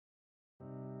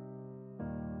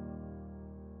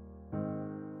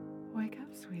Wake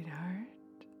up, sweetheart.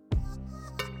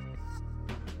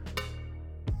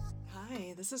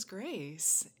 Hi, this is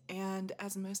Grace, and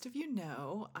as most of you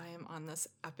know, I am on this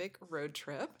epic road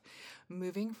trip,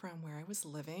 moving from where I was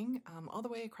living all the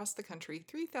way across the country,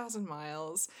 3,000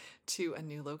 miles, to a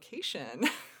new location,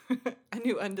 a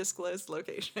new undisclosed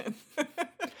location.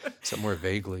 Somewhere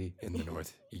vaguely in the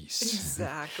Northeast.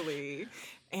 Exactly.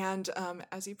 And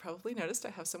as you probably noticed, I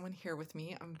have someone here with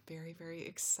me. I'm very, very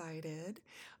excited.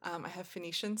 I have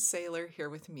Phoenician Sailor here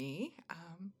with me.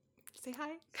 Say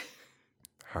hi.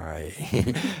 Hi.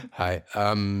 Hi.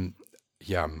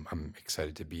 Yeah, I'm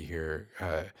excited to be here.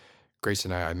 Grace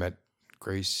and I met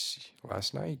Grace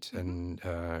last night, and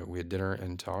we had dinner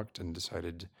and talked and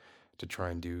decided to try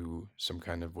and do some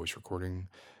kind of voice recording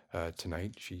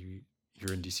tonight.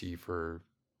 You're in DC for,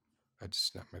 I just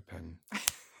snapped my pen.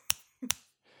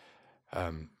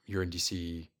 You're in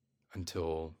DC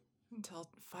until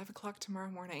 5 o'clock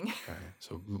tomorrow morning.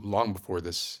 so long before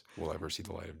this will ever see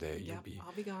the light of day. Yep,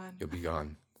 I'll be gone. You'll be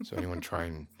gone. So anyone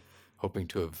hoping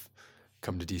to have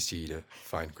come to DC to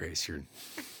find Grace, you're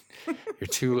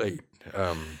too late.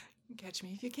 Catch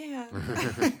me if you can.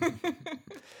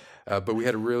 But we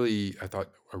had I thought,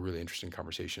 a really interesting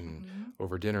conversation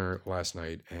over dinner last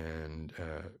night, and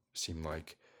seemed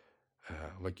like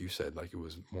you said, like it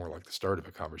was more like the start of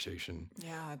a conversation.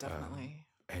 Yeah, definitely.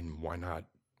 And why not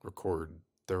record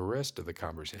the rest of the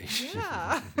conversation?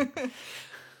 Yeah.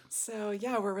 So,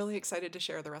 yeah, we're really excited to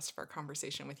share the rest of our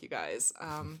conversation with you guys.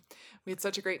 We had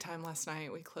such a great time last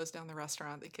night. We closed down the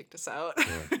restaurant. They kicked us out.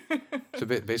 Yeah. So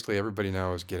basically, everybody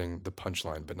now is getting the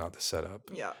punchline, but not the setup.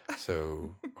 Yeah.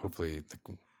 So hopefully,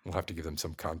 we'll have to give them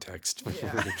some context.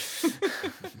 Yeah.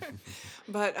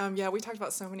 But yeah, we talked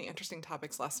about so many interesting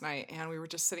topics last night, and we were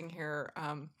just sitting here.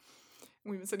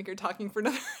 We've been sitting here talking for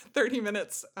another 30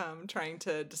 minutes, trying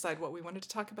to decide what we wanted to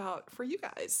talk about for you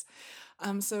guys.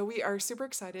 So we are super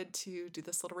excited to do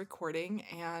this little recording,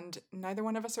 and neither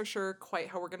one of us are sure quite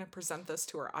how we're going to present this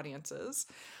to our audiences.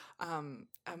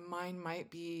 Mine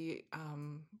might be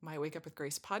my Wake Up with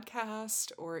Grace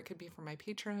podcast, or it could be for my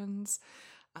patrons.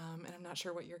 And I'm not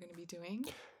sure what you're going to be doing.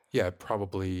 Yeah,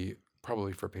 probably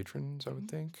for patrons, I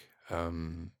would think.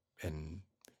 And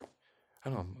I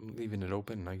don't know, I'm leaving it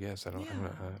open, I guess. I don't know,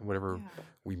 whatever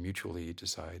we mutually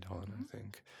decide on, I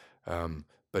think.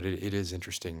 But it is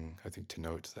interesting, I think, to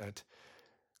note that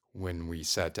when we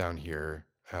sat down here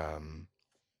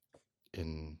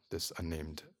in this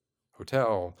unnamed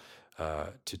hotel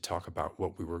to talk about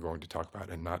what we were going to talk about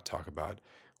and not talk about,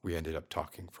 we ended up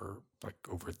talking for like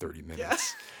over 30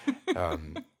 minutes.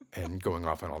 And going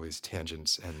off on all these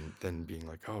tangents, and then being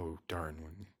like, oh, darn,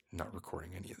 we're not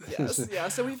recording any of this. Yes, yeah.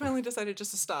 So we finally decided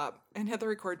just to stop and hit the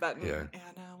record button, and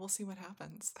we'll see what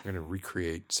happens. I'm going to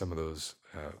recreate some of those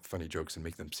funny jokes and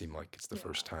make them seem like it's the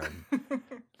first time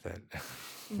that...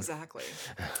 Exactly.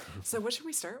 So what should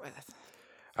we start with?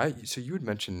 So you had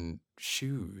mentioned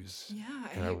shoes. Yeah, I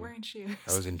hate wearing shoes.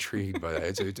 I was intrigued by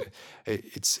that.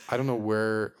 It's I don't know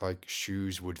where like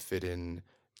shoes would fit in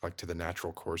like to the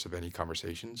natural course of any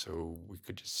conversation. So we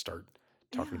could just start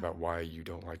talking about why you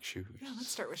don't like shoes. Yeah, let's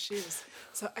start with shoes.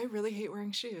 So I really hate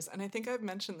wearing shoes, and I think I've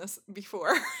mentioned this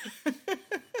before.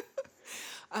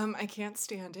 I can't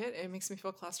stand it. It makes me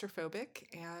feel claustrophobic,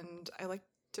 and I like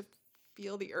to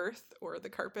feel the earth or the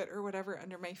carpet or whatever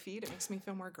under my feet. It makes me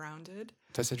feel more grounded.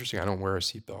 That's interesting. I don't wear a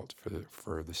seatbelt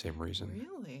for the same reason.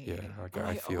 Really? Yeah. Like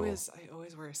I feel. I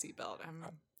always wear a seatbelt.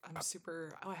 I'm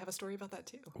super. Oh, I have a story about that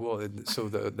too. Well, so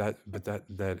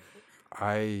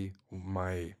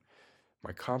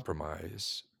my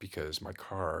compromise, because my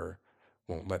car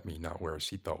won't let me not wear a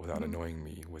seatbelt without annoying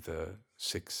me with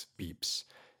 6 beeps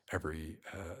every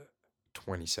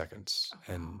 20 seconds.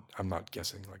 And I'm not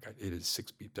guessing, like it is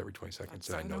 6 beeps every 20 seconds.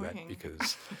 That's and so I know annoying. that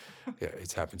because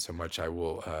it's happened so much. I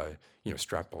will,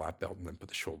 strap the lap belt and then put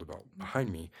the shoulder belt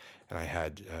behind me. And I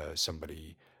had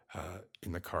somebody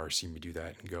in the car see me do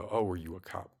that and go, oh, were you a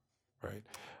cop? Right.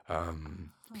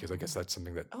 Because I guess that's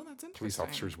something that police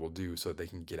officers will do so they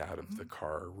can get out of the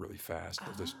car really fast.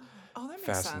 They'll just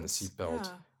fasten the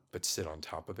seatbelt, but sit on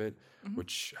top of it,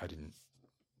 which I didn't.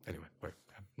 Anyway, I'm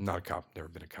not a cop, never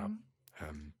been a cop.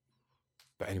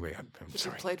 But anyway, I'm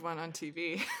sorry. You played one on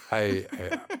TV.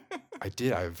 I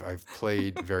did. I've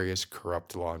played various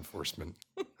corrupt law enforcement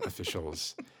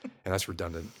officials, and that's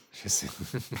redundant.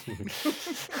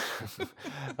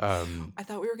 I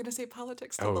thought we were going to say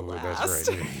politics till the last. That's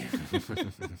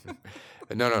right.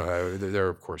 No. There are,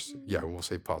 of course, we'll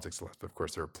say politics last, but of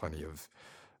course there are plenty of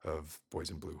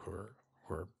boys in blue who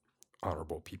are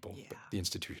honorable people. Yeah. But the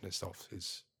institution itself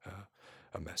is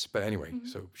a mess. But anyway, Mhm.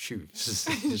 so shoes.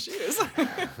 Shoes.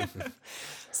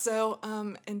 So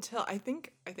until I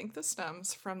think this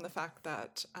stems from the fact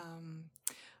that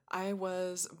I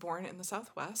was born in the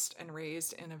Southwest and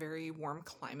raised in a very warm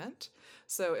climate,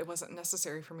 so it wasn't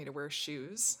necessary for me to wear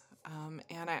shoes.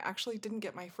 And I actually didn't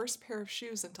get my first pair of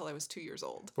shoes until I was 2 years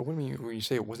old. But when you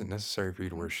say it wasn't necessary for you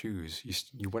to wear shoes,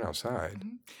 you went outside.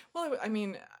 Mhm. Well, I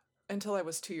mean, until I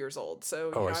was 2 years old.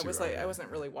 So, Oh, I I see. was Oh, like, I yeah. wasn't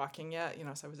really walking yet,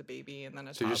 so I was a baby and then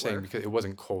a So you're saying toddler because it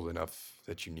wasn't cold enough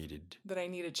that you needed. that I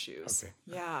needed shoes. Okay.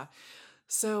 Yeah.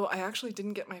 So I actually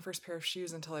didn't get my first pair of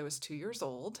shoes until I was 2 years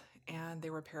old, and they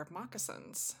were a pair of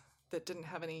moccasins that didn't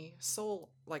have any sole,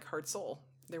 like hard sole.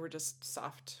 They were just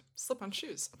soft slip-on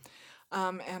shoes.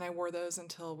 And I wore those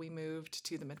until we moved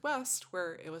to the Midwest,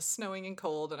 where it was snowing and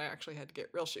cold, and I actually had to get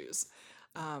real shoes.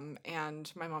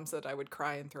 And my mom said I would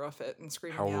cry and throw a fit and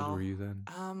scream How and old yell. were you then?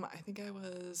 I think I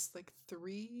was like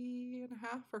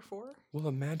 3.5 or 4. Well,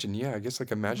 imagine, yeah, I guess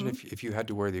like imagine Mhm. if you had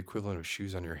to wear the equivalent of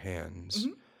shoes on your hands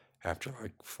Mhm. after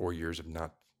like 4 years of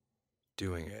not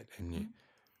doing it, and Mhm.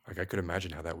 like I could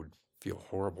imagine how that would feel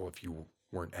horrible if you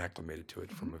weren't acclimated to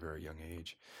it from Mhm. a very young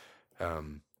age.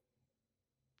 Um,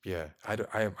 yeah,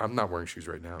 I'm not wearing shoes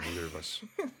right now. Neither of us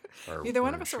are Neither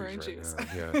one of wearing us are wearing shoes shoes. right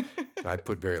now. Yeah, and I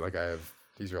put very like I have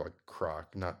these are like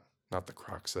not the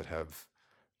Crocs that have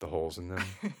the holes in them,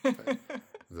 but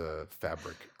the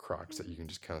fabric Crocs that you can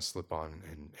just kind of slip on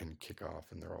and kick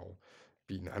off, and they're all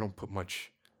beaten. I don't put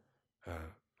much I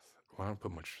don't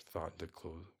put much thought into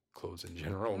clothes in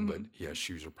general, but Mhm. yeah,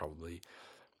 shoes are probably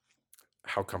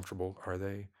how comfortable are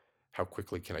they? How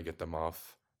quickly can I get them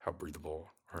off? How breathable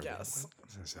are they? Yes.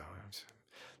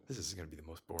 This is going to be the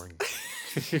most boring.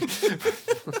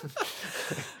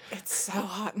 It's so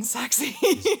hot and sexy.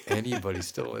 Is anybody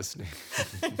still listening?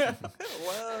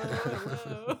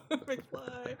 Hello,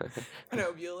 McFly.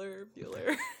 No,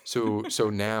 Bueller. So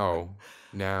now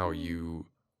Mm.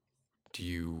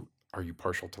 are you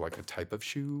partial to like a type of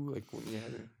shoe? Like when you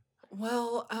had it?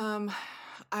 Well,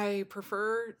 I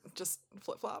prefer just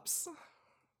flip-flops.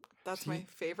 That's my See,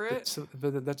 favorite.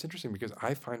 but that's interesting because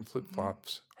I find flip Mhm.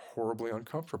 flops horribly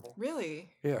uncomfortable.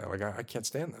 Really? Yeah, like I can't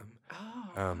stand them.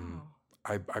 Oh, Um,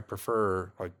 wow. I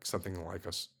prefer like something like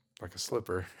like a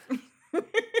slipper.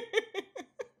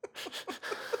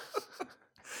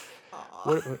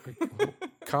 Aw.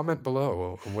 Comment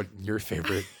below on what your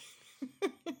favorite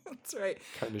That's right.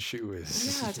 kind of shoe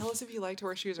is. Yeah, tell us if you like to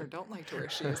wear shoes or don't like to wear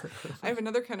shoes. I have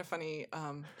another kind of funny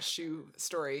shoe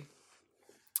story.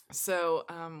 So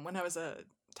when I was a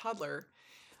toddler,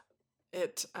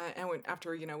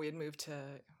 after we had moved to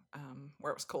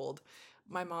where it was cold,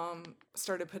 my mom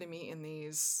started putting me in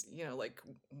these like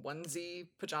onesie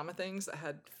pajama things that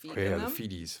had feet Oh in yeah, the them.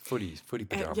 footy And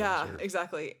pajamas. yeah, Or,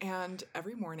 exactly. And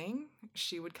every morning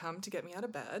she would come to get me out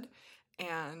of bed,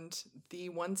 and the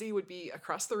onesie would be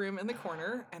across the room in the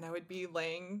corner, and I would be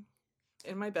laying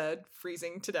in my bed,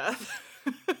 freezing to death,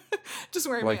 just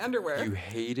wearing like my underwear. you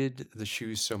hated the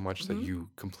shoes so much that Mhm. you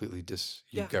completely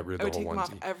Yeah, got rid I of would the take whole them off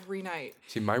onesie. every night.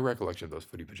 See, my recollection of those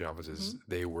footy pajamas is Mhm.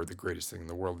 they were the greatest thing in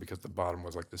the world because the bottom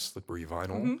was like this slippery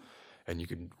vinyl, Mhm. and you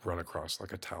could run across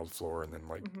like a tiled floor and then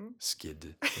like Mhm.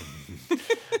 skid.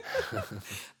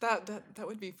 That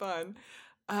would be fun.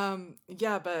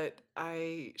 Yeah, but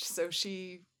I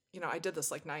did this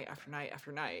like night after night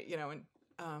after night, and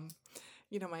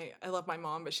I love my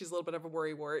mom, but she's a little bit of a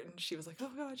worrywart, and she was like,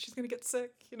 "Oh God, she's gonna get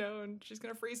sick, and she's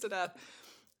gonna freeze to death."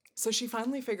 So she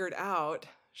finally figured out.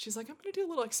 She's like, "I'm gonna do a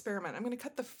little experiment. I'm gonna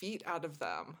cut the feet out of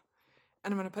them,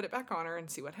 and I'm gonna put it back on her and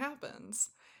see what happens."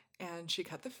 And she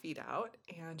cut the feet out,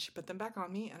 and she put them back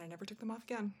on me, and I never took them off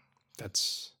again.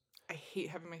 That's I hate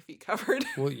having my feet covered.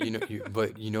 well,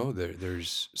 but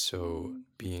there's so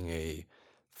being a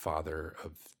father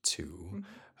of two,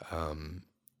 Mhm. um,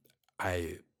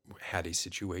 I had a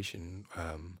situation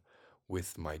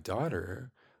with my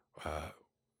daughter uh,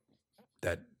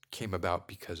 that came about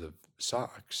because of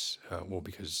socks. Well,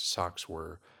 because socks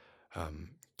were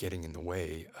getting in the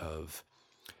way of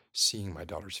seeing my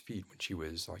daughter's feet when she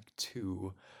was like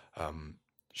 2. Um,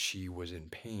 she was in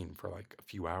pain for like a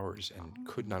few hours and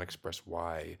could not express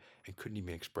why and couldn't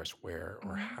even express where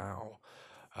or Mhm. how.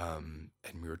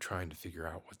 And we were trying to figure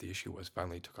out what the issue was.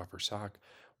 Finally, took off her sock.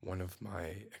 One of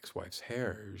my ex-wife's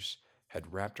hairs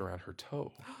had wrapped around her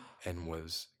toe and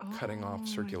was cutting Oh off my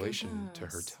circulation to her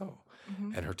goodness. toe.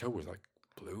 Mhm. And her toe was like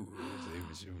blue.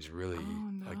 It was really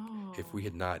Oh like if we no.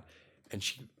 had not, and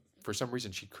she for some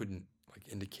reason she couldn't like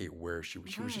indicate where she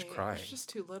was. She was just Right. crying. It's just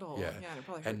too little. Yeah, Yeah, and it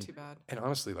probably hurt and too bad. and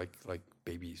honestly, like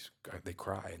babies, they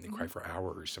cry and they cry Mhm. for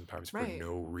hours sometimes for Right.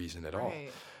 no reason at all.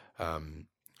 Right. Um,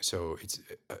 so it's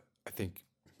I think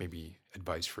maybe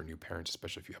advice for new parents,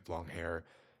 especially if you have long hair,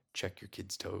 check your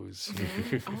kids' toes.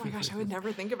 Oh my gosh, I would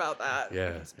never think about that.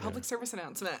 Yeah, Yes, yeah. public service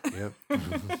announcement. Yep.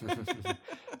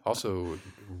 Also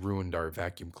ruined our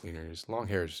vacuum cleaners. Long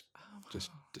hairs Oh, just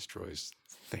destroys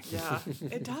things. yeah,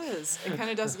 it does. It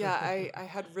kind of does. Yeah, I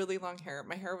had really long hair.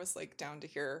 My hair was like down to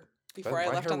here before I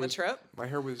My left hair on the was trip. my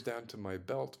hair was down to my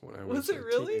belt when I Was was it a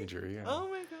really? teenager. Yeah, Oh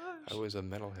my I gosh. was a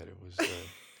metalhead.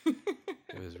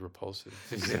 It was repulsive.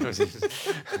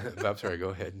 But I'm sorry. Go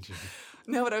ahead.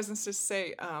 No, but I was just to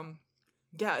say,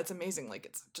 yeah, it's amazing. Like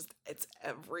it's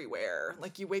everywhere.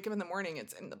 Like you wake up in the morning,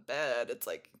 it's in the bed, it's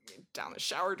like down the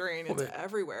shower drain, Well, it's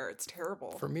everywhere. It's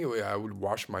terrible. For me, I would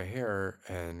wash my hair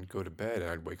and go to bed, and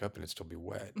I'd wake up and it'd still be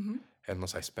wet, Hmm.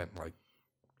 unless I spent like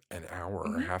an hour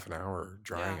or Hmm. half an hour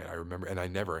drying Yeah. it. I remember, and I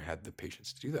never had the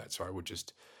patience to do that, so I would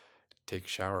just take a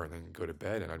shower and then go to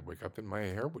bed, and I'd wake up and my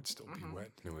hair would still be Hmm.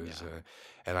 wet. And it was, Yeah.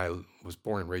 and I was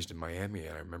born and raised in Miami,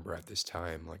 and I remember at this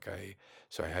time,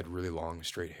 so I had really long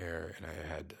straight hair, and I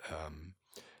had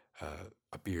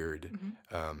a beard, Hmm.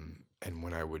 and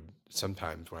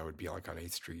sometimes when I would be like on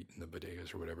 8th Street in the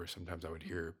bodegas or whatever, sometimes I would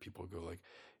hear people go like,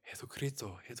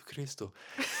 Jesucristo,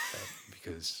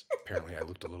 because apparently I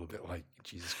looked a little bit like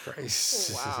Jesus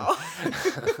Christ. Wow.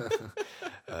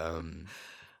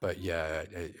 But yeah,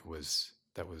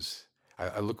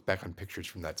 I look back on pictures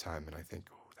from that time and I think,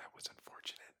 oh, that was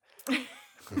unfortunate.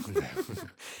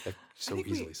 That's so think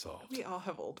easily solved. We all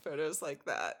have old photos like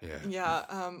that. Yeah.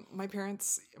 Yeah.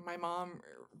 My mom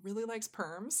really likes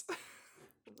perms.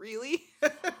 Really?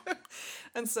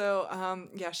 And so,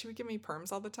 yeah, she would give me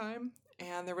perms all the time.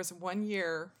 And there was one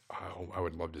year, I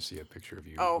would love to see a picture of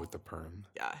you Oh. with the perm.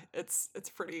 yeah, it's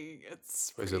pretty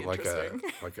Is pretty it like a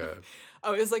interesting. like a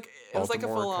Oh, it was like a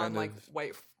Baltimore full on kind like of-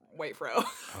 white fro.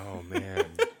 oh man.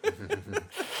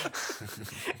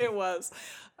 It was.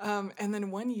 And then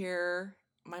one year,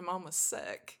 my mom was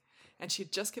sick, and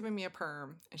she'd just given me a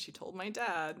perm, and she told my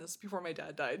dad, this is before my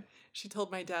dad died, she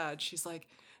told my dad, she's like,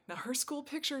 now her school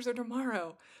pictures are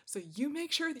tomorrow, so you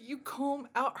make sure that you comb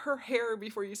out her hair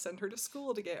before you send her to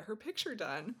school to get her picture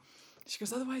done. She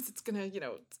goes, otherwise it's gonna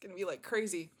be like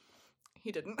crazy.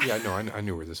 He didn't. Yeah, no, I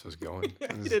knew where this was going.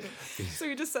 Yeah, he didn't. So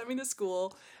he just sent me to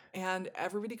school, and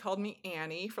everybody called me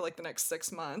Annie for like the next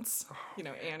 6 months.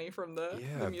 Annie from Yeah, the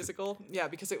but- musical. Yeah,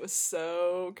 because it was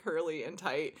so curly and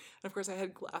tight. And of course, I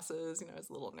had glasses. I was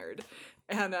a little nerd.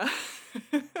 And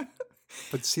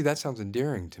But see, that sounds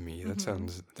endearing to me. That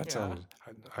Mhm. that Yeah. sounds.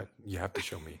 You have to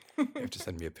show me. You have to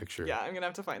send me a picture. yeah, I'm gonna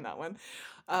have to find that one.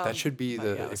 That should be but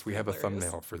the. yeah, it was if we have a pretty hilarious.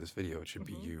 thumbnail for this video, it should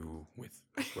be Mhm. you with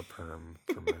a perm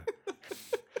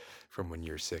from when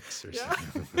you're 6 or Yeah.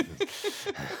 something.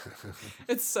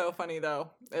 It's so funny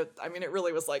though. It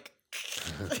really was like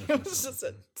it was just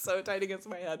so tight against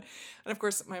my head. And of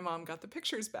course, my mom got the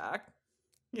pictures back.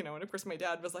 And of course, my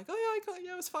dad was like, "Oh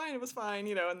yeah, it was fine, it was fine."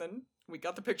 And then we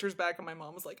got the pictures back, and my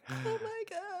mom was like, "Oh my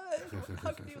god,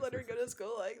 how can you let her go to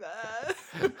school like that?"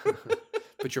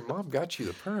 But your mom got you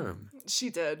the perm, She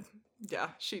did. Yeah,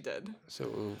 she did.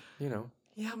 so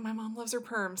Yeah, my mom loves her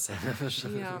perms.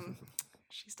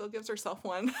 She still gives herself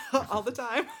one all the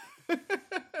time.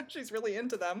 She's really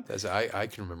into them. As I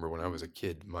can remember when I was a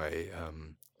kid,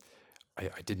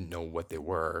 I didn't know what they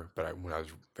were, but when I was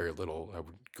very little, I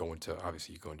would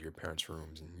obviously you go into your parents'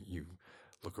 rooms and you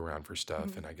look around for stuff.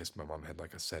 Mhm. And I guess my mom had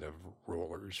like a set of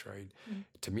rollers, right? Mhm.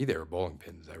 To me, they were bowling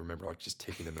pins. I remember like just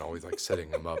taking them and always like setting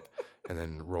them up and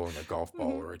then rolling a golf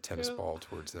ball Mhm. or a tennis Yeah. ball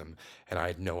towards them. And I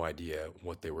had no idea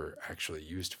what they were actually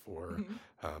used for.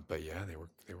 Mhm. But yeah, they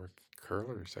were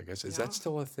curlers, I guess. Is Yeah. that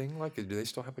still a thing? Like, do they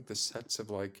still have like the sets of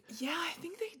like? Yeah, I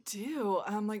think they do.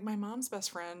 Like my mom's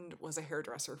best friend was a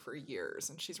hairdresser for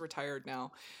years, and she's retired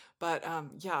now. But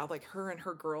yeah, like her and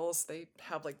her girls, they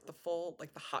have like the full,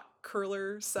 like the hot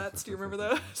curler sets. Do you remember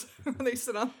those? When they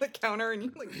sit on the counter and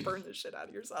you like burn the shit out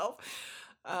of yourself.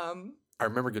 Um, I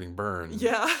remember getting burned.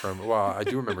 Yeah. I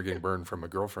do remember getting burned from a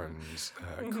girlfriend's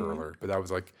Mhm. curler, but that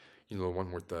was like the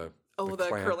one with the the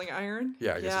clamp. curling iron.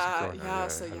 Yeah, I guess it's a yeah, curling iron, yeah. yeah,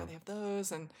 So I yeah, don't- they have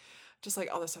those and just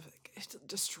like all this stuff. It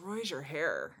destroys your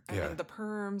hair. I Yeah. mean, the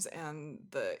perms and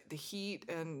the heat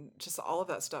and just all of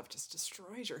that stuff just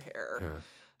destroys your hair. Yeah.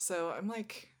 So I'm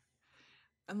like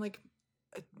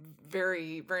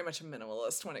very, very much a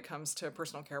minimalist when it comes to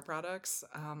personal care products.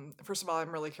 First of all,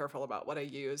 I'm really careful about what I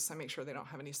use. I make sure they don't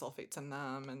have any sulfates in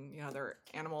them, and they're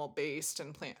animal based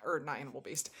and not animal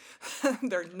based.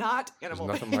 They're not There's animal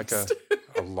nothing based. like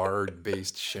a lard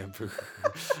based shampoo.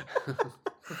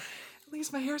 At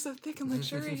least my hair's so thick and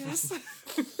luxurious.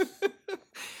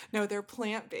 No, they're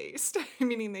plant based,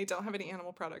 meaning they don't have any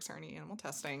animal products or any animal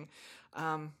testing.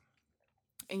 And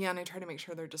I try to make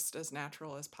sure they're just as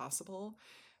natural as possible.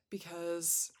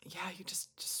 because yeah, you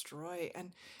just destroy.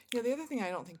 And the other thing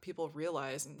I don't think people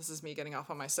realize, and this is me getting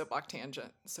off on my soapbox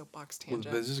Well,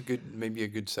 tangent. this is maybe a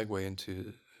good segue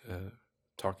into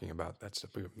talking about that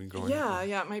stuff. We've been going. Yeah,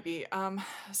 it might be.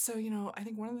 So I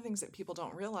think one of the things that people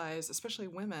don't realize, especially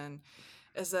women,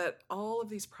 is that all of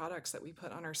these products that we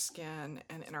put on our skin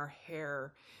and in our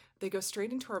hair, they go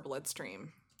straight into our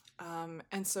bloodstream.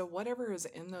 And so whatever is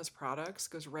in those products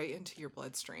goes right into your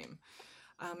bloodstream.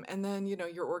 And then,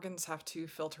 your organs have to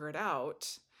filter it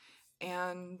out.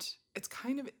 And it's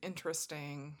kind of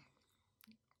interesting.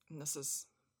 And this is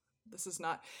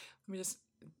not, let me just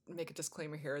make a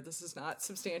disclaimer here. This is not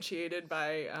substantiated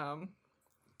by,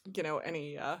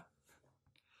 any, I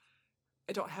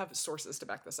don't have sources to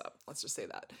back this up. Let's just say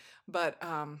that. But,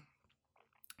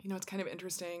 it's kind of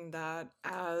interesting that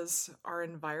as our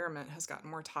environment has gotten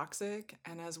more toxic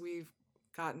and as we've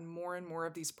gotten more and more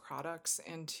of these products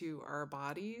into our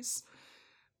bodies,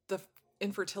 the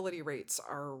infertility rates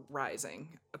are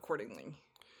rising accordingly.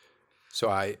 So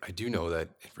I do know that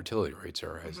infertility rates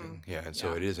are rising. Yeah, and so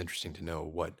Yeah. it is interesting to know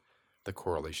what the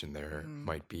correlation there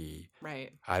might be.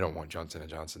 Right. I don't want Johnson &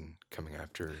 Johnson coming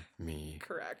after me.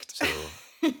 Correct. So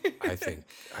I think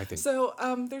So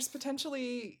there's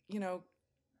potentially,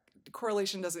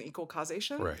 correlation doesn't equal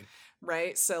causation. right.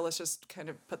 Right. So let's just kind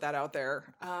of put that out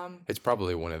there. It's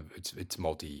probably it's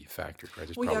multi-factored, right?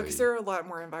 There's Well, yeah, probably because there are a lot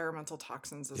more environmental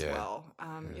toxins as Yeah. well.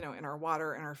 In our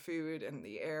water, in our food, in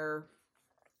the air.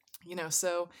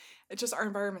 So it's just our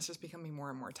environment's just becoming more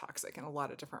and more toxic in a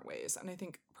lot of different ways. And I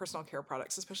think personal care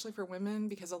products, especially for women,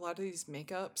 because a lot of these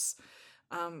makeups,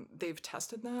 they've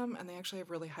tested them and they actually have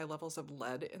really high levels of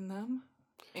lead in them,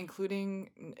 including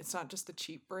it's not just the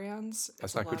cheap brands.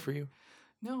 that's not good for you.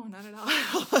 No, not at all.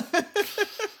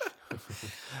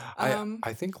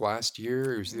 I think last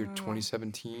year it was either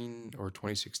 2017 or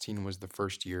 2016 was the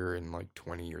first year in like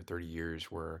 20 or 30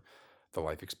 years where the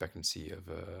life expectancy of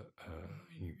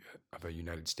a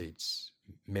United States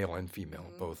male and female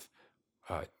both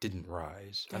didn't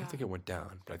rise. I don't think it went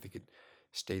down, but I think it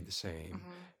stayed the same.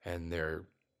 And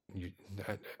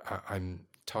I'm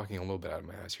talking a little bit out of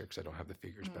my ass here because I don't have the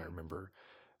figures, but I remember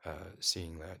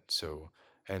seeing that. So,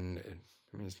 and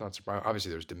I mean, it's not surprising. Obviously,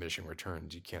 there's diminishing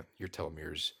returns. Your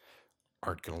telomeres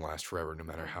aren't going to last forever, no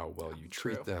matter how well you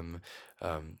treat True. them.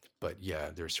 But yeah,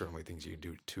 there's certainly things you can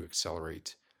do to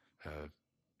accelerate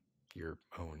your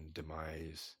own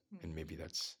demise, and maybe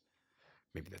that's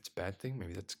a bad thing.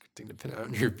 Maybe that's a good thing, depending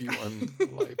on your view on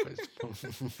life, I suppose.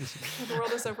 The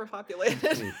world is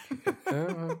overpopulated.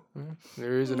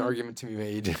 There is an argument to be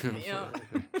made. Yeah.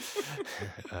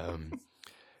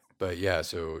 But yeah,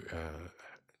 so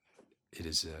it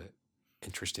is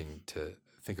interesting to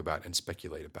think about and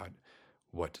speculate about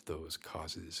what those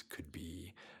causes could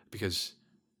be, because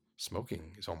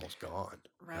smoking is almost gone.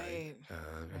 Right.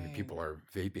 I mean, people are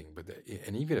vaping,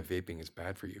 and even if vaping is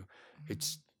bad for you,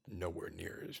 it's nowhere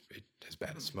near as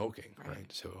bad as smoking,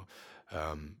 right? So,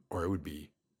 or it would be.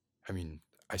 I mean,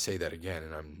 I say that again,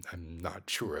 and I'm not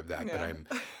sure of that,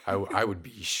 but I would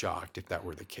be shocked if that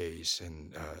were the case.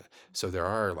 And so there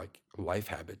are like life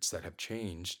habits that have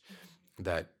changed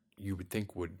that you would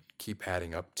think would keep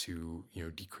adding up to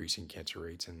decreasing cancer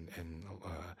rates and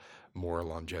more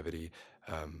longevity,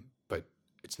 but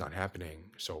it's not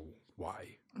happening. So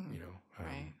why?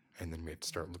 Right. And then we have to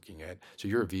start looking at. So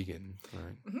you're a vegan,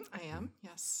 right? I am.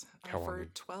 Yes. How long? For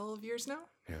 12 years now.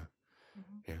 Yeah.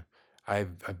 Yeah.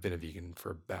 I've been a vegan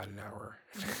for about an hour.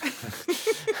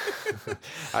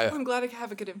 I'm glad I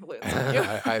have a good influence on you.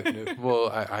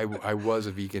 I was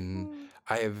a vegan.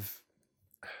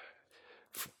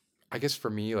 I guess for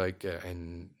me, like,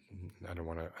 and I don't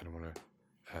want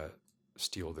to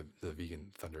steal the vegan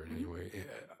thunder in any way.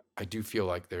 I do feel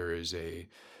like there is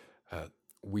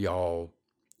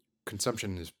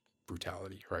consumption is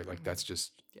brutality, right? Like that's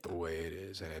just the way it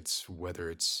is, and it's whether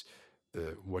it's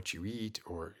what you eat,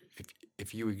 or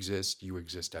if you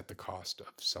exist at the cost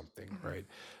of something, right?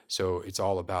 So it's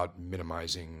all about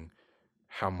minimizing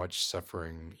how much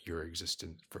suffering your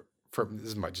existence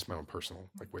this is just my own personal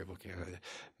way of looking at it.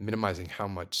 Minimizing how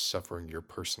much suffering your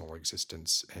personal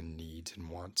existence and needs and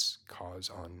wants cause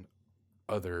on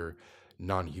other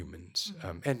non-humans,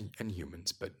 and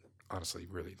humans, but honestly,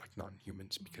 really like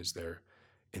non-humans, because they're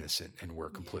innocent and we're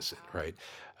complicit, right?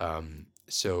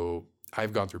 So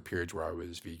I've gone through periods where I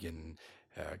was vegan,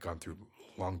 gone through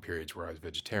long periods where I was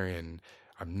vegetarian.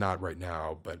 I'm not right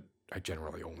now, but I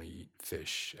generally only eat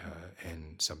fish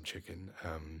and some chicken.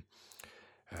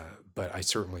 But I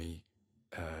certainly,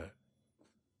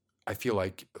 I feel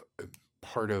like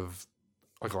part of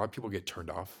like a lot of people get turned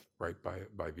off, right,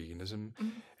 by veganism,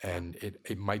 Mhm. Yeah. and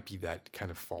it might be that kind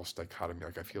of false dichotomy.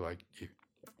 Like I feel like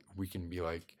we can be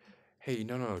like, hey,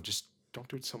 no, just don't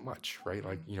do it so much, right?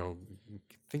 Like, Mhm.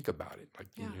 think about it. Like,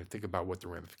 Yeah. think about what the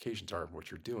ramifications are of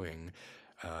what you're doing.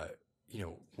 Uh,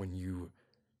 when you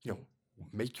know,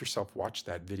 make yourself watch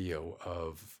that video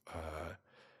of,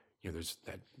 there's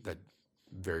that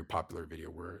very popular video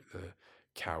where the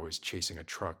cow is chasing a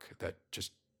truck that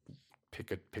just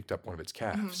picked up one of its Mhm.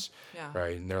 calves, Yeah.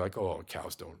 right? And they're like, oh,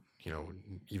 cows don't,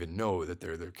 even know that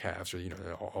they're their calves,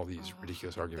 or all these Oh,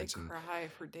 ridiculous they arguments. And cry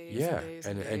for days and yeah, days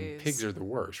and and pigs days. are the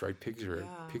worst, right?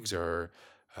 Yeah. Pigs are.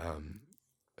 Um,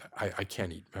 I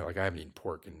can't eat, like I haven't eaten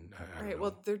pork in I don't Right. know,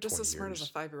 Well, they're just 20 as smart as a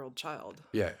years. 5-year-old child.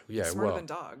 Yeah, yeah. Smarter Well, than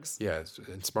dogs. yeah,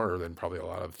 and smarter than probably a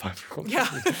lot of 5-year-olds. Yeah,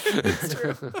 it's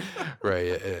true.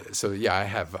 Right. So yeah,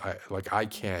 I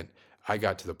can't. I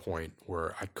got to the point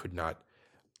where I could not.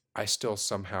 I still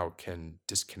somehow can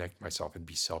disconnect myself and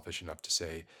be selfish enough to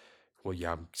say, well,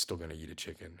 yeah, I'm still gonna eat a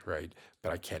chicken, right?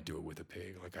 But I can't do it with a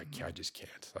pig. Like Mhm. I just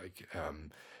can't.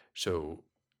 So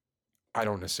I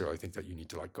don't necessarily think that you need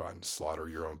to like go out and slaughter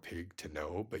your own pig to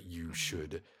know, but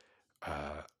Mhm.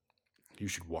 uh, you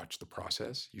should watch the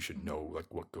process. You should Mhm. know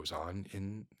like what goes on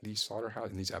in these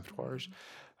slaughterhouses, in these abattoirs,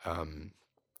 Mhm. um,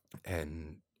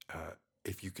 and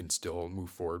if you can still move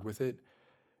forward with it,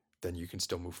 then you can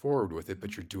still move forward with it.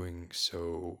 But Mhm. you're doing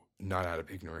so not out of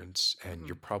ignorance, and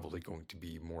you're Mhm. probably going to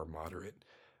be more moderate,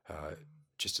 uh, Mhm.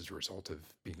 just as a result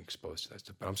of being exposed to that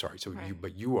stuff. But I'm sorry. So Right.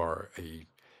 but you are a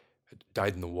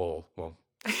dyed in the wool. Well,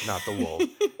 not the wool.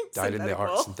 Dyed in the Synthetic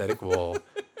art wool. synthetic wool.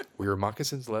 Were your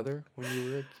moccasins leather when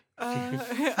you were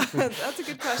That's a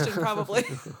good question, probably.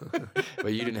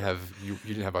 but you didn't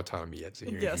have autonomy yet, so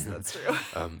Yes, that's true.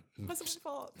 um, Wasn't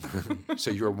my fault. so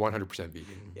you're 100%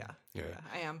 vegan. Yeah, Yeah. yeah,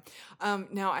 I am.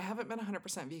 Now, I haven't been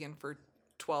 100% vegan for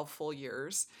 12 full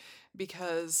years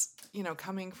because,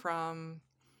 coming from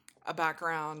a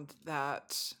background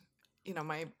that,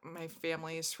 my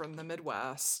family's from the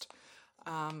Midwest,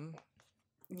 um,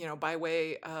 by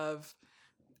way of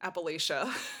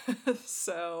Appalachia.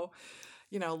 So,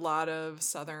 a lot of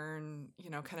Southern,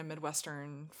 kind of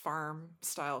Midwestern farm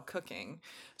style cooking.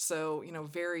 So,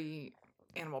 very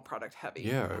animal product heavy,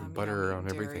 Yeah, butter meat and on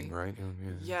everything, dairy. right?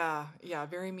 Yeah. Yeah, yeah,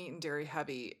 very meat and dairy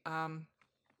heavy.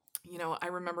 I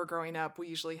remember growing up, we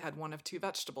usually had one of two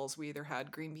vegetables. We either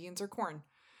had green beans or corn.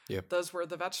 Yep. Those were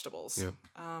the vegetables. Yep.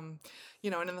 And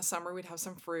in the summer we'd have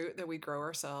some fruit that we'd grow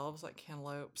ourselves, like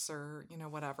cantaloupes or,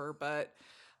 whatever. But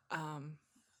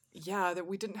yeah, that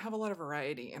we didn't have a lot of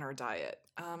variety in our diet.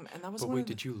 And that was But one wait, of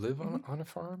the. did you live Mhm. on a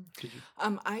farm? Did you?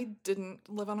 I didn't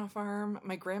live on a farm.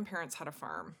 My grandparents had a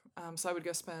farm. So I would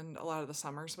go spend a lot of the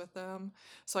summers with them.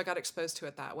 So I got exposed to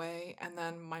it that way. And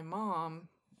then my mom,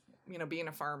 being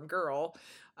a farm girl,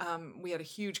 we had a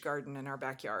huge garden in our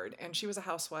backyard, and she was a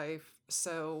housewife.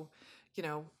 So,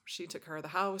 she took care of the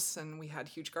house, and we had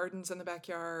huge gardens in the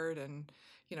backyard, and,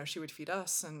 she would feed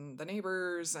us and the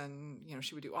neighbors, and,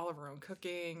 she would do all of her own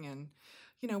cooking. And,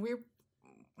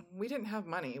 we didn't have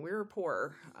money. We were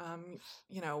poor.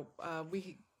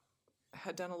 We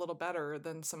had done a little better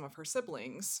than some of her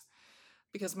siblings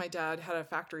because my dad had a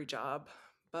factory job,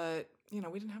 but, we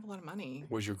didn't have a lot of money.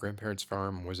 Was your grandparents'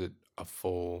 farm, was it a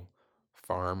full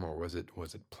farm, or was it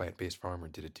plant-based farm, or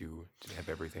did it have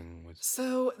everything? Was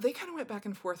So they kind of went back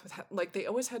and forth with like they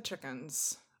always had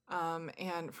chickens,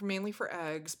 and mainly for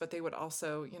eggs, but they would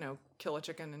also kill a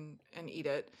chicken and eat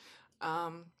it.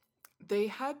 Um, they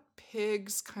had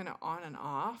pigs kind of on and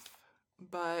off,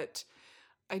 but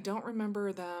I don't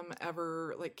remember them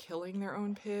ever like killing their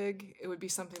own pig. It would be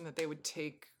something that they would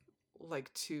take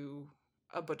like to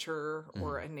a butcher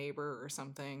or Mhm. a neighbor or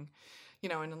something,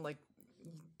 and then like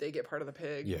they get part of the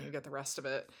pig Yeah. and you get the rest of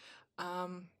it.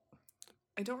 Um,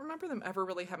 I don't remember them ever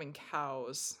really having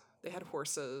cows. They had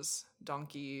horses,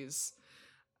 donkeys,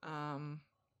 um,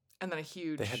 and then a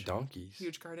They had huge, donkeys.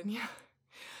 huge garden. Yeah.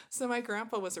 So my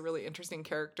grandpa was a really interesting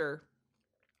character.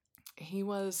 He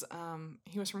was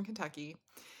from Kentucky,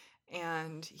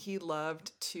 and he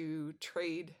loved to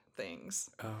trade things.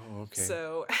 Oh, okay.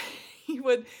 So he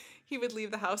would he would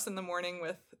leave the house in the morning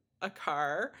with a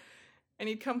car, and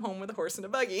he'd come home with a horse and a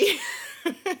buggy.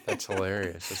 That's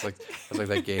hilarious. It's like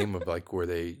that game of like where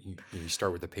you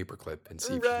start with a paperclip and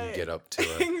see if you can Right. get up to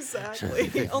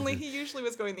Exactly. Only he usually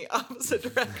was going the opposite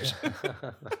direction,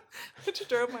 which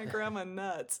drove my grandma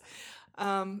nuts.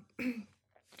 Um,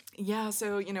 yeah,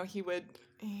 so he would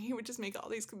just make all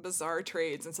these bizarre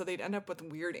trades, and so they'd end up with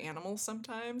weird animals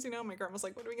sometimes. My grandma's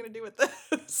like, "What are we gonna do with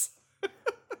this?"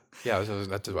 Yeah,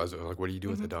 that's what I was like. What do you do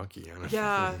with a Mhm. donkey? I don't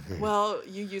Yeah, know. well,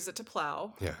 you use it to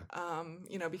plow, Yeah.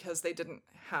 because they didn't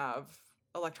have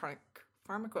electronic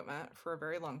farm equipment for a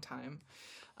very long time.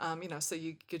 So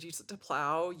you could use it to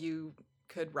plow, you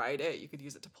could ride it, you could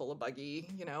use it to pull a buggy.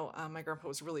 My grandpa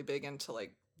was really big into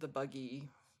like the buggy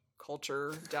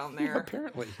culture down Yeah, there.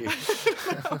 apparently.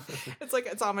 It's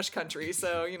Amish country,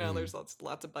 so Mm, there's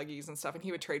lots of buggies and stuff, and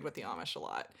he would trade with the Amish a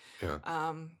lot.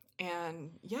 yeah.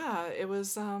 And yeah, it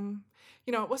was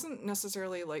it wasn't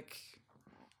necessarily like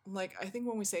I think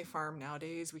when we say farm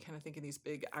nowadays, we kind of think of these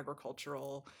big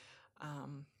agricultural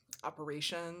um,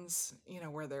 operations,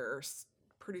 where they're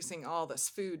producing all this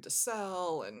food to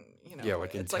sell, and Yeah,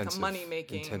 like it's like a money intensive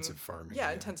making, farming. yeah,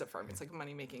 Yeah. intensive farming. It's like a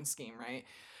money making scheme, right?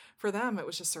 For them, it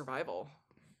was just survival.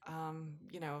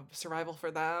 Survival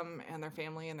for them and their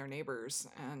family and their neighbors,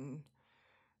 and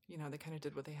they kind of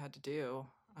did what they had to do.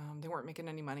 They weren't making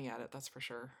any money at it, that's for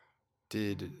sure.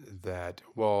 Did that,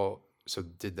 well, so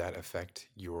did that affect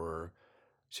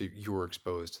so you were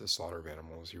exposed to the slaughter of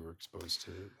animals, you were exposed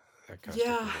to that kind of stuff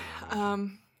Yeah, within your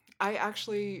home? I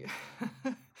actually,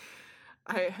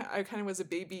 I kind of was a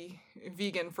baby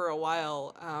vegan for a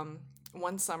while.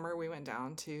 One summer we went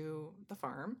down to the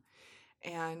farm,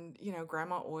 and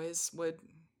Grandma always would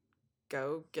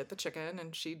go get the chicken,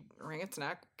 and she'd wring its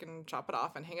neck and chop it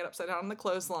off and hang it upside down on the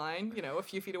clothesline, a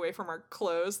few feet away from our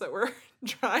clothes that were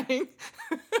drying.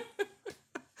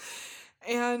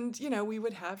 And we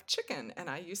would have chicken, and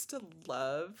I used to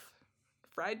love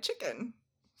fried chicken,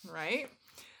 right?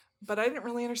 But I didn't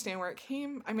really understand where it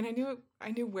came. I mean,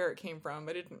 I knew where it came from,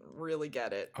 but I didn't really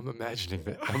get it. I'm imagining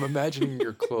that. I'm imagining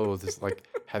your clothes like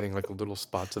having like little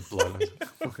spots of blood on it.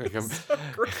 Like, So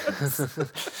gross.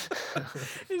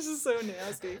 It's just so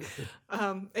nasty.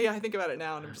 Yeah, I think about it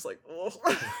now, and I'm just like, oh.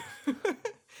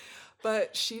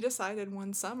 But she decided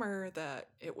one summer that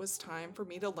it was time for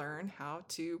me to learn how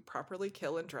to properly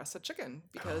kill and dress a chicken,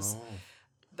 because Oh,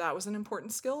 that was an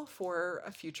important skill for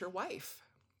a future wife.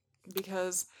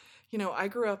 Because, I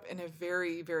grew up in a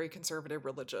very, very conservative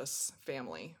religious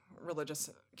family,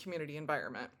 religious community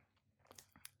environment.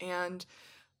 And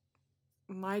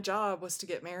my job was to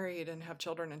get married and have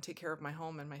children and take care of my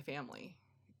home and my family.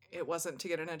 It wasn't to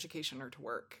get an education or to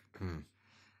work. hmm.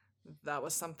 That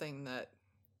was something that,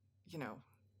 you know,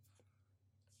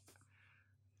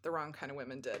 the wrong kind of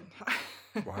women did.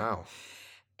 Wow.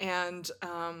 And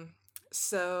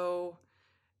so,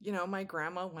 my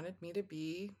grandma wanted me to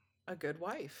be a good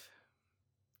wife.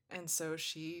 And so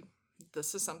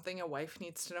this is something a wife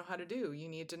needs to know how to do. You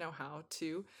need to know how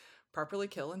to properly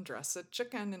kill and dress a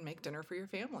chicken and make dinner for your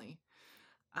family.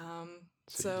 So you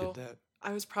So did that?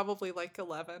 I was probably like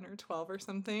 11 or 12 or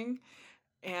something.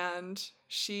 And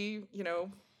she,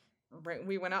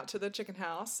 we went out to the chicken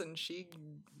house, and she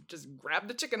just grabbed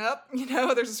the chicken up.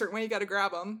 There's a certain way you got to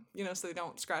grab them, so they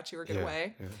don't scratch you or get Yeah,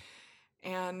 away. yeah.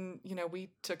 And,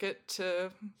 we took it to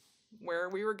where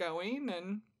we were going,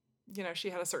 and, she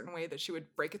had a certain way that she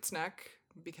would break its neck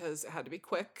because it had to be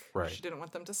quick. Right. She didn't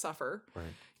want them to suffer, Right.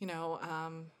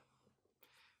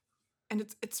 And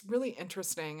it's really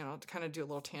interesting, and I'll kind of do a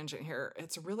little tangent here.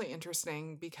 It's really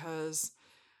interesting because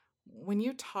when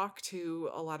you talk to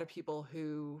a lot of people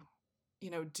who,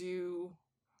 do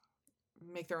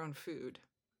make their own food,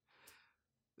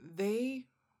 they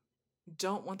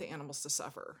don't want the animals to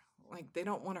suffer. Like, they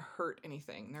don't want to hurt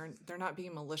anything. They're not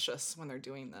being malicious when they're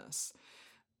doing this.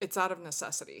 It's out of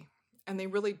necessity. And they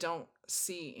really don't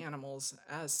see animals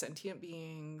as sentient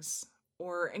beings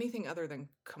or anything other than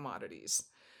commodities.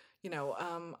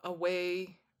 A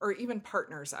way, or even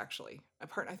partners, actually.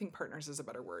 I think partners is a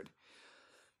better word.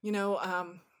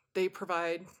 They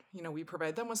provide, we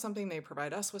provide them with something, they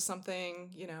provide us with something,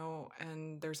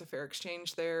 and there's a fair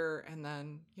exchange there. And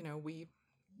then, we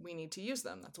need to use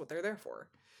them. That's what they're there for.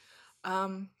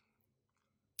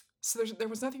 So there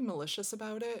was nothing malicious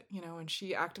about it, and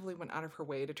she actively went out of her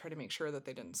way to try to make sure that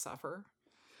they didn't suffer.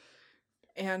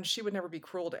 And she would never be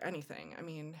cruel to anything. I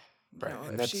mean, Right.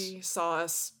 And if she saw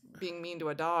us being mean to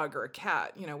a dog or a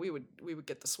cat, we would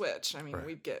get the switch. I mean, Right.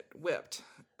 we'd get whipped.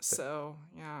 So,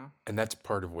 yeah. And that's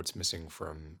part of what's missing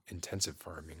from intensive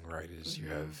farming, right? Is you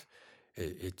Mhm. have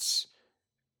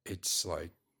it's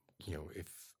like,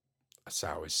 if a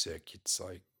sow is sick, it's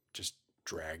like just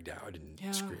dragged out and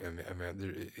Yeah. I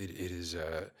mean it is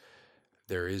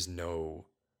there's no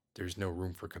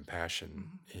room for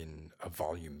compassion in a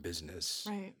volume business,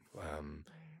 Right.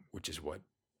 which is what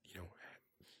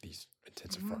these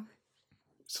intensive Mhm. farming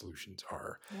solutions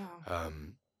are. Yeah.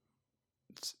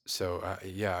 So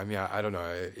yeah, I mean, I don't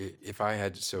know if I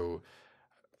had. So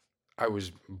I was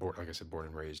born, like I said, born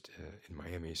and raised in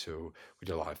Miami. So we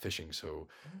did a lot of fishing. So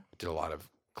we did a lot of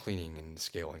cleaning and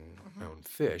scaling my own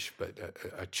fish. But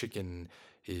a chicken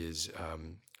is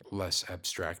less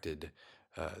abstracted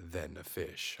than a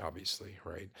fish, obviously,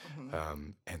 right?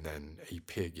 Hmm. And then a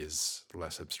pig is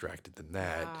less abstracted than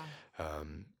that. Yeah.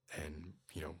 And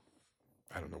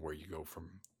I don't know where you go from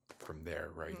there,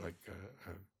 right? Mm. Like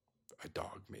a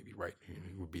dog, maybe, right?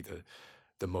 It would be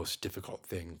the most difficult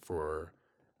thing for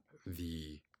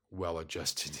the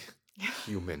well-adjusted Yeah.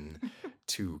 human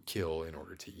to kill in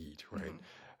order to eat, right?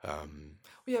 Hmm. Um,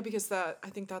 Well, yeah, because I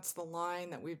think that's the line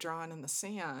that we've drawn in the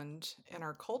sand in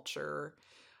our culture,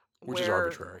 which is where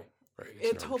arbitrary, right? It's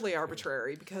an it's totally arbitrary,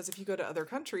 arbitrary. Because if you go to other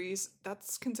countries,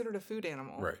 that's considered a food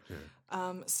animal. right?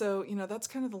 Yeah. So that's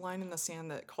kind of the line in the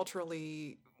sand that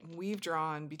culturally we've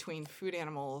drawn between food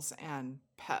animals and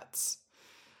pets.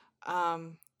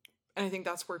 Um, and I think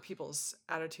that's where people's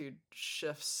attitude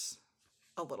shifts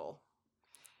a little,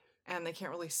 and they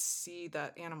can't really see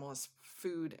that animal as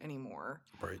food anymore.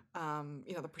 Right.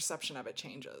 The perception of it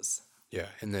changes. Yeah,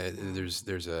 and Yeah.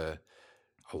 there's a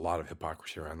lot of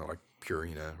hypocrisy around that, like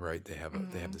Purina, right? They have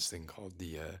Hmm. this thing called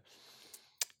the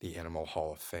Animal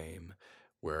Hall of Fame,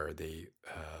 where they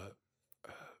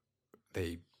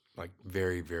like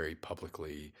very very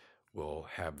publicly will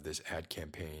have this ad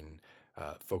campaign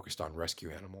focused on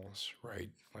rescue animals, right?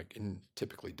 Like in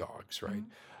typically dogs, right?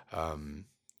 Hmm. Um,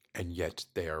 and yet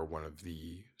they are one of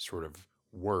the sort of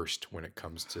worst when it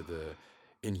comes to the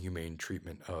inhumane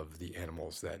treatment of the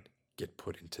animals that get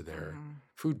put into their Hmm.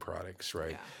 food products,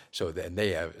 right? Yeah. So then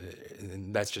they have,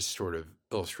 and that's just sort of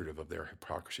illustrative of their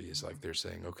hypocrisy. Is Hmm. like they're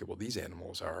saying, okay, well, these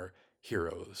animals are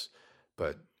heroes,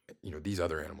 but these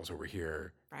other animals over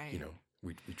here, you Right. know,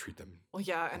 we treat them. Well,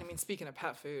 yeah, and I mean, speaking of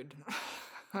pet food,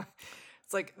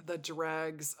 it's like the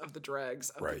dregs of the dregs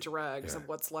of the Right. dregs Yeah. of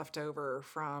what's left over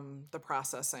from the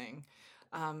processing,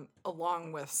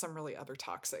 along with some really other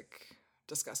toxic,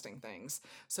 disgusting things.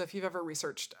 So if you've ever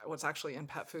researched what's actually in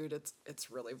pet food,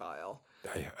 it's really vile.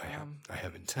 Um, I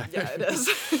haven't. yeah, it is.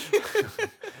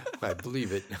 I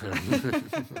believe it.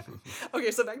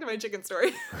 Okay, so back to my chicken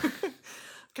story.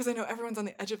 Because I know everyone's on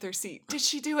the edge of their seat. Did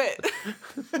she do it?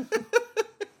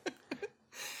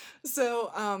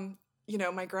 So,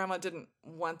 my grandma didn't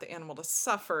want the animal to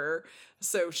suffer,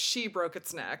 so she broke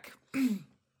its neck,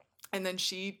 and then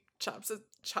she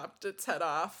chopped its head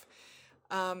off,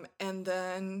 and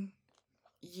then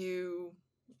you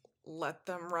let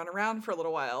them run around for a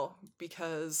little while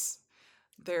because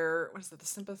their what is it,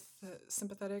 the Nervous system.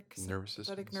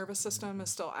 sympathetic nervous system is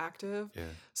still active, Yeah.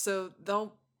 so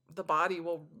the body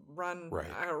will run Right.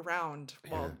 around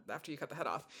Yeah. after you cut the head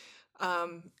off.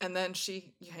 And then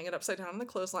you hang it upside down on the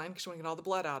clothesline because you want to get all the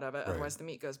blood out of it. Right. Otherwise, the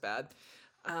meat goes bad.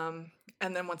 And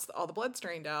then once all the blood's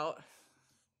drained out,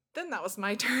 then that was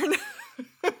my turn.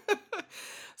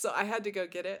 So I had to go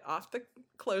get it off the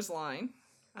clothesline,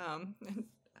 and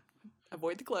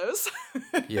avoid the clothes.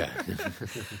 Yeah.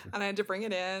 And I had to bring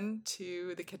it in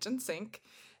to the kitchen sink,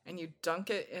 and you dunk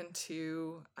it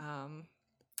into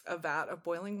a vat of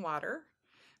boiling water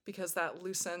because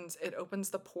it opens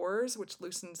the pores, which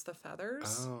loosens the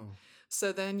feathers. Oh.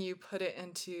 So then you put it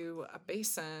into a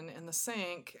basin in the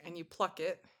sink and you pluck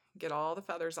it, get all the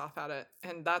feathers off at it.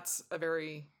 And that's a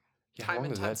very Yeah. How time long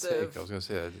does that intensive, take? I was gonna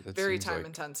say that very seems time like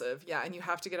intensive. Yeah. And you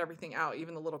have to get everything out,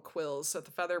 even the little quills. So if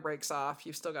the feather breaks off,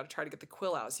 you've still got to try to get the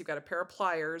quill out. So you've got a pair of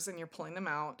pliers and you're pulling them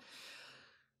out.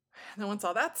 And then once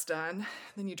all that's done,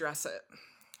 then you dress it.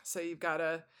 So you've got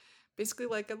basically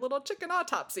like a little chicken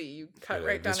autopsy. You cut Got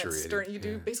right down its eviscerated, sternum. You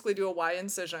yeah. basically do a Y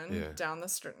incision Yeah. down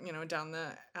down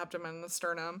the abdomen, the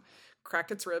sternum,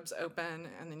 crack its ribs open,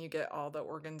 and then you get all the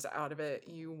organs out of it.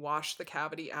 You wash the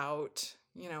cavity out,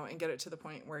 and get it to the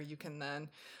point where you can then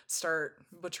start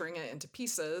butchering it into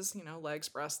pieces, legs,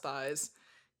 breasts, thighs,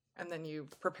 and then you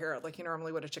prepare it like you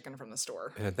normally would a chicken from the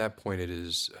store. And at that point, it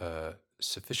is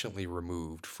sufficiently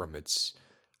removed from its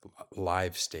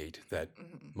live state that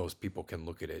Mhm. most people can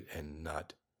look at it and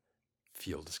not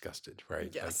feel disgusted, right?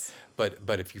 Yes. But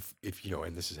if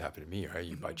and this has happened to me, right?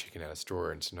 You buy Mhm. chicken at a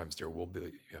store, and sometimes there will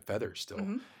be feathers still,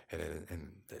 Mhm.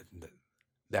 and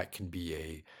that can be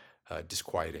a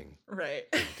disquieting Right.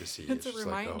 thing to see. It's a just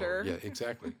like, oh, reminder. yeah,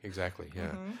 exactly,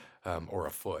 yeah. Mhm. Or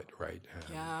a foot, right?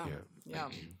 Yeah. Yeah.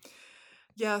 Yeah.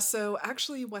 Yeah. So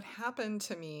actually, what happened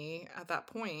to me at that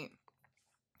point,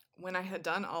 when I had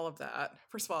done all of that,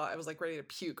 first of all, I was like ready to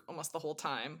puke almost the whole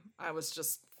time. I was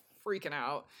just freaking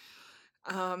out.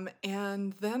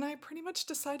 And then I pretty much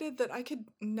decided that I could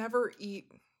never eat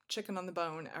chicken on the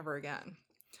bone ever again.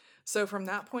 So from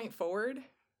that point forward,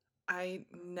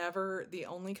 the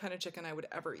only kind of chicken I would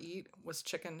ever eat was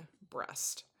chicken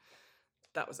breast.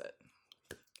 That was it.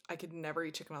 I could never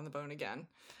eat chicken on the bone again.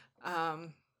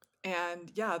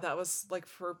 And yeah, that was like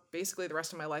for basically the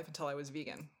rest of my life until I was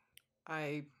vegan.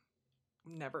 I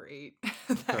never ate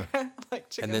Huh. like And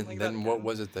chicken like that then what again.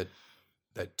 was it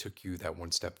that took you that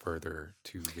one step further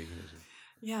to veganism?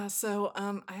 Yeah, so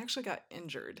I actually got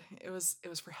injured. It was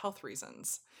for health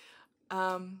reasons.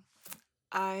 Um,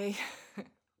 I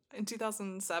in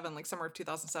 2007, like summer of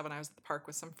 2007, I was at the park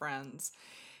with some friends,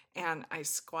 and I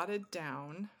squatted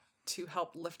down to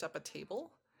help lift up a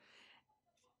table.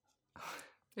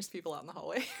 There's people out in the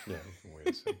hallway. Yeah, you can wait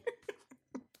a second.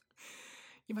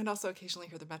 You might also occasionally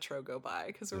hear the metro go by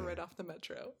because we're Yeah. right off the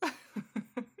metro.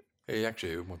 Hey,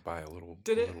 actually, it went by a little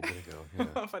Did it? bit ago. Yeah.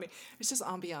 How funny. It's just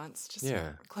ambiance. Just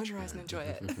Yeah. close your eyes and enjoy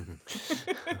it.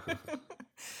 Yeah.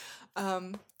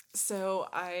 um, so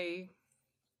I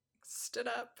stood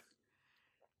up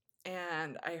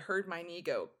and I heard my knee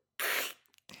go,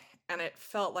 and it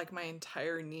felt like my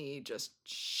entire knee just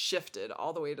shifted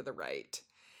all the way to the right.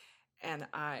 And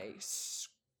I Oh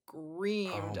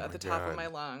screamed at my the top of God. my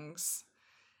lungs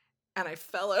and I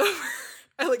fell over.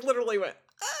 I like literally went,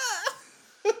 ah!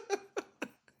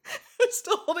 I'm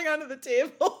still holding onto the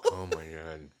table. Oh my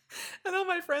God. And all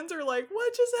my friends are like,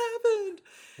 what just happened?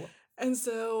 What? And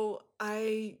so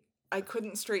I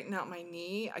couldn't straighten out my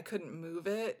knee. I couldn't move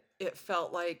it. It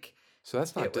felt like So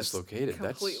that's not it was dislocated.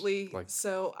 That's completely, like,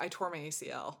 so I tore my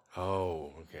ACL.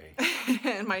 oh, okay.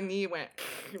 And my knee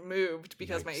moved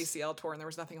because my Yikes. ACL tore and there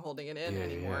was nothing holding it in Yeah, yeah.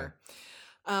 anymore.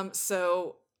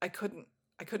 So I couldn't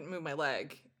move my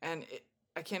leg, and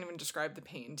I can't even describe the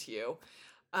pain to you.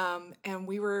 And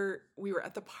we were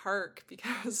at the park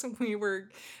because we were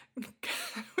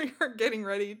getting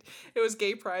ready. It was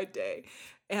Gay Pride Day,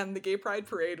 and the Gay Pride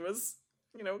parade was,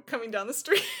 coming down the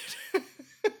street.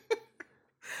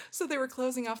 So they were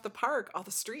closing off the park, all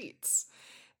the streets.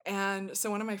 And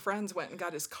so one of my friends went and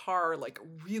got his car like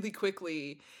really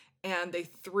quickly, and they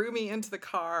threw me into the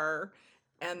car,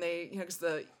 and they, because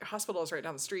the hospital is right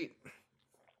down the street.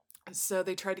 So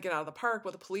they tried to get out of the park.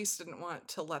 Well, the police didn't want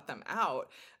to let them out.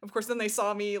 Of course, then they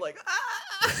saw me like,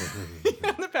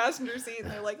 on the passenger seat, and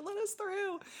they're like, let us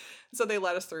through. So they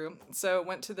let us through. So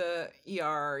went to the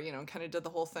ER, kind of did the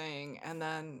whole thing. And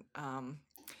then,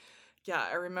 yeah,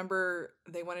 I remember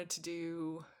they wanted to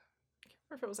do, I can't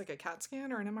remember if it was like a CAT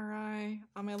scan or an MRI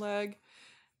on my leg.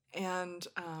 And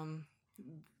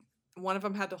one of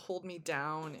them had to hold me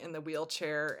down in the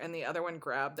wheelchair, and the other one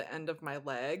grabbed the end of my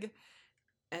leg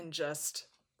and just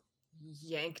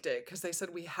yanked it because they said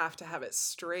we have to have it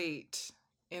straight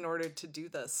in order to do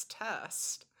this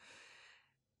test.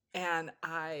 And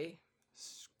I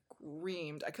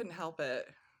screamed. I couldn't help it.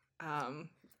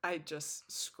 I just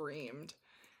screamed.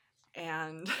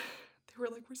 And they were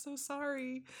like, we're so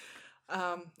sorry.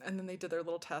 And then they did their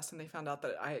little test and they found out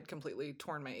that I had completely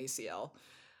torn my ACL.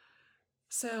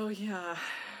 So yeah,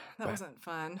 that But, wasn't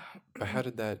fun. but how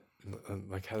did that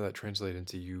translate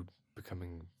into you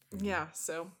becoming? Yeah,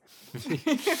 so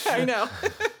I know.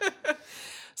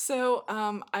 So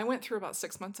I went through about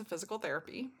 6 months of physical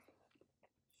therapy,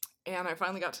 and I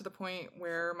finally got to the point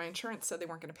where my insurance said they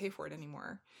weren't going to pay for it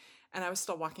anymore, and I was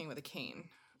still walking with a cane,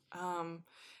 and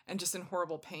just in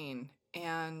horrible pain.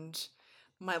 And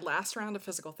my last round of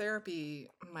physical therapy,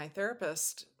 my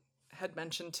therapist had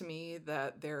mentioned to me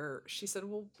that she said,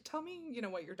 well, tell me,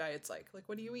 what your diet's like. Like,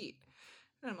 what do you eat?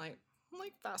 And I'm like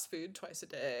fast food twice a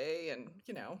day and,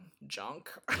 junk,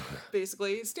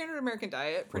 basically. Standard American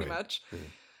diet, pretty Right. much. Right.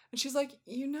 And she's like,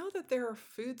 you know that there are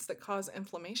foods that cause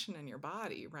inflammation in your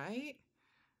body, right?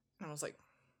 And I was like,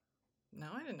 no,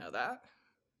 I didn't know that.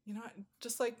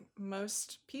 Just like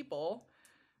most people,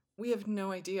 we have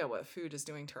no idea what food is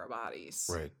doing to our bodies.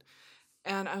 Right.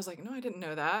 And I was like, no, I didn't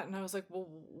know that. And I was like, well,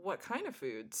 what kind of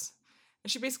foods? And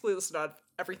she basically listed out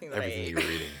everything that Everything I ate. you were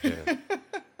eating. Yeah.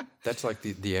 That's like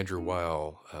the Andrew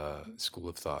Weil school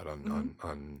of thought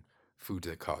on foods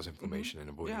that cause inflammation and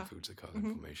avoiding Yeah. foods that cause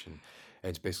inflammation. And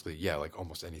it's basically, like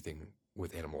almost anything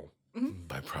with animal Yeah,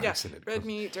 byproducts in it. red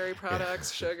meat, dairy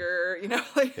products, Yeah. sugar, Yeah.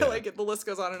 like the list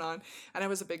goes on and on. And I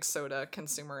was a big soda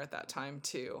consumer at that time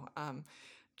too.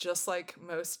 Just like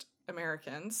most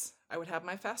Americans, I would have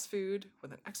my fast food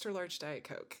with an extra large Diet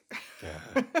Coke.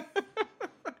 Yeah.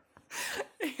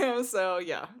 So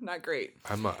yeah, not great.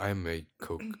 I'm a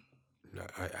Coke.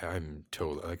 I'm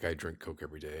totally like I drink Coke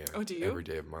every day. Oh, do you? Every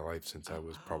day of my life since I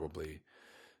was probably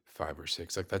 5 or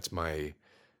 6. Like that's my.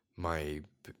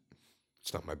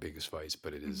 It's not my biggest vice,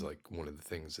 but it is like one of the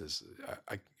things is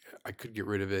I could get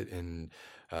rid of it, and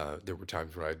there were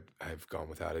times where I've gone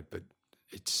without it, but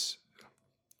it's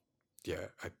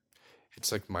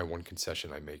It's like my one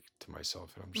concession I make to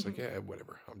myself, and I'm just like, Mhm. yeah,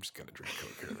 whatever. I'm just gonna drink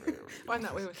Coke here. Well, I'm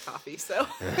that way with coffee, so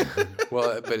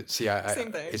Well, but see,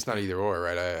 same thing. it's not either or,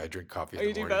 right? I drink coffee Oh, in the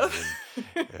you do morning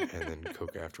both? and then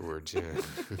Coke afterwards. Yeah.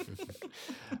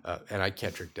 And I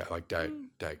can't drink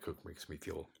Diet Coke makes me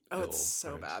feel Oh, it's ill.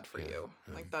 so Right? bad for Yeah. you.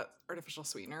 Like that artificial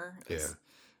sweetener Yeah. is,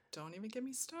 don't even get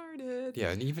me started. Yeah,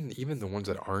 and even the ones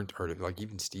that aren't like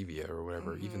even stevia or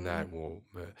whatever, even Hmm. that will.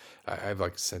 I have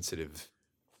like sensitive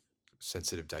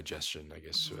digestion, I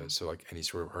guess. Hmm. So like any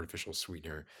sort of artificial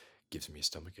sweetener gives me a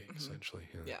stomach ache Hmm. essentially.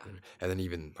 Yeah. And then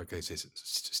even like I say,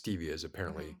 stevia is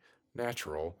apparently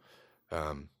natural.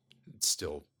 It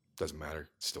still doesn't matter.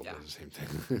 It still Yeah. does the same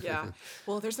thing. Yeah.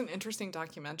 Well, there's an interesting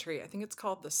documentary. I think it's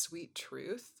called The Sweet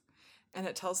Truth. And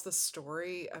it tells the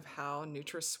story of how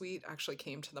NutraSweet actually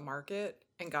came to the market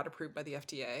and got approved by the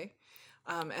FDA.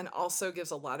 And also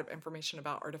gives a lot of information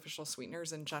about artificial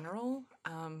sweeteners in general,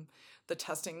 the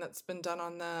testing that's been done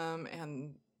on them,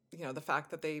 and the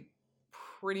fact that they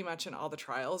pretty much in all the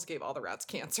trials gave all the rats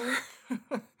cancer.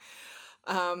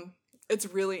 um, it's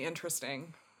really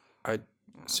interesting. I Yeah.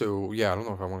 So yeah, I don't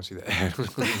know if I want to see that.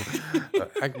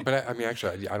 I mean,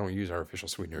 actually, I don't use artificial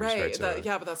sweeteners, right? Right. So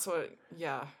Yeah, but that's what.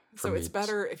 Yeah. for So me, it's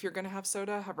better if you're gonna have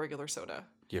soda, have regular soda.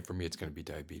 for me, it's going to be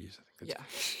diabetes. I think Yeah.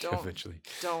 that's Don't eventually.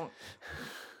 don't.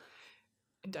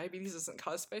 And diabetes isn't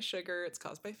caused by sugar; it's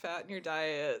caused by fat in your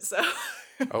diet. So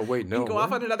Oh wait, we no, can go off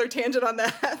what? on another tangent on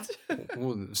that.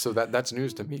 Well, so that's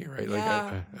news to me, right? Like,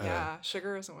 Yeah, yeah.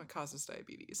 Sugar isn't what causes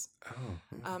diabetes.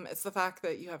 oh, It's the fact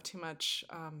that you have too much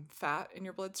fat in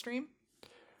your bloodstream.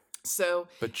 So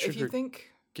but if you sugar.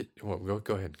 think, Well,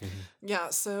 go ahead. yeah,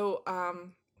 so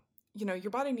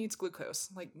your body needs glucose.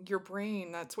 Like your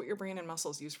brain, that's what your brain and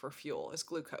muscles use for fuel is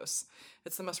glucose.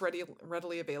 It's the most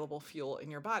readily available fuel in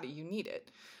your body. You need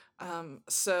it.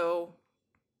 So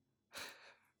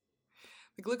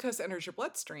the glucose enters your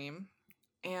bloodstream,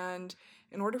 and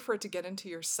in order for it to get into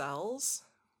your cells,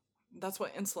 that's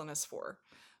what insulin is for.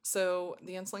 So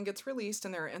the insulin gets released,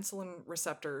 and there are insulin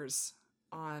receptors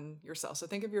on your cell. So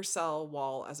think of your cell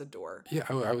wall as a door. Yeah,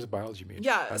 I was a biology major.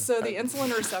 Yeah, so the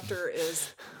insulin receptor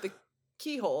is the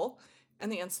keyhole,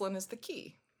 and the insulin is the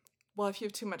key. Well, if you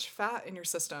have too much fat in your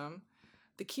system,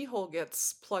 the keyhole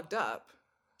gets plugged up.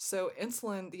 So the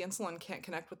insulin can't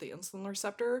connect with the insulin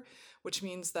receptor, which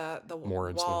means that the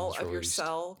More insulin wall is of your released.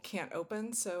 cell can't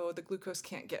open, so the glucose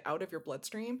can't get out of your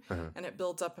bloodstream, Uh-huh. and it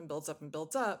builds up and builds up and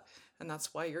builds up, and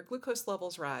that's why your glucose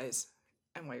levels rise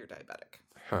and why you're diabetic.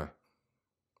 Huh.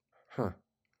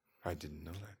 I didn't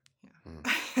know that.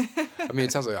 Yeah. I mean,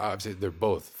 it sounds like obviously they're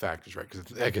both factors, right?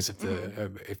 Because I guess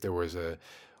if there was and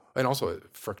also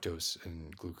fructose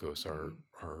and glucose are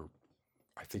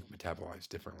I think metabolized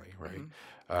differently, right?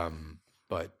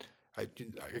 But I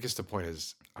guess the point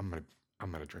is I'm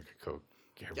gonna drink a Coke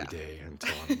every day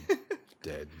until I'm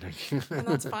dead. And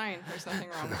that's fine. There's nothing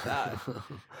wrong with that.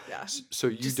 Yeah. So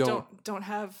you Just don't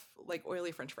have like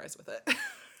oily French fries with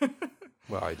it.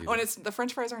 Well, I do. Oh, and it's the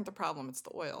French fries aren't the problem; it's the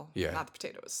oil, Yeah. not the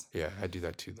potatoes. Yeah, I do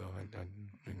that too, though.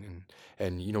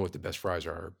 And you know what the best fries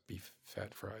are? Beef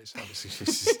fat fries, obviously.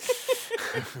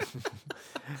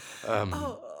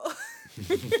 Oh.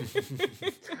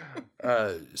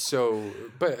 So,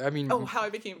 but I mean, Oh, how I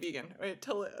became vegan. Wait,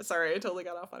 sorry, I totally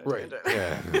got off on a right?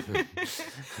 tangent. Yeah.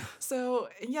 So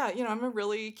yeah, I'm a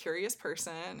really curious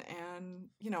person, and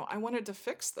I wanted to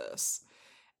fix this.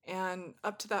 And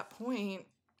up to that point,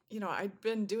 I'd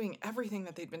been doing everything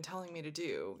that they'd been telling me to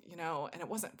do, and it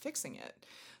wasn't fixing it.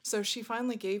 So she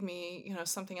finally gave me,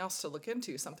 something else to look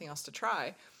into, something else to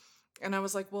try. And I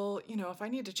was like, well, if I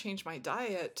need to change my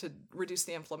diet to reduce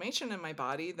the inflammation in my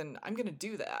body, then I'm going to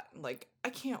do that. Like, I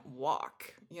can't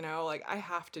walk, like I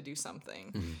have to do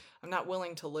something. Mhm. I'm not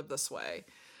willing to live this way.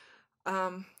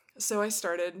 So I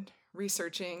started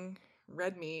researching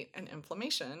red meat and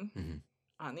inflammation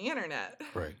on the internet.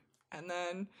 Right. And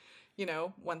then,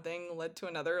 one thing led to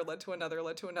another,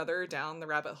 down the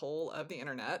rabbit hole of the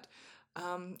internet.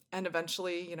 And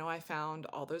eventually, I found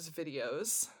all those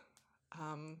videos,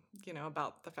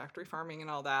 about the factory farming and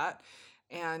all that.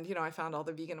 And, I found all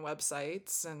the vegan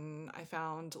websites, and I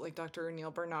found like Dr.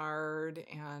 Neil Bernard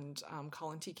and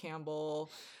Colin T. Campbell,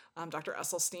 Dr.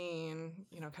 Esselstyn,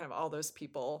 kind of all those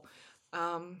people.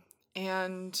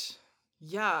 And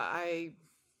yeah, I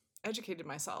educated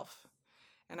myself,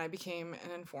 and I became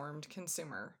an informed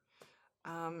consumer.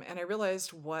 And I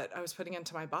realized what I was putting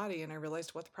into my body, and I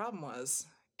realized what the problem was.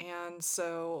 And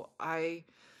so I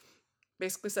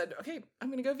basically said, okay, I'm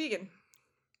going to go vegan.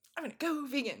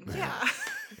 Yeah.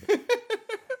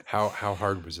 How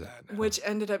hard was that? Which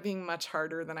ended up being much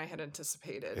harder than I had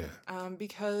anticipated. Yeah.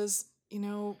 Because,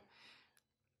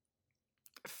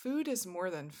 food is more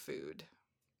than food.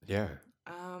 Yeah.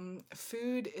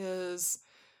 Food is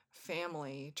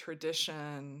family,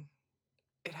 tradition.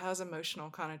 It has emotional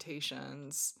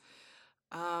connotations.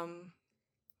 Um,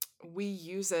 we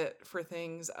use it for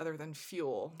things other than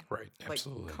fuel, Right. like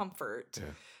Absolutely. comfort.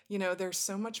 Yeah. There's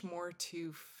so much more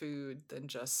to food than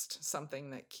just something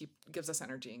that gives us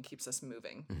energy and keeps us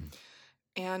moving. Mhm.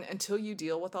 And until you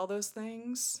deal with all those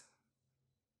things,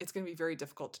 it's going to be very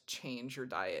difficult to change your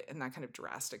diet in that kind of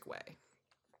drastic way.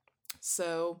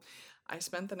 So I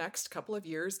spent the next couple of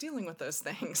years dealing with those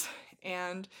things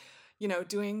and,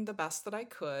 doing the best that I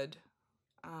could,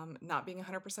 not being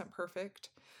 100% perfect,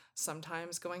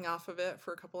 sometimes going off of it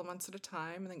for a couple of months at a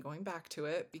time and then going back to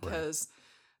it, Right. because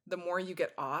the more you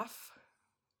get off,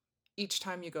 each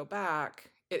time you go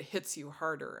back, it hits you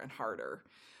harder and harder.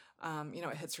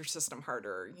 It hits your system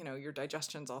harder. Your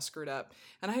digestion's all screwed up.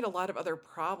 And I had a lot of other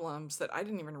problems that I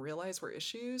didn't even realize were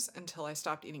issues until I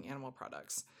stopped eating animal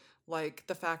products. Like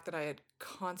the fact that I had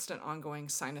constant ongoing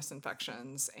sinus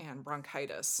infections and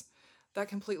bronchitis. That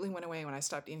completely went away when I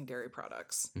stopped eating dairy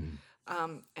products.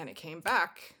 And it came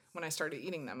back when I started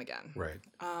eating them again. Right.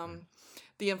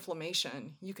 The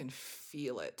inflammation, you can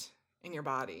feel it in your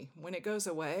body. When it goes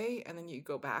away and then you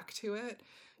go back to it,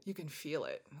 you can feel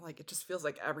it. Like it just feels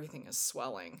like everything is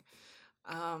swelling.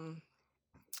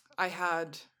 I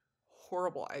had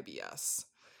horrible IBS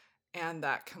and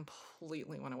that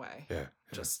completely went away. Yeah.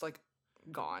 Just like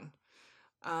gone.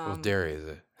 Well, dairy is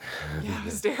it? Yeah, it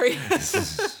was dairy.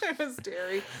 It was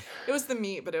dairy. It was the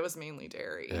meat, but it was mainly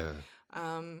dairy. Yeah.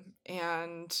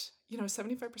 And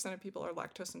 75% of people are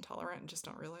lactose intolerant and just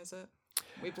don't realize it.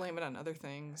 We blame it on other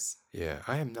things. Yeah,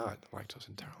 I am not lactose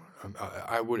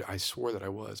intolerant. I swore that I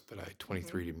was, but I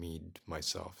 23 to me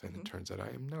myself, and it turns out I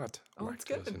am not that's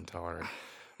good. lactose intolerant.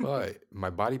 Well, my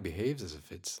body behaves as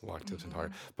if it's lactose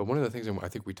intolerant. But one of the things, and I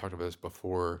think we talked about this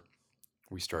before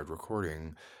we started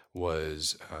recording,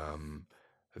 was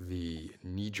the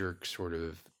knee-jerk sort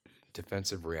of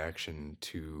defensive reaction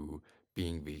to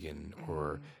being vegan,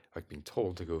 or like being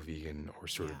told to go vegan, or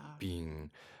sort of being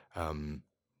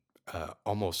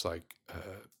almost like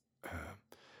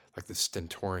the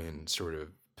stentorian sort of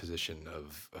position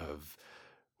of,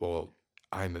 well,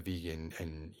 I'm a vegan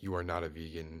and you are not a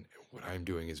vegan. What I'm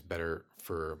doing is better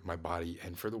for my body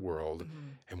and for the world,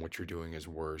 and what you're doing is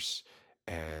worse.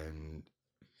 And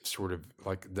sort of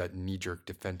like that knee-jerk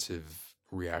defensive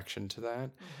reaction to that.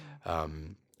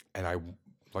 And I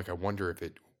wonder if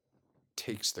it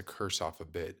takes the curse off a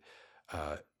bit,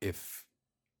 if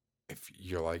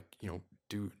you're like,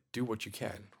 do what you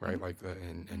can, right? Like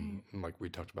and like we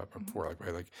talked about before, like,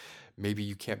 right, like maybe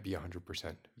you can't be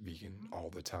 100% vegan all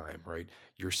the time, right?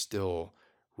 You're still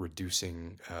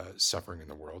reducing suffering in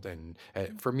the world. And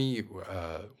for me,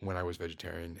 when I was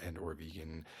vegetarian and or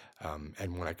vegan,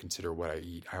 and when I consider what I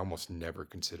eat, I almost never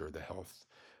consider the health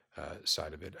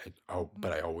side of it.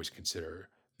 But I always consider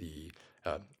the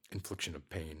infliction of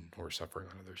pain or suffering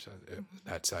on other side,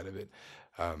 that side of it.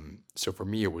 So for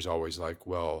me, it was always like,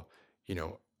 well,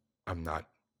 I'm not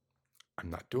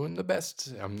doing the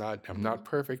best. I'm not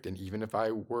perfect. And even if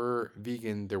I were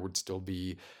vegan, there would still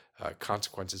be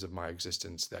consequences of my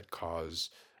existence that cause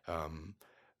well,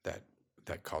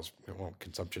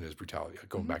 consumption is brutality.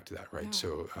 Going back to that, right? Yeah.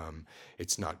 So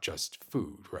it's not just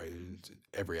food, right? It's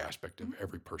every aspect of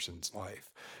every person's life.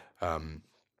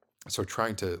 So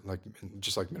trying to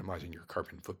just minimizing your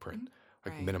carbon footprint,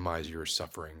 Right. minimize your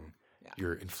suffering,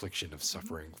 your infliction of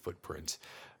suffering footprint.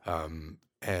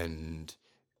 And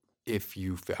if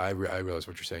you, I realize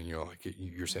what you're saying.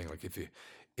 You're saying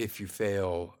if you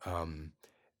fail,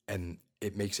 and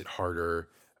it makes it harder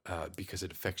because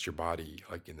it affects your body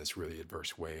in this really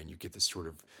adverse way, and you get this sort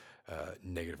of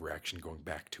negative reaction going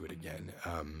back to it again.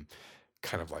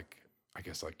 Kind of like, I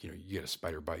guess, you get a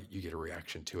spider bite, you get a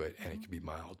reaction to it, and it can be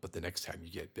mild, but the next time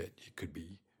you get bit, it could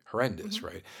be horrendous,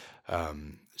 right?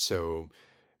 So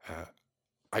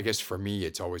I guess for me,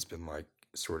 it's always been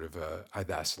sort of I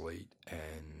vacillate,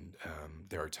 and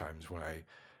there are times when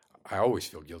I always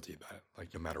feel guilty about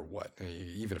it, no matter what,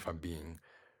 even if I'm being,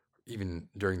 even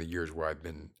during the years where I've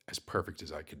been as perfect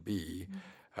as I could be,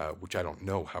 which I don't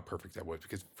know how perfect that was,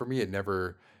 because for me it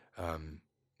never,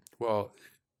 well,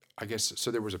 I guess,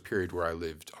 so there was a period where I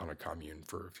lived on a commune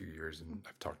for a few years, and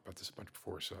I've talked about this a bunch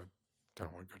before, so I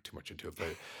don't want to go too much into it,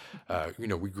 but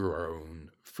we grew our own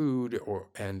food, or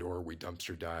we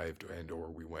dumpster dived, or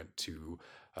we went to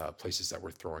places that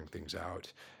were throwing things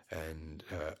out. And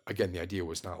again, the idea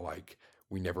was not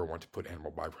we never want to put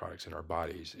animal byproducts in our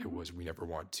bodies. It was, we never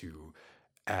want to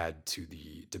add to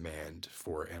the demand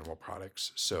for animal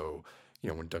products. So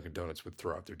when Dunkin' Donuts would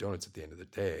throw out their donuts at the end of the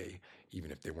day,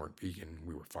 even if they weren't vegan,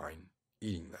 we were fine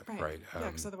eating them, Right. right? Yeah,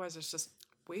 because otherwise it's just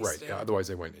Right. Yeah, wasted. otherwise,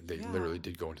 they Yeah. literally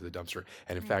did go into the dumpster.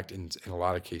 And in Right. fact, in a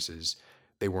lot of cases,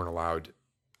 they weren't allowed.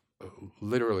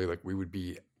 Literally, like we would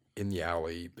be in the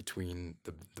alley between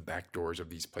the back doors of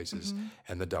these places Mm-hmm.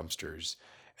 and the dumpsters,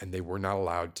 and they were not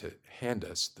allowed to hand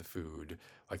us the food.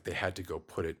 Like they had to go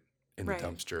put it in the Right.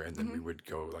 dumpster, and then we Mm-hmm. would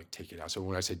go like take it out. So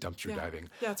when I say dumpster Yeah. diving,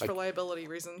 Yeah, it's for like liability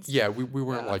reasons. yeah, we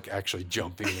weren't Yeah. like actually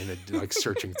jumping in and like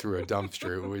searching through a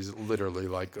dumpster. It was literally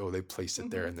like, oh, they placed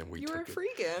it there, Mm-hmm. and then we You were a took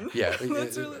it. freegan. Yeah,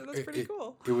 That's pretty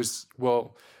cool. it was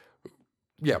well,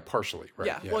 yeah, partially, right?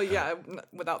 Yeah. Well, yeah,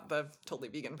 without the totally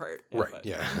vegan part. Yeah, Right. but,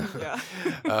 Yeah.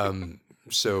 yeah.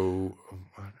 So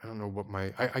I don't know what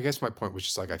I guess my point was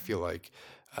just like I feel like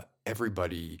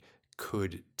everybody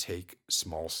could take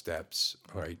small steps,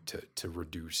 right, to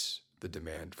reduce the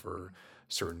demand for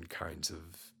certain kinds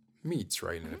of meats,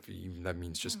 right? And if even that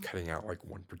means just cutting out like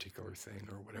one particular thing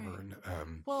or whatever. Right.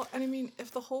 And Well, and I mean,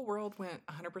 if the whole world went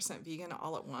 100% vegan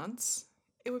all at once,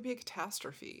 it would be a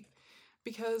catastrophe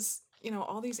because,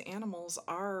 all these animals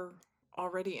are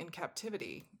already in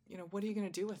captivity. What are you going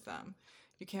to do with them?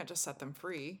 You can't just set them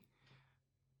free.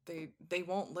 They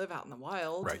won't live out in the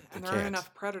wild, Right, and they there aren't can't.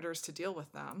 enough predators to deal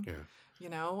with them.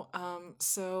 yeah,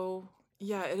 So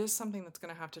yeah, it is something that's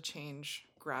going to have to change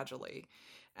gradually.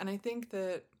 And I think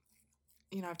that,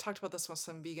 I've talked about this with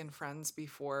some vegan friends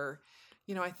before.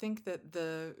 I think that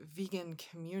the vegan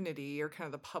community or kind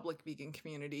of the public vegan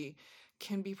community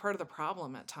can be part of the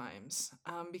problem at times,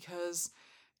 because,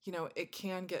 it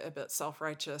can get a bit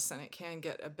self-righteous and it can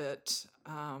get a bit,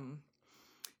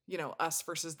 us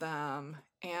versus them.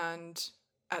 And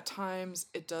at times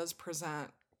it does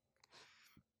present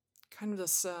kind of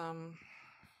this,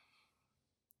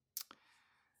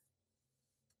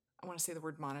 I want to say the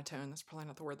word monotone. That's probably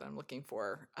not the word that I'm looking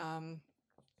for.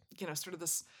 Sort of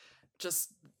this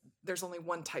just there's only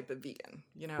one type of vegan.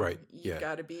 right, You've yeah.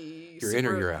 got to be You're in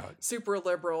or you're out. super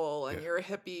liberal, and Yeah. you're a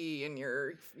hippie, and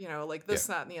you're like this,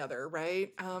 that, and the other,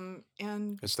 right?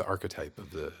 And It's the archetype of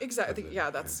the exactly, of the-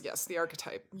 yeah, that's yes, the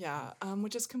archetype, yeah,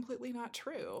 which is completely not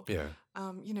true. yeah.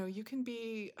 You can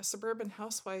be a suburban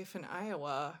housewife in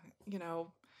Iowa,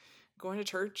 going to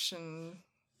church and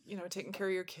taking care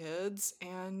of your kids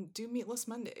and do meatless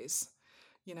Mondays.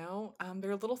 There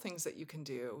are little things that you can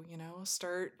do.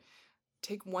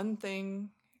 Take one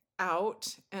thing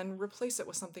out and replace it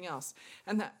with something else.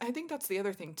 And I think that's the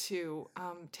other thing too.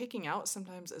 Taking out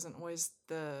sometimes isn't always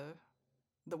the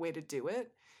way to do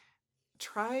it.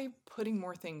 Try putting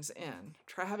more things in.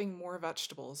 Try having more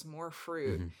vegetables, more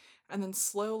fruit, and then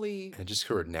slowly, And just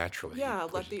sort of naturally, yeah,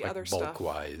 push let it, the like other stuff,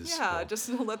 bulk-wise. yeah, well, just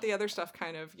let the other stuff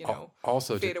kind of,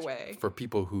 also fade just away. for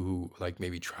people who like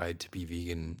maybe tried to be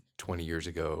vegan 20 years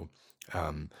ago,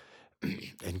 and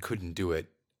couldn't do it,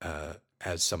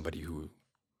 as somebody who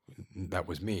that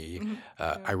was me,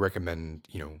 Mhm. I recommend,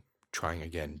 trying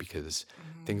again because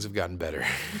things have gotten better.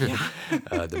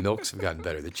 Yeah. The milks have gotten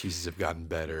better. The cheeses have gotten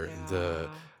better.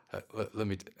 Let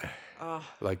me, Oh,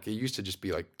 like it used to just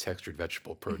be like textured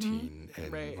vegetable protein,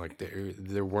 and Right. like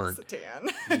there weren't, satan.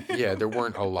 yeah, there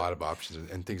weren't a lot of options,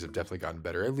 and things have definitely gotten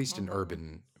better, at least in Mhm.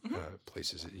 urban Mhm.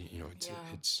 places. It's Yeah.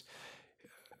 it's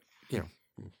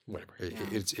whatever. Yeah.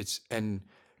 It's and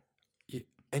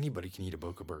anybody can eat a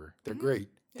Boca burger. They're Mhm. great.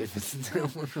 Yeah.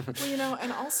 Well,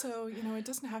 and also, it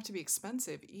doesn't have to be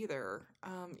expensive either.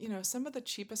 Some of the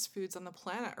cheapest foods on the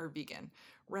planet are vegan.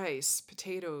 Rice,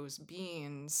 potatoes,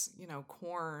 beans,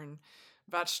 corn,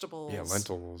 vegetables. Yeah,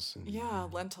 lentils. And, Yeah,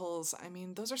 lentils. I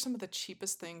mean, those are some of the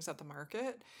cheapest things at the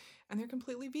market, and they're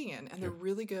completely vegan, and they're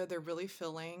really good. They're really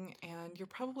filling, and you're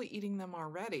probably eating them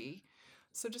already.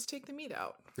 So just take the meat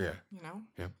out, yeah,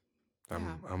 Yeah.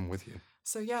 I'm with you.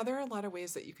 So yeah, there are a lot of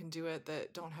ways that you can do it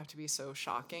that don't have to be so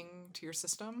shocking to your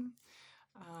system.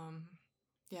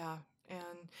 Yeah,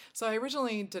 and so I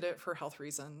originally did it for health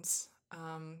reasons,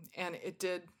 and it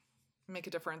did make a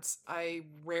difference. I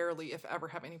rarely, if ever,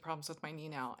 have any problems with my knee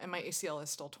now, and my ACL is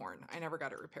still torn. I never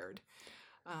got it repaired.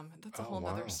 That's a Oh, whole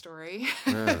wow. nother story.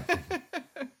 Yeah.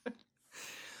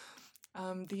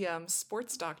 The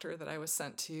sports doctor that I was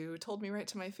sent to told me right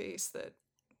to my face that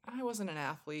I wasn't an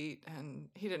athlete, and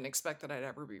he didn't expect that I'd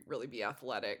ever really be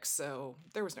athletic, so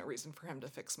there was no reason for him to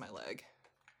fix my leg.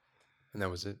 And that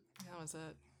was it. That was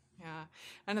it. Yeah.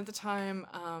 And at the time,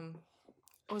 I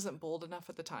wasn't bold enough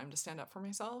at the time to stand up for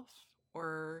myself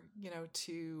or,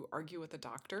 to argue with a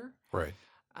doctor. Right.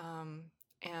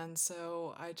 And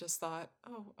so I just thought,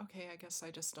 oh, okay, I guess I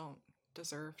just don't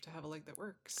deserve to have a leg that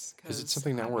works because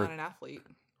something that I'm we're- not an athlete.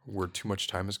 where too much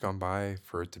time has gone by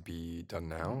for it to be done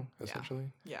now, Yeah.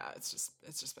 essentially. Yeah, it's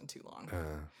just been too long.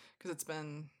 Uh, Because it's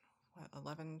been what,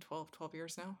 11, 12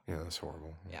 years now. yeah, that's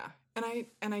horrible. Yeah.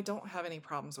 And I don't have any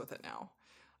problems with it now.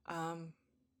 Um,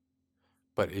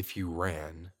 But if you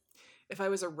ran, if I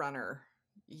was a runner,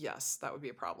 yes, that would be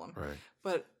a problem. right?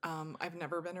 But I've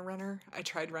never been a runner. I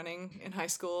tried running in high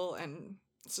school, and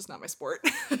it's just not my sport.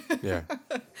 Yeah.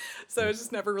 So it's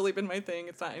just never really been my thing.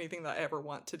 It's not anything that I ever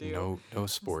want to do. No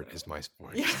sport is my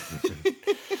sport. Yeah.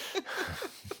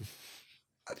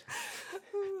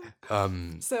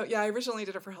 Um, So yeah, I originally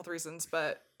did it for health reasons,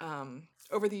 but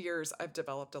over the years I've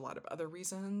developed a lot of other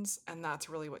reasons, and that's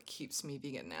really what keeps me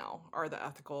vegan now, are the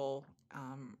ethical,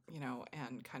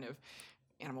 and kind of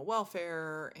animal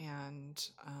welfare and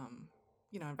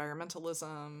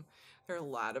environmentalism. There are a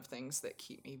lot of things that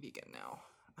keep me vegan now.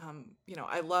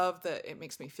 I love that it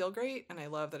makes me feel great, and I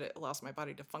love that it allows my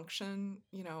body to function,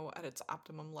 at its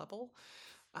optimum level.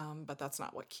 But that's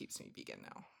not what keeps me vegan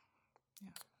now. Yeah.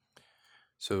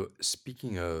 so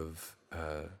speaking of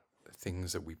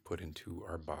things that we put into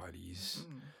our bodies,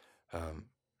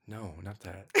 no, not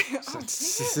that. Oh,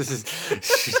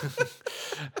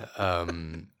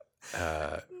 um,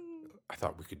 I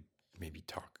thought we could maybe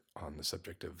talk on the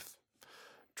subject of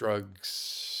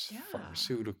drugs, Yeah.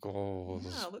 pharmaceuticals,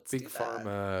 Yeah, let's big do that.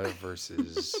 pharma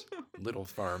versus little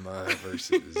pharma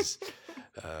versus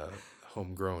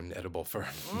homegrown edible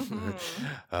pharma.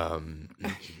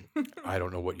 I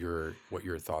don't know what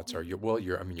your thoughts are.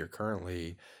 You're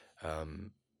currently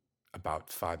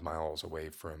about 5 miles away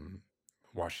from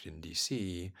Washington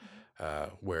D.C.,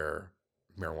 where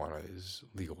marijuana is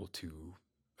legal to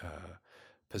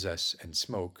possess and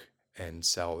smoke and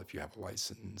sell if you have a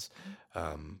license,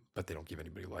 but they don't give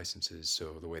anybody licenses.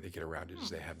 So the way they get around it is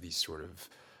they have these sort of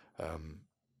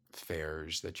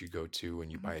fairs that you go to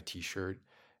and you buy a T-shirt,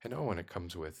 and it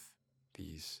comes with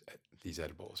these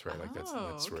edibles, right? Like that's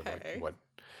Oh, sort of like okay. what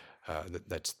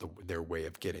that's their way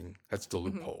of getting, that's the Mhm.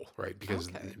 loophole, right? Because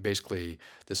Okay. basically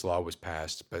this law was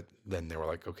passed, but then they were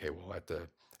like, okay, well at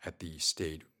the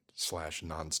state /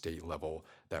 non-state level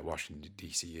that Washington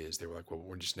D.C. is, they were like, well,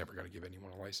 we're just never going to give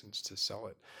anyone a license to sell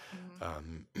it. Mhm.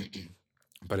 Um,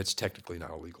 but it's technically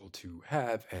not illegal to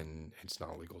have, and it's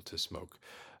not illegal to smoke.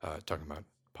 Talking about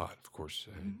pot, of course.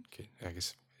 I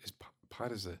guess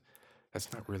pot is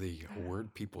that's not really a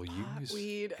word people Pot, use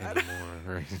weed. anymore.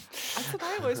 Right? That's what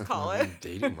I always call it. I'm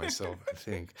dating myself, I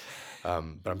think.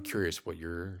 But I'm curious what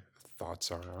your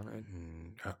thoughts are on it,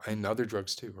 and other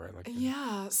drugs too, right? Like,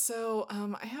 Yeah, so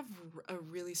I have a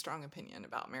really strong opinion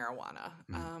about marijuana.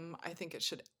 mm, I think it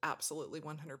should absolutely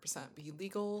 100% be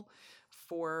legal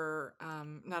for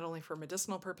not only for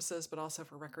medicinal purposes, but also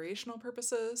for recreational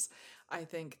purposes. I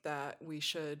think that we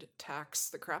should tax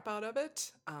the crap out of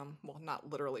it. Well,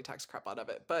 not literally tax crap out of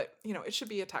it, but it should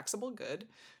be a taxable good,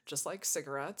 just like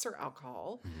cigarettes or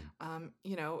alcohol.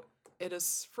 mm, It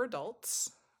is for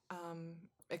adults,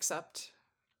 except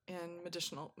in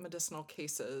medicinal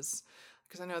cases,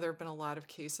 because I know there have been a lot of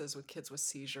cases with kids with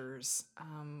seizures,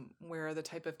 where the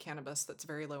type of cannabis that's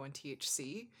very low in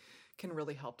THC can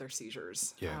really help their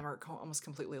seizures, yeah, or almost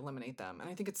completely eliminate them. And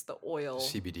I think it's the oil,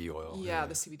 CBD oil. yeah,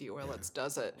 the CBD oil Yeah. that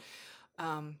does it.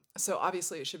 So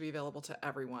obviously it should be available to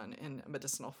everyone in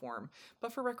medicinal form,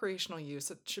 but for recreational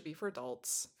use, it should be for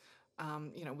adults.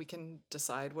 We can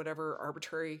decide whatever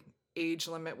arbitrary age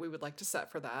limit we would like to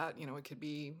set for that. It could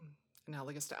be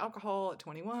analogous to alcohol at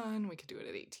 21. We could do it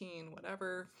at 18,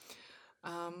 whatever.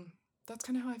 That's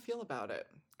kind of how I feel about it,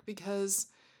 because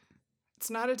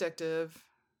it's not addictive.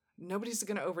 Nobody's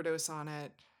going to overdose on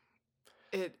it.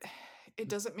 It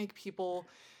doesn't make people.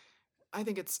 I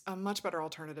think it's a much better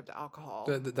alternative to alcohol.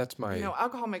 That's my.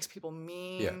 Alcohol makes people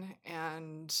mean,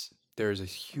 and There's a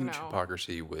huge know.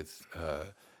 hypocrisy with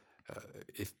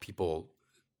if people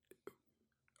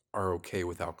are okay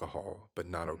with alcohol but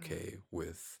not okay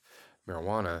with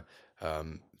marijuana.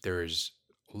 There is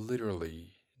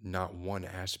literally not one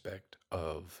aspect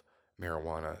of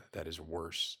marijuana that is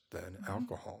worse than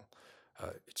alcohol.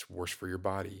 It's worse for your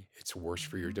body. It's worse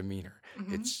for your demeanor.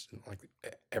 It's like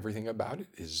everything about it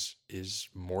is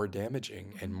more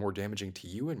damaging, and more damaging to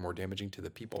you and more damaging to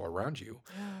the people around you.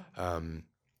 Yeah.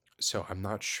 So I'm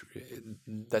not sure.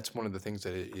 That's one of the things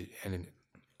that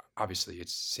obviously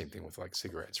it's the same thing with like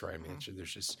cigarettes, right? I mean,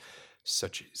 there's just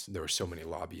there are so many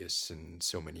lobbyists and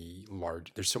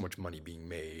there's so much money being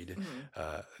made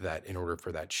that in order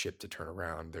for that ship to turn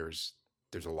around, there's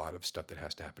a lot of stuff that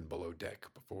has to happen below deck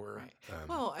before. Right.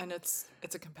 Well, and it's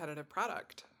a competitive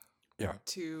product. Yeah.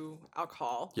 To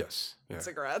alcohol. Yes. Yeah. And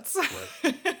cigarettes.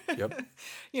 Right. Yep.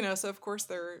 So of course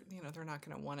they're not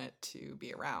going to want it to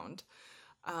be around.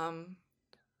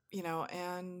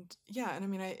 And yeah, and I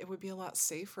mean, it would be a lot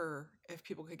safer if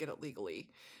people could get it legally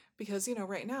because,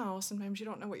 right now, sometimes you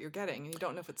don't know what you're getting and you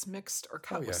don't know if it's mixed or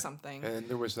Oh cut with yeah, something. and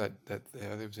there was that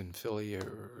it was in Philly,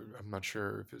 or I'm not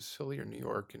sure if it was Philly or New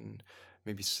York, and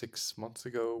maybe 6 months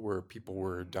ago, where people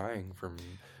were dying from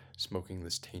smoking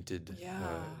this Yeah.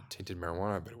 tainted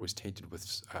marijuana, but it was tainted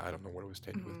with I don't know what it was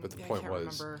tainted with, but the Yeah, I point can't was,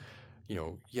 remember.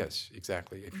 yes,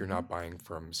 exactly. If you're Hmm. not buying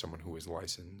from someone who is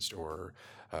licensed or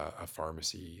a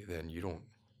pharmacy, then you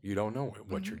don't know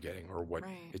what Hmm. you're getting or what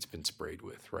Right. it's been sprayed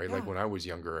with, right? Like Yeah. when I was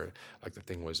younger, like the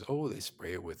thing was, oh, they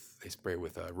spray it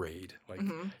with Raid. Like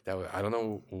Hmm. that was, I don't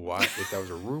know why, if that was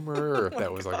a rumor or Oh if my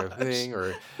that was like a gosh. thing,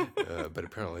 or but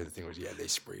apparently the thing was, yeah, they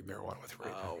sprayed marijuana with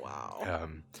Raid. Oh, wow.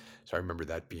 So I remember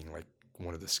that being like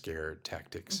one of the scare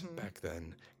tactics Hmm. back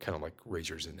then, kind of like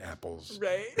razors and apples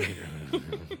Right.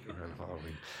 around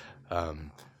Halloween.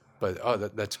 Um, but oh,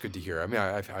 that's good to hear. I mean,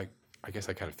 I guess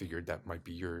I kind of figured that might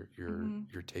be your your Hmm.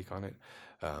 your take on it.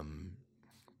 Um,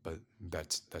 but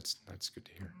that's good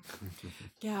to hear.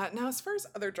 Yeah. Now, as far as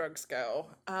other drugs go,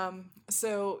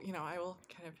 so I will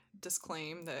kind of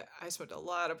disclaim that I smoked a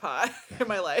lot of pot in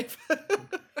my life.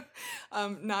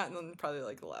 Not in probably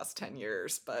like the last 10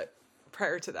 years, but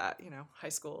prior to that, high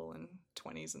school and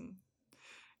 20s, and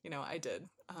I did.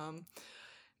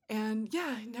 And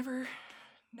yeah, it never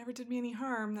did me any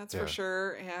harm, that's for Yeah.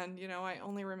 sure. And I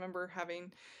only remember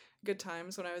having good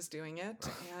times when I was doing it,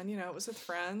 and it was with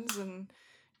friends, and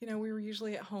we were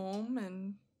usually at home,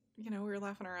 and we were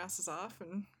laughing our asses off,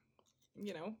 and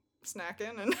you know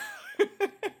snacking, and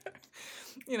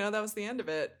that was the end of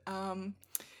it.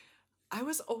 I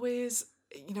was always,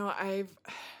 I've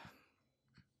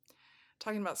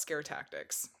talking about scare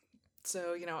tactics.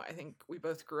 So, I think we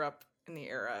both grew up in the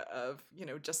era of,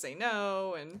 Just Say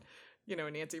No, and,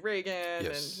 Nancy Reagan, and,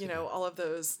 Yes. Yeah. all of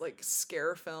those like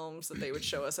scare films that they would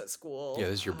show us at Yeah. school.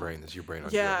 This is your brain. This is your brain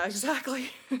on Yeah, drugs. exactly.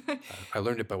 I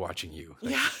learned it by watching you.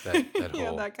 Yeah. That Yeah,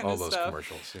 whole that kind all of those stuff.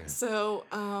 commercials. Yeah. So,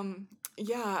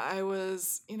 yeah, I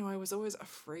was always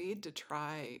afraid to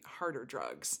try harder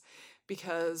drugs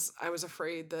because I was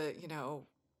afraid that,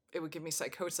 it would give me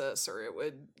psychosis, or it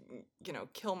would,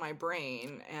 kill my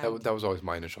brain. And That was always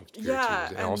my initial fear too. yeah,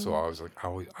 And also, and I was like,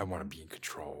 I want to be in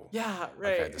control. yeah, Like I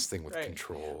right, had this thing with right.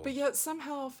 control. But yet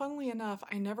somehow, funnily enough,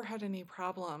 I never had any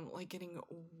problem like getting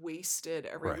wasted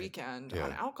every Right. weekend on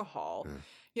Yeah. alcohol.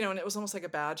 Yeah. And it was almost like a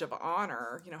badge of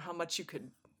honor, how much you could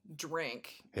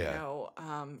drink, Yeah.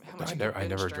 how But much I you never, could I binge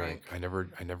never drank.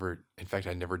 drink. In fact,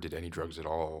 I never did any drugs at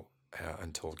all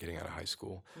until getting out of high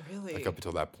school. Like up Really?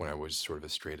 until that point, I was sort of a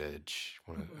straight edge,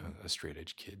 Hmm. a straight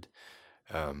edge kid.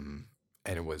 Um,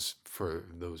 and it was for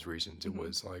those reasons. It Hmm.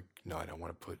 was like, no, I don't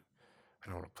want to put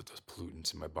those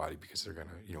pollutants in my body because they're gonna,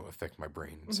 affect my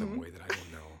brain in some Hmm. way that I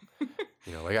don't know.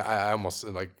 Like I almost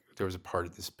like there was a part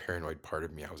of this paranoid part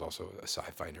of me. I was also a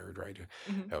sci-fi nerd, right?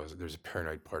 Hmm. There's a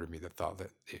paranoid part of me that thought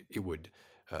that it would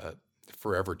uh,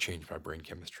 forever change my brain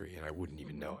chemistry, and I wouldn't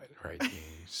even Hmm. know it, right?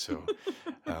 So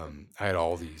I had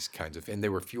all these kinds of, and they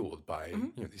were fueled by,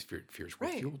 Hmm. these fears were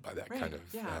Right, fueled by that kind right,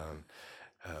 of yeah.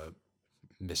 uh,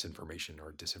 misinformation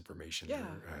or disinformation, Yeah,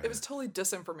 or it was totally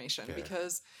disinformation yeah,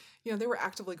 because, they were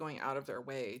actively going out of their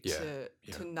way yeah,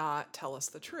 yeah, to not tell us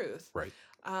the truth. right.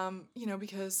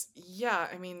 Because yeah,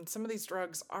 I mean, some of these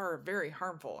drugs are very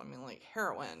harmful. I mean, like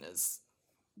heroin is,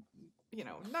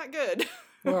 not good.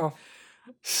 Well,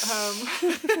 um,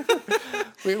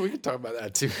 we can talk about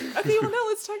that too. okay, well, no,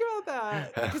 let's talk about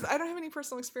that because I don't have any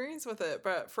personal experience with it,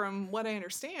 but from what I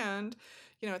understand,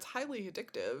 it's highly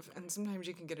addictive, and sometimes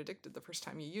you can get addicted the first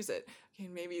time you use it. Okay,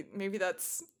 maybe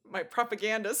that's my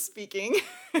propaganda speaking,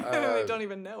 and I uh, don't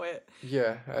even know it.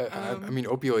 yeah, I Um, mean,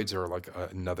 opioids are like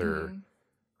another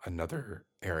mhm,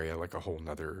 area, like a whole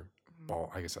nother mhm,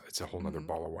 ball. I guess it's a whole nother mhm,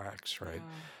 ball of wax, right?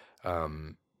 yeah,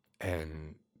 Um,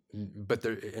 and but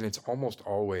there, and it's almost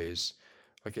always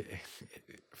like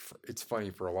it's funny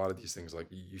for a lot of these things. Like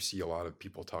you see a lot of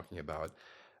people talking about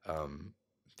um,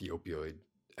 the opioid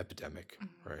epidemic, mhm,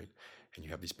 right? And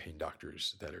you have these pain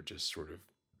doctors that are just sort of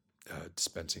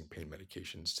dispensing pain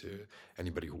medications to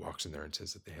anybody who walks in there and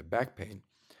says that they have back pain.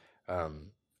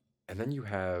 Um, and then you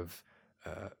have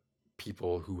uh,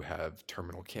 people who have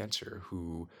terminal cancer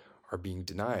who are being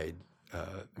denied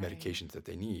right. medications that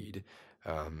they need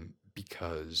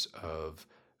because of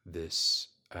this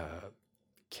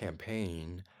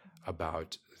campaign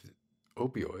about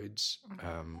opioids.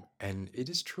 Mhm. And it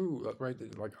is true, right?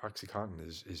 That, like OxyContin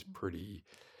is pretty,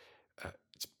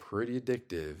 it's pretty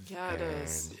addictive, Yeah, it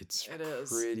is. and it's It is.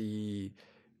 pretty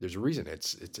there's a reason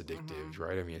it's Hmm. addictive,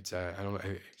 right? I mean, it's I don't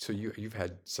know. So you've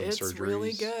had some It's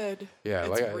really surgeries, good. yeah,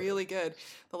 It's like really good.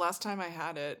 The last time I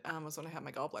had it was when I had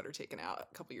my gallbladder taken out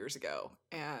a couple years ago,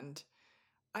 and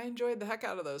I enjoyed the heck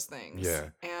out of those things. yeah,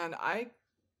 And I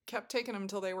kept taking them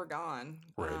until they were gone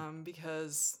right,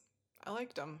 because I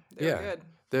liked them. They were yeah. good.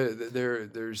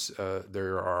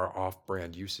 There are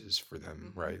off-brand uses for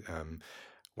them, Hmm. right?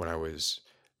 When I was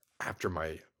after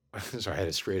my so I had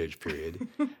a straight edge period,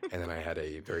 and then I had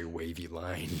a very wavy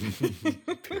line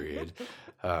period,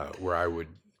 where I would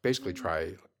basically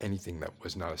try anything that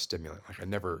was not a stimulant. Like I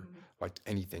never Mhm. liked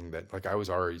anything that like I was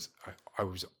already I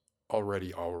was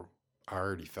already all I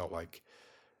already felt like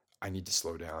I need to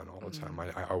slow down all the time.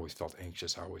 Mhm. I always felt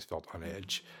anxious. I always felt on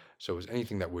edge. So it was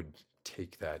anything that would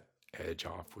take that edge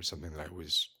off was something that I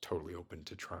was totally open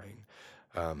to trying.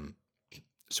 Um,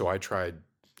 so I tried,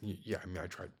 yeah, I mean, I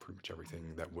tried pretty much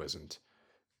everything that wasn't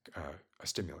a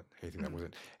stimulant, anything that Mhm.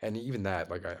 wasn't, and even that,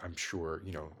 like I'm sure,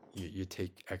 you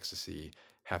take ecstasy,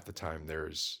 half the time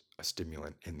there's a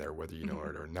stimulant in there, whether you know Mhm.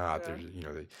 it or not. Yeah. There's,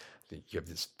 you have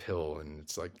this pill, and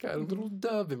it's like got a Mhm. little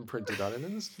dove imprinted on it,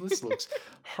 and this looks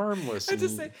harmless, I and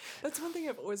just say that's one thing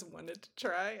I've always wanted to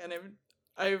try, and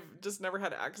I've just never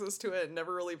had access to it, and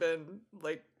never really been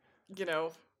like, you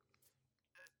know,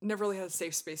 never really had a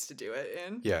safe space to do it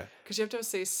in, yeah, because you have to have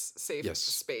a safe yes.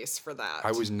 space for I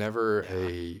that. was never Yeah.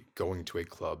 a going to a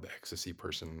club ecstasy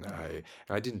person. Hmm. And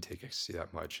I didn't take ecstasy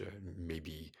that much.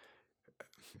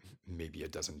 Maybe a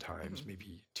dozen times, Hmm.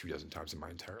 maybe 2 dozen times in my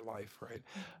entire life, right?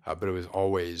 But it was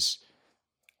always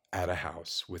at a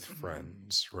house with Hmm.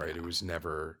 friends, right? It Yeah. was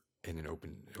never in an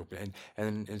open,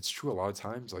 and it's true a lot of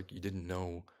times. Like you didn't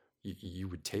know, you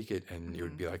would take it, and it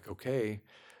would Hmm. be like, okay,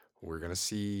 we're gonna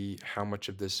see how much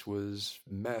of this was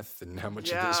meth and how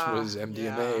much of this Yeah. was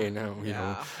MDMA, Yeah. and how,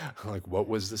 Yeah. like what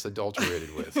was this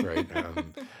adulterated with, right?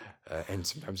 And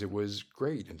sometimes it was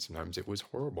great, and sometimes it was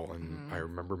horrible. And I Hmm.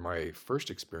 remember my first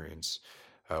experience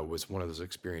was one of those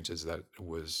experiences that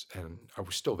was, and I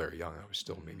was still very young. I was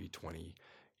still Hmm. maybe 20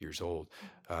 years old,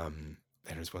 and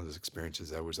it was one of those experiences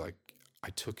that was like I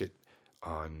took it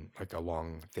on like a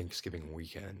long Thanksgiving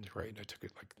weekend, right? I took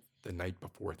it like the night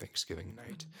before Thanksgiving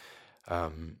night,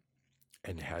 um,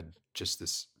 and had just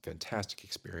this fantastic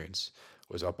experience.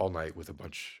 Was up all night with a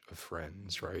bunch of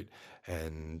friends, right?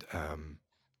 And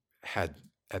had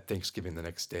at Thanksgiving the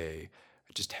next day,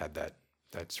 I just had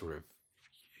that sort of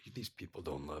these people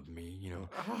don't love me,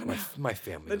 Oh my no. my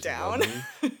family The doesn't love down.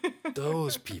 me.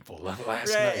 Those people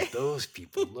last Right. night, those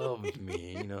people loved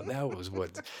me. That was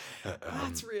what. Uh,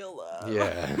 That's um, real love.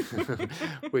 yeah,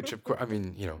 which of course, I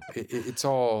mean, it's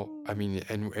all. I mean,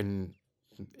 and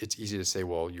it's easy to say,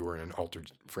 well, you were in an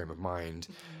altered frame of mind,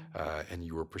 Mhm. and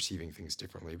you were perceiving things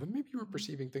differently, but maybe you were Mhm.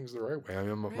 perceiving things the right way. I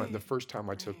mean, the Right. first time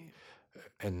I took,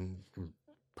 Right. and I'm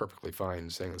perfectly fine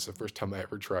saying this, the first time I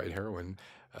ever tried heroin,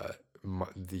 uh,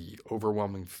 the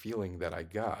overwhelming feeling that I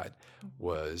got Mhm.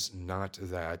 was not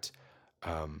that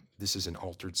this is an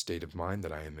altered state of mind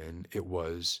that I am in. It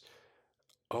was,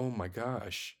 oh my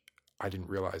gosh, I didn't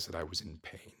realize that I was in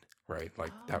pain, right?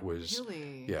 Like that Oh, was,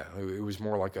 really? yeah, it was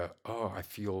more like oh, I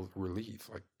feel relief.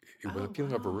 Like it was a Oh,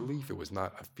 feeling of a wow. relief. It was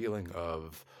not a feeling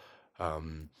of,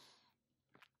 um,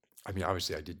 I mean,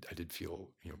 obviously I did feel,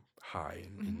 high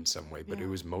Hmm. in some way, but it Yeah.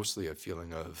 was mostly a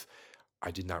feeling of,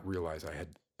 I did not realize I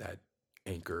had that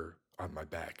anchor on my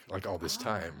back like all this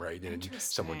time, Oh, right? And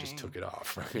someone just took interesting. it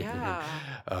off, right? Yeah.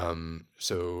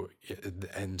 So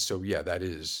yeah, that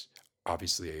is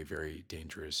obviously a very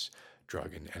dangerous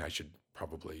drug, and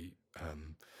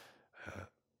um, uh,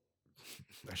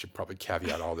 I should probably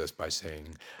caveat all this by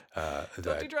saying Don't do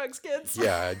that drugs, kids.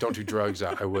 yeah, don't do drugs.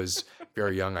 I was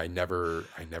very young. I never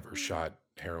shot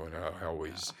heroin. I Yeah.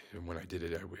 always, when I did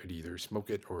it, I would either smoke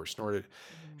it or snort it.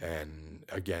 Mhm. And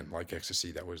again, like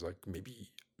ecstasy, that was like maybe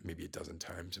a dozen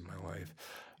times in my Mhm. life.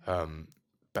 Yeah. Um,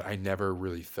 but I never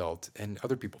really felt, and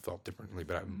other people felt differently.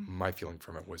 But Mhm. my feeling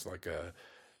from it was like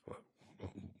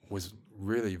was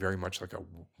really very much like a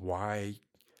why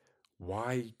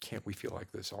why can't we feel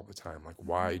like this all the time? Like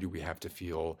why do Mhm. we have to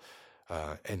feel?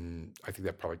 And I think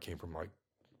that probably came from like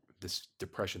this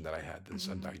depression that I had, this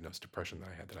Mhm. undiagnosed depression that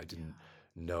I had that I didn't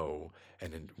Yeah. know,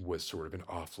 and it was sort of an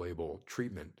off-label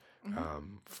treatment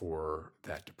Mhm. for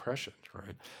that depression,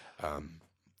 right? Um,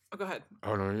 Oh, go ahead.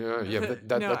 oh no, yeah, yeah, but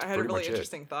No, that's I had a pretty really much it.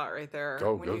 interesting thought right there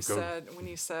Go, when go, you go. said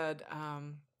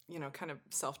kind of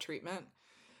self-treatment.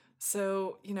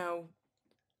 So,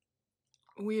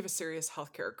 we have a serious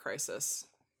healthcare crisis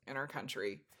in our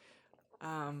country.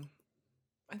 Um,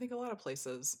 I think a lot of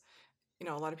places,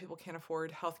 a lot of people can't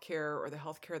afford healthcare, or the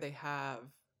healthcare they have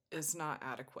is not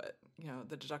adequate.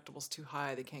 The deductible's too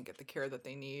high, they can't get the care that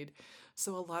they need.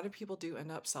 So a lot of people do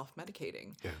end up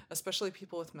self-medicating, Yeah. especially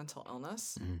people with mental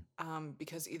illness, Hmm.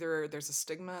 because either there's a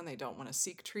stigma and they don't want to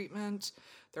seek treatment,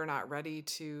 they're not ready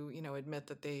to, admit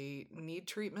that they need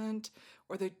treatment,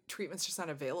 or the treatment's just not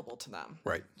available to them.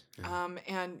 Right. Yeah.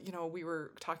 And, we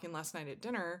were talking last night at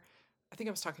dinner. I think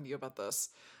I was talking to you about this,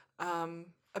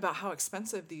 about how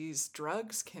expensive these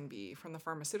drugs can be from the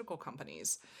pharmaceutical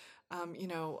companies.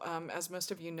 As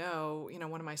most of you know,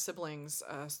 one of my siblings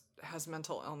has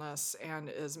mental illness and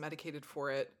is medicated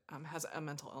for it, has a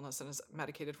mental illness and is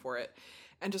medicated for it.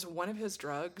 And just one of his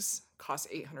drugs costs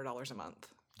 $800 a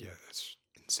month. Yeah, that's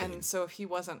insane. And so if he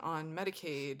wasn't on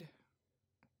Medicaid,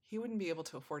 he wouldn't be able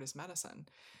to afford his medicine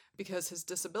because his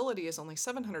disability is only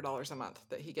 $700 a month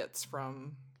that he gets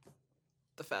from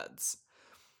the feds.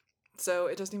 So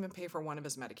it doesn't even pay for one of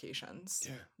his medications,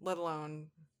 Yeah. let alone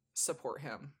support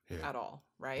him Yeah. at all,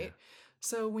 right? Yeah.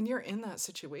 So when you're in that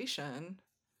situation,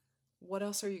 what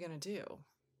else are you going to do?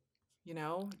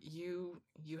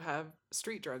 You have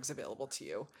street drugs available to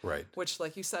you, Right. which,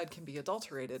 like you said, can be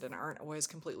adulterated and aren't always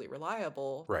completely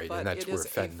reliable. Right. But And that's it where is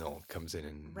fentanyl comes in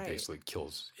and Right. basically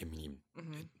kills. I mean,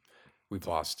 Mhm. we've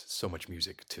lost so much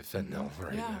music to fentanyl,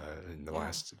 right? Yeah. In the Yeah.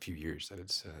 last few years that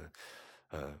it's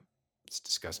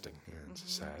disgusting. Yeah, it's Mhm.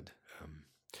 sad.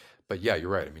 But yeah, you're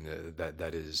right. I mean,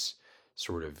 that is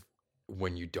sort of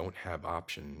when you don't have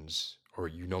options or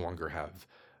you no longer have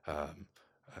um,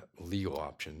 legal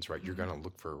options, right? You're Mhm. going to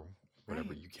look for whatever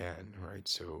Right. you can, right?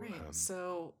 So, Right.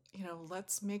 So,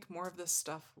 let's make more of this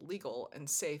stuff legal and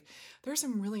safe. There's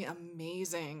some really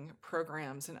amazing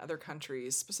programs in other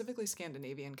countries, specifically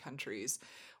Scandinavian countries,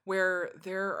 where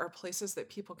there are places that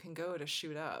people can go to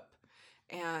shoot up.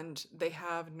 And they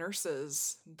have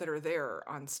nurses that are there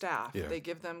on staff. yeah, They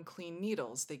give them clean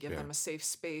needles. They give yeah, them a safe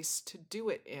space to do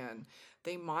it in.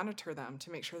 They monitor them to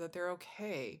make sure that they're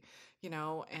okay,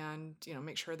 and,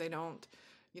 make sure they don't,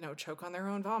 choke on their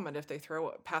own vomit if they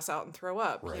pass out and throw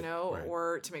up, right, right.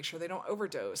 or to make sure they don't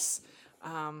overdose.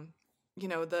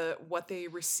 What they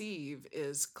receive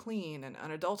is clean and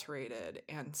unadulterated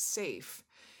and safe.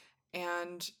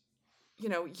 And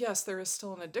yes, there is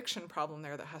still an addiction problem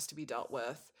there that has to be dealt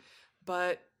with,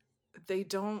 but they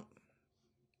don't,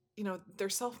 they're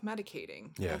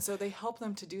self-medicating. Yeah. And so they help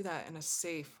them to do that in a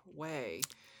safe way.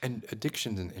 And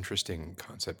addiction's an interesting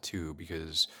concept too,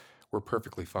 because we're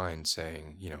perfectly fine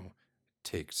saying,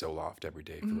 take Zoloft every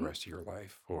day for the Mhm. rest of your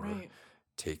life, or Right.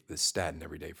 take the statin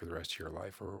every day for the rest of your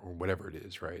life, or whatever it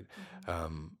is, right?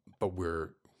 Mhm.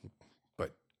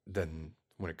 But then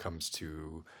when it comes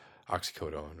to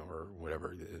oxycodone or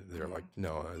whatever, they're like, Mhm.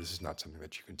 no, this is not something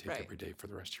that you can take Right. every day for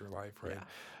the rest of your life, right?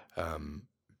 Yeah.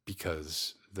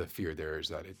 Because the fear there is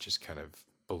that it just kind of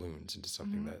balloons into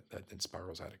something Mhm. that then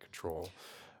spirals out of control.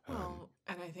 Well,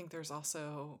 and I think there's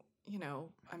also,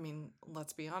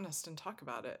 let's be honest and talk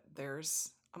about it.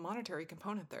 There's a monetary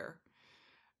component there.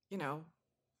 You know,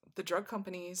 the drug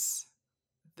companies,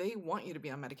 they want you to be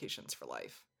on medications for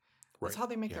life. That's Right. how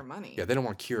they make Yeah. their money. Yeah. They don't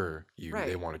want to cure you. They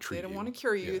Right. want to treat They don't you. want to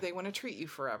cure you. Yeah. They want to treat you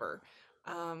forever.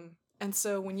 And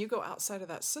so when you go outside of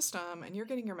that system and you're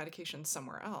getting your medication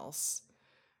somewhere else,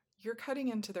 you're cutting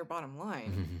into their bottom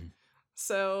line. Mhm.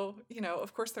 So,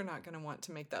 of course, they're not going to want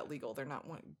to make that legal. They're not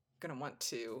going to want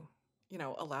to,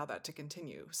 allow that to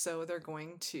continue. So they're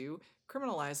going to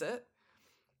criminalize it,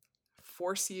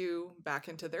 force you back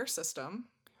into their system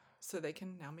so they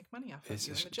can now make money off of It's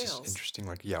you in the just jails. interesting.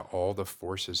 Like, yeah, all the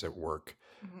forces at work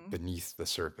Mhm. beneath the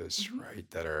surface, Mhm. right?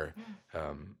 That are,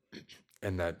 Yeah.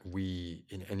 and that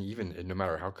and even no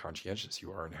matter how conscientious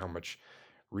you are and how much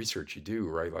research you do,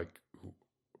 right? Like,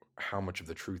 how much of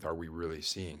the truth are we really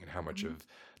seeing, and how much Mhm. of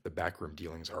the backroom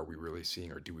dealings are we really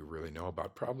seeing, or do we really know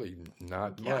about? Probably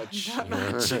not Yeah, much. not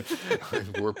much.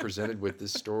 We're presented with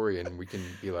this story, and we can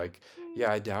be like,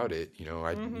 "Yeah, I doubt it." It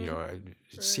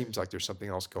Right. seems like there's something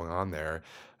else going on there,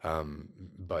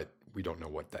 but we don't know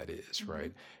what that is, Mhm.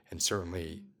 right? And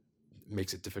certainly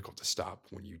makes it difficult to stop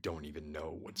when you don't even know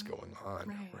what's Mhm. going on,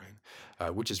 Right. right?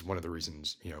 Which is one of the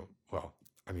reasons, well,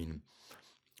 I mean,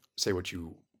 say what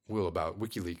you will about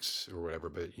WikiLeaks or whatever,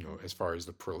 but as far as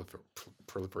the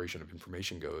proliferation of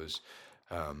information goes,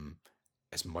 um,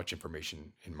 as much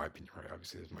information, in my opinion, right?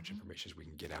 Obviously, as much Mhm. information as we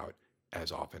can get out as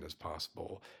often as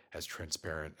possible, as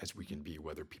transparent as we can be,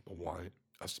 whether people want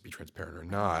us to be transparent or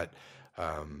not,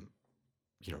 um,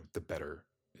 the better.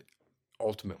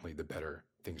 Ultimately, the better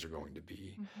things are going to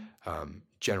be.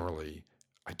 Generally,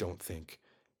 I don't think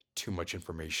too much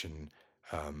information.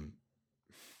 Um,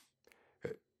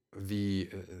 the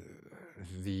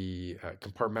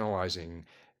compartmentalizing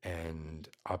and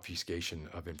obfuscation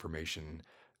of information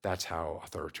that's how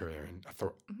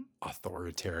Mhm.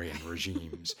 authoritarian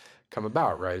regimes come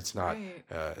about, right? It's not, Right.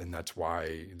 and that's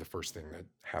why the first thing that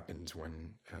happens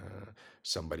when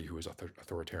somebody who is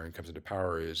authoritarian comes into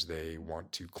power is they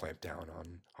want to clamp down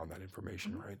on that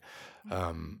information, Mhm. right?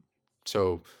 Mhm.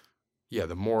 So yeah,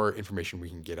 the more information we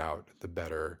can get out, the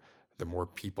better. The more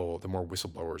people, the more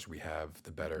whistleblowers we have,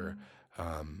 the better.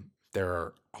 Mhm. There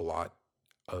are a lot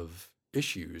of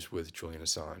issues with Julian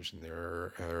Assange, and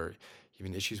there are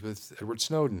even issues with Edward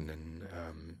Snowden,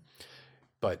 and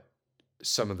but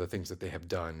some of the things that they have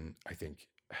done, I think,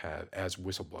 have as Mhm.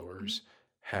 whistleblowers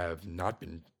have not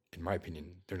been, in my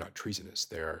opinion, they're not treasonous.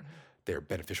 Mhm. They're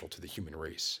beneficial to the human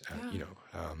race. Yeah.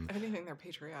 If anything, they're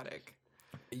patriotic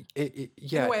in a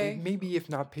Yeah, way. maybe if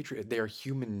not patriot, they are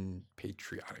human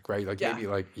patriotic, right? Like Yeah. maybe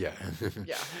like yeah,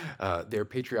 Yeah. they're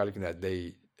patriotic in that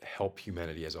they help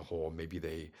humanity as a whole. Maybe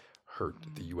they hurt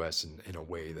the Mhm. U.S. in a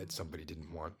way that Mhm. somebody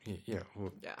didn't want.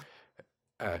 Well, Yeah.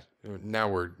 uh, now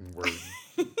we're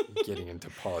getting into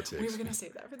We were politics. gonna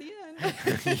save that for the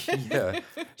Yeah.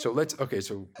 So end. okay.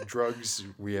 So drugs,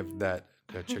 we have that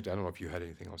checked. I don't know if you had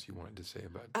anything else you wanted to say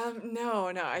about.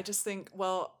 No, no. I just think,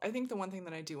 well, I think the one thing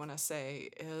that I do want to say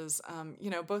is,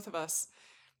 both of us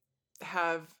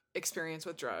have experience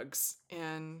with drugs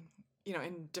in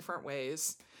different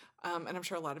ways. And I'm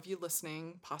sure a lot of you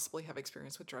listening possibly have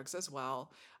experience with drugs as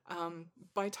well.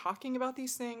 By talking about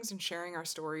these things and sharing our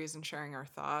stories and sharing our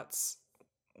thoughts,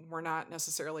 we're not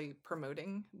necessarily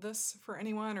promoting this for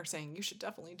anyone or saying you should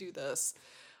definitely do this.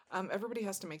 Everybody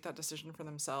has to make that decision for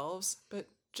themselves, but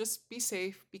just be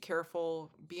safe, be careful,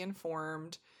 be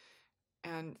informed,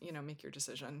 and make your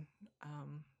decision.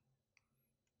 Um,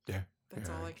 Yeah. that's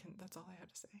Yeah. all I can. That's all I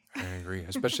have to I say. agree.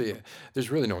 Especially, there's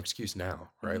really no excuse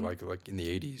now, right? Hmm. Like in the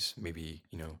 '80s, maybe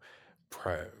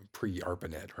pre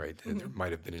ARPANET, right? There Hmm.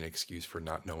 might have been an excuse for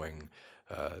not knowing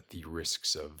the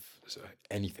risks of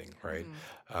anything, right?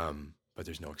 Hmm. But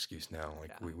there's no excuse now.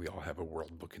 Like Yeah. we all have a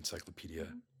World Book Encyclopedia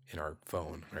Hmm. in our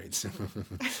phone, right? So,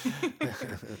 Hmm.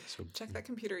 so Check that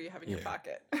computer you have in your yeah,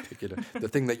 pocket. pick it up. The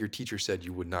thing that your teacher said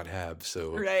you would not have,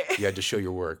 so Right. you had to show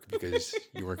your work because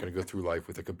you weren't going to go through life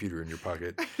with a computer in your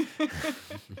pocket.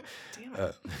 Damn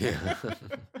Uh, it.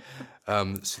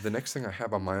 yeah. So the next thing I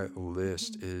have on my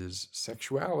list Mhm. is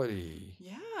sexuality.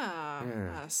 Yeah.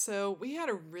 Yeah. So we had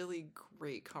a really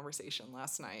great conversation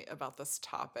last night about this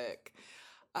topic,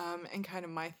 and kind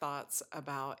of my thoughts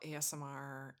about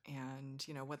ASMR and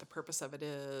what the purpose of it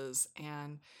is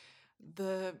and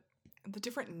the the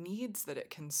different needs that it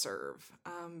can serve.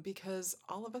 Because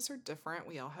all of us are different.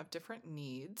 We all have different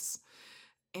needs,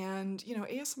 and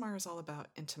ASMR is all about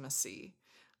intimacy.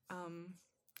 Um,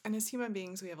 and as human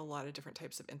beings, we have a lot of different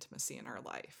types of intimacy in our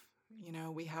life.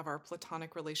 We have our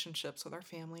platonic relationships with our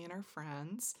family and our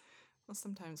friends. Well,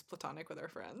 sometimes platonic with our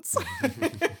friends.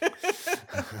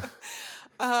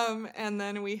 And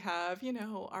then we have,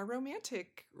 our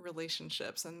romantic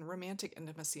relationships and romantic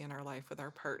intimacy in our life with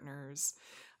our partners.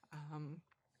 Um,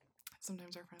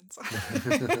 Sometimes our friends.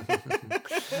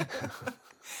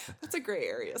 That's a gray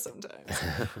area sometimes.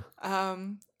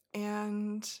 Um,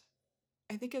 and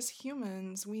I think as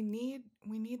humans, we need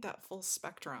that full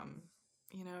spectrum,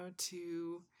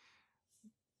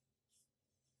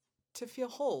 to feel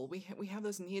whole. We have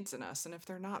those needs in us, and if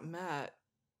they're not met,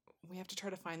 we have to try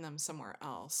to find them somewhere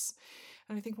else.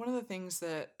 And I think one of the things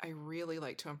that I really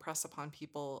like to impress upon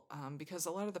people, because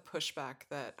a lot of the pushback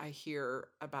that I hear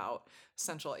about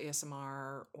sensual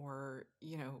ASMR or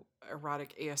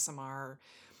erotic ASMR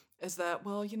is that,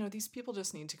 well, these people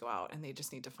just need to go out and they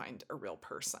just need to find a real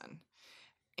person.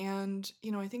 And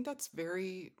I think that's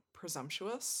very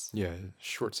presumptuous Yeah,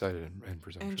 short-sighted and and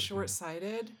presumptuous. Yeah.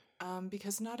 short-sighted,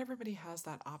 because not everybody has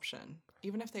that option.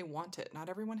 Even if they want it, not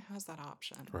everyone has that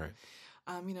option. Right.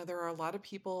 There are a lot of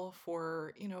people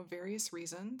for, various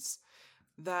reasons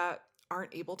that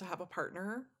aren't able to have a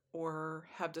partner or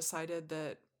have decided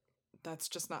that that's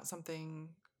just not something,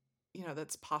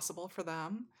 that's possible for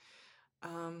them.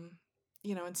 Um,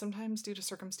 and sometimes due to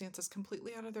circumstances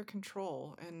completely out of their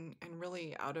control and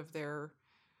really out of their,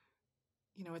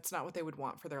 it's not what they would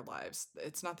want for their lives.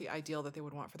 It's not the ideal that they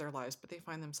would want for their lives, but they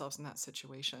find themselves in that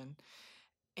situation.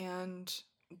 And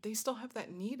they still have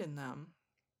that need in them.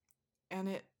 And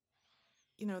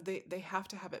they have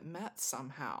to have it met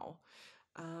somehow.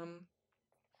 Um,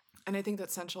 and I think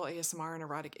that sensual ASMR and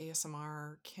erotic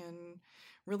ASMR can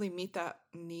really meet that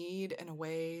need in a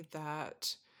way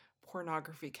that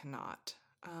pornography cannot.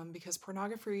 Because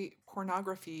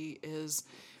pornography is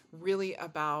really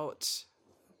about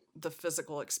the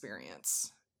physical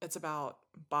experience. It's about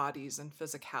bodies and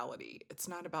physicality. It's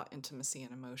not about intimacy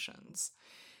and emotions.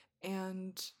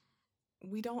 And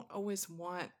we don't always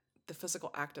want the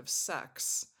physical act of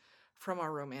sex from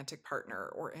our romantic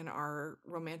partner or in our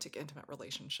romantic intimate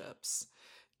relationships.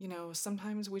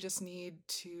 Sometimes we just need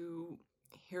to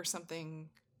hear something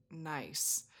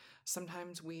nice.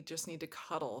 Sometimes we just need to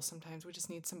cuddle. Sometimes we just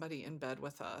need somebody in bed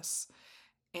with us.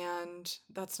 And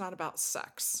that's not about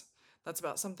sex. That's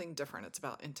about something different. It's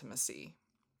about intimacy.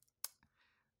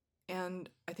 And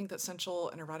I think that sensual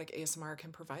and erotic ASMR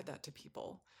can provide that to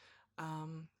people.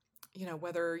 Um,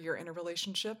 whether you're in a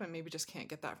relationship and maybe just can't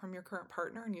get that from your current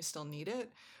partner and you still need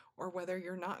it, or whether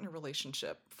you're not in a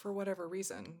relationship for whatever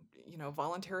reason,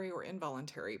 voluntary or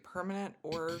involuntary, permanent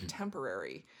or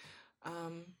temporary.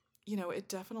 Um, it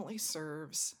definitely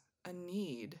serves a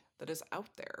need that is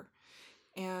out there.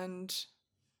 And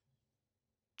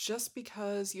just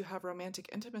because you have romantic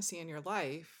intimacy in your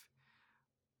life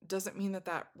doesn't mean that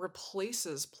that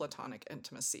replaces platonic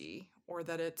intimacy or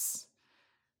that it's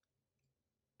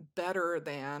better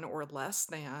than or less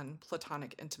than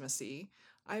platonic intimacy.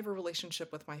 I have a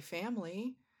relationship with my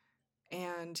family,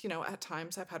 and, at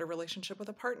times I've had a relationship with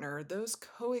a partner. Those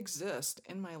coexist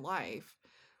in my life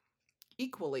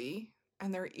equally,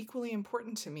 and they're equally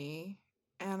important to me,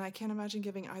 and I can't imagine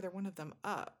giving either one of them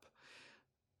up.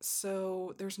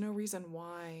 So there's no reason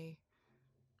why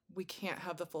we can't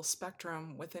have the full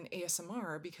spectrum within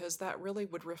ASMR, because that really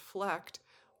would reflect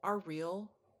our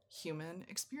real human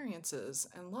experiences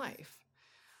and life.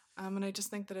 And I just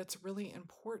think that it's really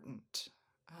important.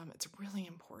 It's really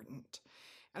important.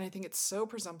 And I think it's so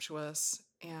presumptuous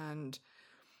and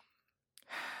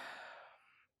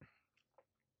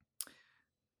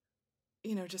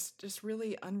just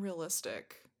really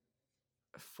unrealistic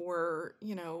for,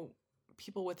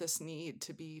 people with this need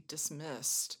to be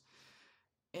dismissed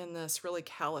in this really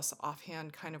callous,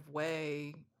 offhand kind of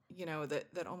way,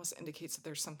 that almost indicates that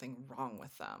there's something wrong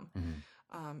with them.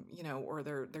 Or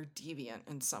they're deviant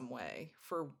in some way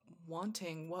for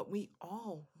wanting what we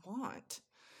all want.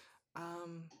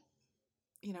 And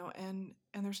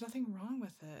there's nothing wrong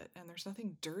with it, and there's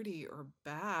nothing dirty or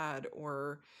bad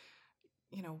or,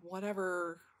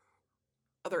 whatever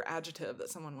other adjective that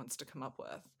someone wants to come up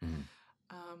with. Mm-hmm.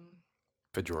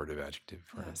 Pejorative adjective,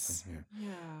 right? Yes.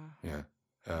 Yeah.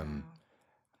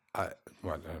 I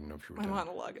don't know if you were My done.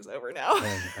 monologue is over now.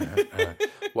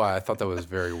 Well, I thought that was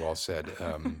very well said.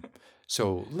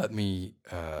 So let me.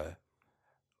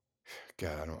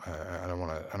 God, I don't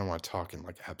want to talk in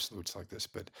like absolutes like this,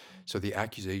 but so the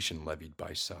accusation levied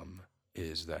by some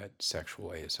is that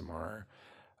sexual ASMR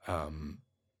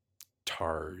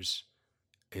tars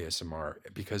ASMR,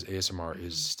 because ASMR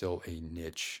is still a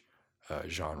niche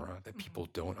genre that people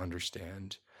don't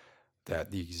understand,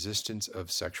 that the existence of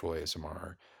sexual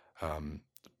ASMR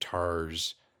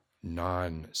tars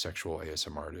non-sexual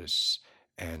ASMR artists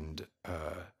and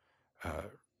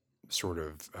sort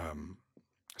of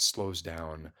slows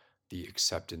down the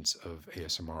acceptance of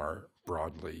ASMR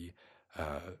broadly,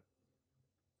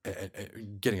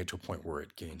 getting it to a point where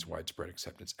it gains widespread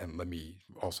acceptance. And let me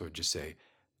also just say,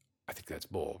 I think that's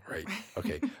bull, right?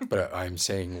 Okay, but I'm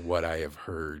saying what I have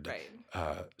heard Right.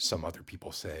 some other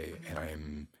people say,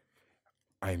 and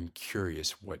I'm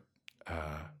curious what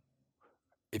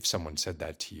if someone said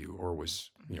that to you or was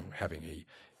having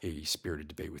a spirited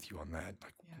debate with you on that,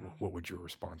 like what would your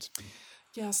response be?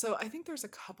 Yeah, so I think there's a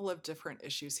couple of different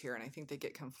issues here, and I think they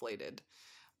get conflated.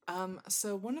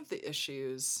 So one of the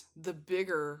issues, the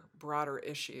bigger, broader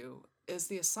issue, is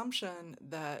the assumption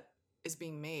that is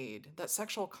being made that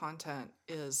sexual content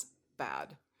is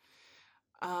bad.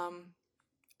 And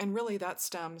really that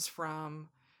stems from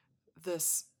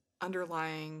this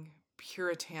underlying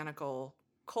puritanical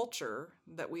culture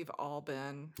that we've all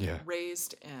been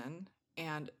raised in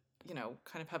and,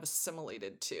 kind of have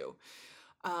assimilated to.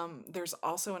 There's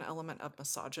also an element of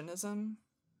misogyny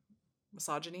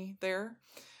there,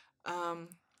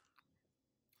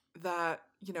 that,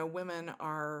 women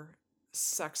are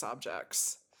sex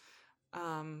objects,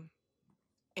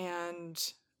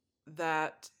 and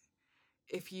that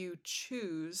if you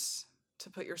choose to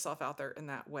put yourself out there in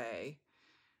that way,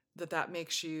 that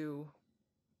makes you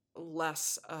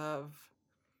less of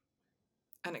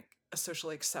a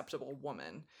socially acceptable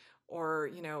woman, or,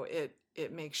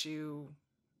 it makes you,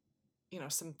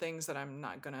 some things that I'm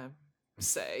not going to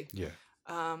say. Yeah.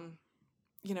 And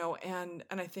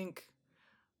I think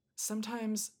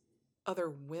sometimes other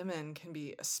women can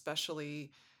be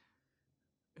especially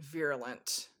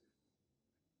virulent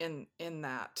in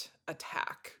that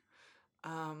attack,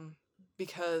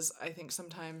 because I think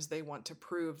sometimes they want to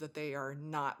prove that they are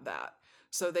not that.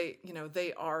 So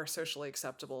they are socially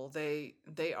acceptable. They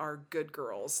are good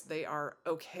girls. They are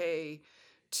okay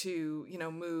to,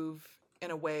 move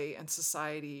in a way in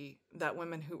society that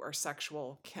women who are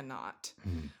sexual cannot.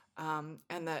 Mm.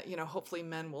 And that, hopefully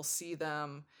men will see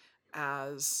them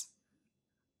as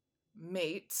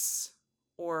mates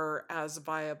or as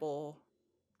viable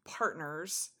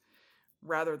partners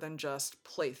rather than just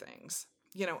playthings.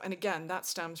 And again, that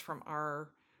stems from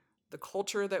the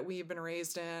culture that we've been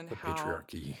raised in, The how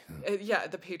patriarchy. the Yeah.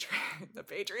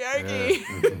 patriarchy.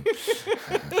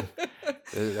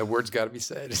 That word's got to be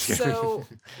said. So,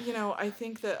 I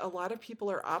think that a lot of people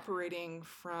are operating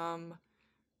from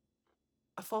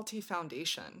a faulty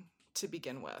foundation to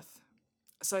begin with.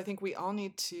 So I think we all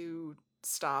need to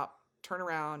stop, turn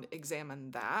around,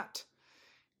 examine that,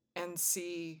 and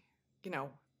see,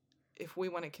 if we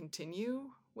want to continue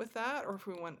with that or if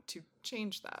we want to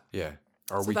change that. Yeah.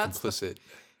 Are So we that's complicit?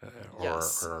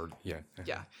 Yes. Yeah.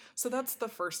 Yeah. So that's the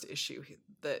first issue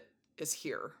that is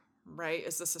here, right?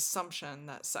 Is this assumption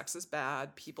that sex is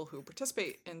bad, people who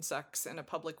participate in sex in a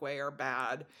public way are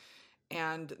bad,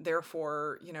 and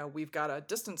therefore, we've got to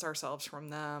distance ourselves from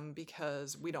them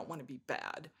because we don't want to be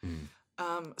bad. Mm.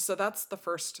 So that's the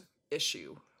first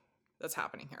issue that's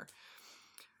happening here.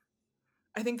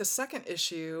 I think the second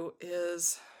issue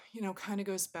is, kind of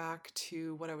goes back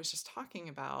to what I was just talking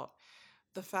about,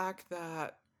 the fact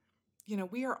that,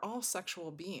 we are all sexual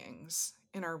beings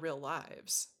in our real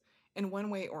lives in one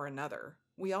way or another.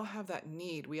 We all have that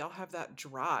need. We all have that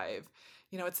drive.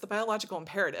 It's the biological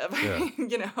imperative,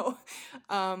 Yeah.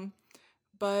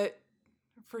 But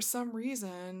for some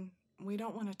reason, we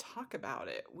don't want to talk about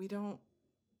it. We don't,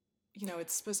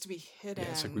 it's supposed to be hidden.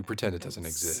 Yeah, it's like we pretend it and doesn't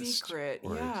exist. Secret.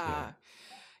 Or Yeah.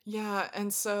 Yeah.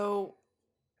 And so,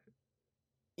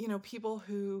 people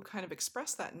who kind of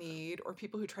express that need or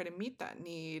people who try to meet that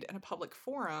need in a public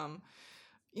forum,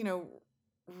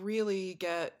 really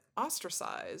get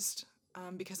ostracized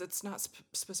because it's not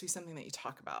supposed to be something that you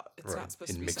talk about. It's Right. not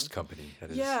supposed In to be mixed company.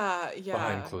 That is Yeah.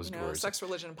 behind closed doors. Sex,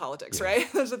 religion, and politics, Yeah.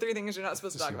 right? Those are three things you're not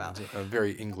supposed to This talk about. is a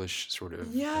very English sort of.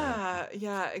 Yeah,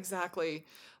 exactly.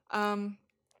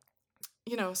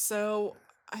 So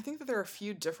I think that there are a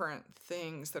few different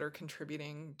things that are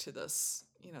contributing to this,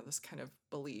 this kind of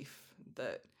belief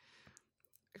that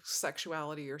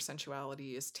sexuality or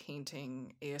sensuality is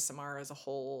tainting ASMR as a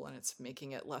whole, and it's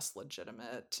making it less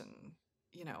legitimate, and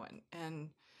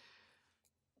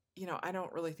I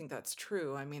don't really think that's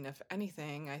true. I mean, if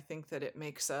anything, I think that it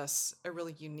makes us a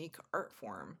really unique art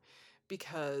form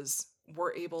because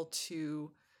we're able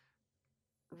to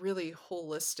really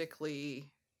holistically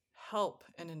help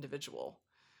an individual.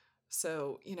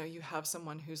 So, you have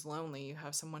someone who's lonely, you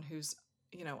have someone who's,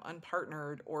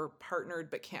 unpartnered or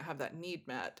partnered but can't have that need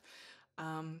met.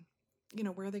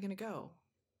 Where are they going to go?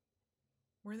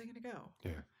 Where are they going to go?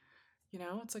 Yeah.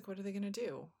 It's like, what are they going to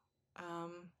do?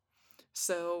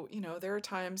 So, there are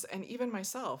times, and even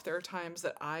myself, there are times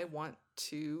that I want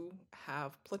to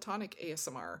have platonic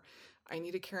ASMR. I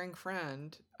need a caring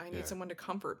friend. I need someone to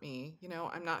comfort me.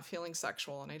 I'm not feeling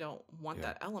sexual and I don't want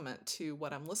that element to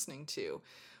what I'm listening to.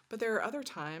 But there are other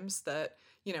times that,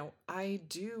 I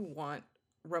do want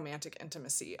romantic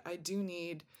intimacy. I do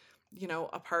need,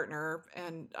 a partner,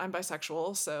 and I'm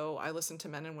bisexual, so I listen to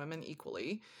men and women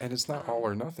equally. And it's not all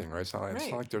or nothing, right? It's not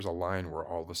Right. like there's a line where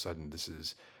all of a sudden this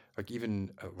is like,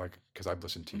 even like, because I've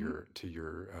listened to your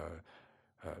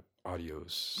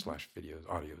audios /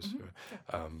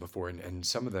 videos, before, and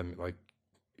some of them, like,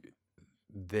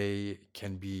 they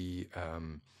can be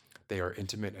they are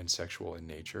intimate and sexual in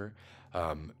nature,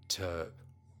 to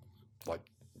like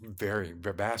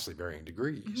vastly varying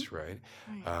degrees, right?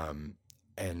 Right.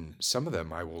 And some of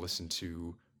them I will listen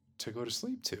to go to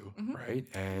sleep to, right?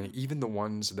 And even the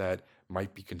ones that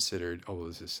might be considered, oh,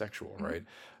 this is sexual, right?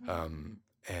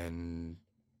 And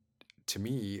to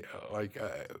me,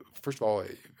 first of all,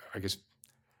 I guess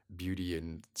beauty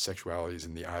and sexuality is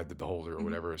in the eye of the beholder, or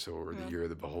whatever, so, or the ear of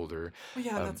the beholder. Well,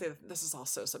 yeah, that's it. This is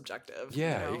also subjective.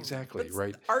 Yeah, exactly,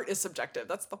 right. Art is subjective.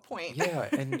 That's the point. Yeah,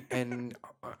 and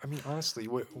I mean, honestly,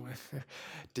 what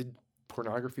did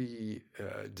pornography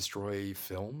destroy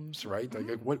films, right?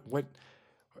 Like, what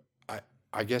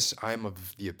I guess I'm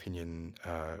of the opinion,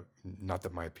 not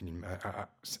that my opinion,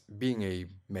 being a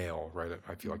male, right?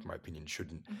 I feel like my opinion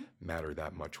shouldn't matter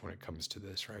that much when it comes to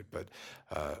this, right? But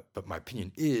my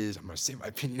opinion is, I'm going to say my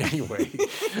opinion anyway. Do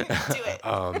it.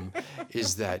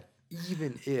 Is that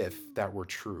even if that were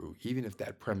true, even if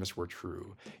that premise were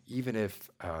true, even if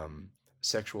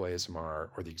sexual ASMR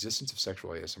or the existence of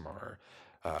sexual ASMR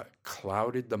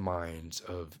clouded the minds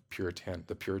of the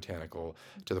puritanical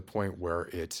to the point where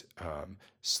it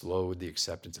slowed the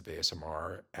acceptance of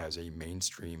ASMR as a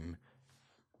mainstream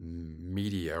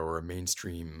media or a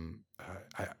mainstream.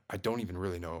 I don't even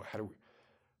really know how to.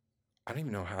 I don't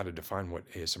even know how to define what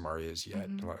ASMR is yet.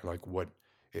 Mm-hmm. Like what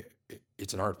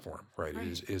it's an art form, right? Right.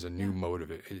 It is a new Yeah. mode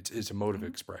of it. It's a mode of Mm-hmm.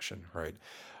 expression, right?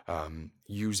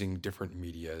 Using different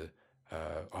media,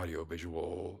 audio,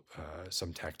 visual,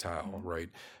 some tactile, Mm-hmm. right?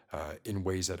 In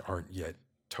ways that aren't yet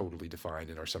totally defined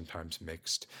and are sometimes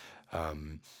mixed,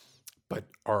 um, but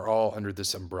are all under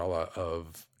this umbrella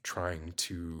of trying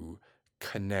to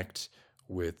connect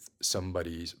with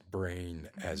somebody's brain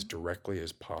as Mm-hmm. directly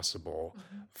as possible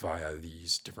Mm-hmm. via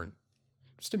these different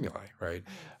stimuli, right?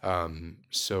 Right.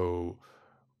 So,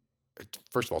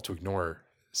 first of all, to ignore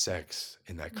sex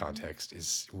in that Mm-hmm. context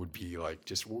is would be like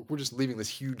just we're just leaving this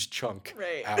huge chunk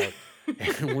Right. out,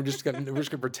 and we're just gonna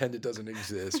pretend it doesn't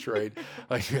exist, right?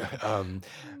 Like,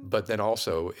 but then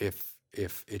also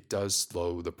if it does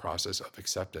slow the process of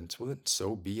acceptance, well, then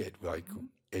so be it. Like Mm-hmm.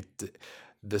 it,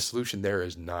 the solution there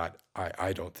is not.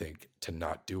 I don't think to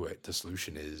not do it. The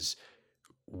solution is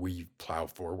we plow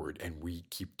forward and we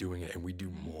keep doing it and we do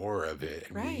Mm-hmm. more of it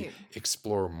and we Right.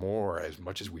 explore more as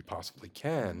much as we possibly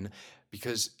can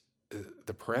because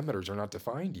the parameters are not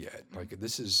defined yet. Mm-hmm. Like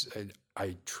this is,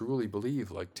 I truly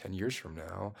believe like 10 years from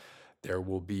now, there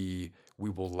will be, we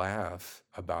will laugh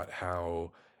about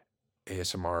how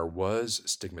ASMR was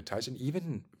stigmatized. And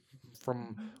even from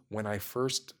Mm-hmm. when I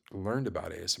first learned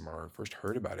about ASMR, first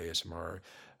heard about ASMR,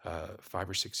 5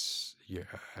 or 6 years,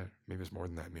 maybe it was more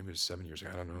than that, maybe it was 7 years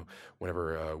ago, I don't know,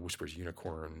 whenever Whispers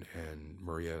Unicorn and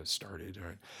Maria started,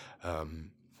 right?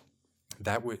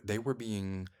 They were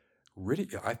being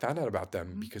I found out about them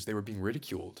Mm-hmm. because they were being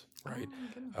ridiculed, right? Oh my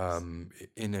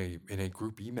goodness. In a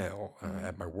group email Mm-hmm.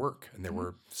 at my work, and Mm-hmm.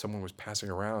 someone was passing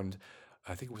around,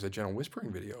 I think it was a gentle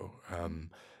whispering video, Mm-hmm.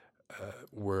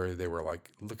 where they were like,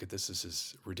 "Look at this! This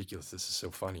is ridiculous! This is so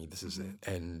funny! This is Mm-hmm. it!"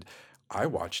 And I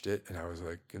watched it, and I was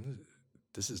like,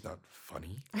 "This is not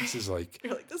funny. This is like."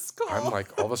 You're like, this is I'm cool.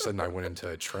 like, all of a sudden, I went into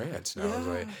a trance, and I was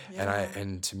like, Yeah. Yeah.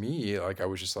 and to me, like, I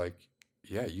was just like,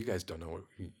 "Yeah, you guys don't know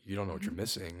you don't know what Mm-hmm. you're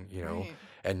missing, you know." Right.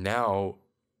 And now,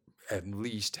 at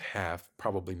least half,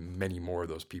 probably many more of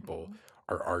those people Mm-hmm.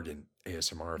 are ardent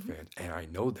ASMR Mm-hmm. fans, and I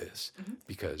know this Mm-hmm.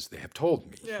 because they have told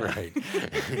me, Yeah. right?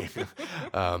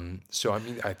 So I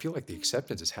mean, I feel like the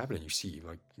acceptance is happening. You see,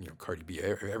 like Cardi B,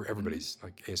 Mm-hmm. everybody's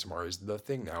like ASMR is the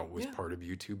thing now. It was Yeah. part of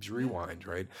YouTube's Yeah. Rewind,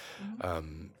 right?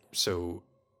 Mm-hmm. So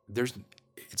there's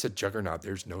it's a juggernaut.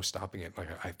 There's no stopping it. Like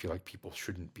I feel like people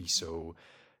shouldn't be so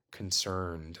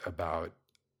concerned about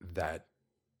that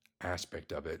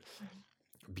aspect of it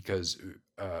Mm-hmm. because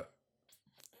uh,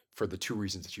 for the two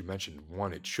reasons that you mentioned.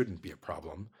 One, it shouldn't be a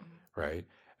problem, Mm-hmm. right?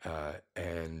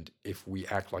 And if we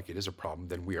act like it is a problem,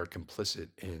 then we are complicit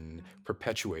in Mm-hmm.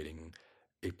 perpetuating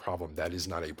a problem that is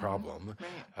not a Mm-hmm. problem.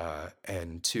 Right.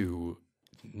 And two,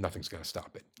 nothing's going to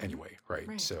stop it Mm-hmm. anyway, right?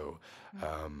 Right. So, Right.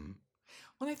 um,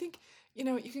 Well, I think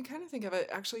you can kind of think of it.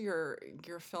 Actually, your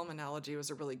film analogy was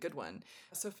a really good one.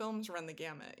 So films run the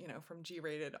gamut, from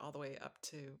G-rated all the way up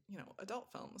to adult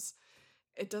films.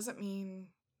 It doesn't mean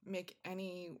make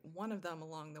any one of them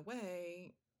along the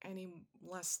way any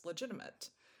less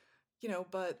legitimate,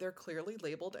 but they're clearly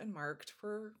labeled and marked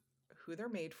for who they're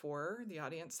made for, the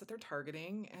audience that they're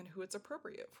targeting, and who it's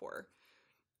appropriate for.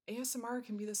 ASMR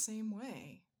can be the same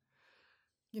way.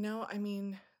 I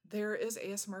mean, there is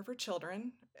ASMR for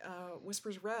children.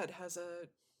 Whispers Red has a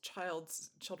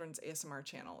children's ASMR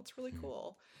channel. It's really mm.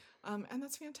 cool, and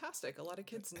that's fantastic. A lot of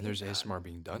kids And need there's that. ASMR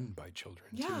being done by children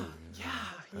Yeah, too. yeah,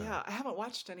 Uh, yeah. I haven't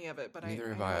watched any of it, but I, Neither I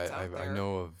have know I. it's out I there.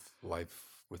 know of Life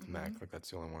with Hmm. Mac. Like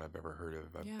that's the only one I've ever heard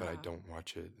of, but I Yeah. don't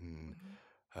watch it, and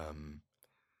Hmm. um,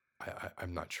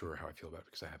 I'm not sure how I feel about it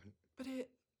because I haven't. But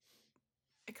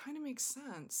it kind of makes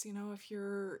sense, if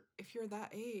you're that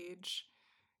age,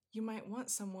 you might want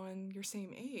someone your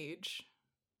same age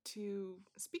to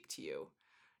speak to you.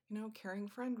 Caring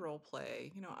friend role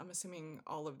play. I'm assuming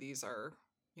all of these are,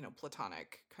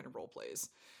 platonic kind of role plays.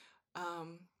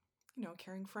 Um,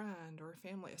 caring friend or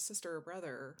family, a sister or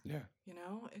brother, Yeah,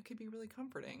 it could be really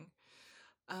comforting.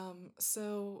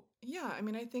 So yeah, I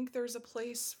mean, I think there's a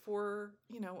place for,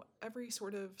 every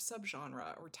sort of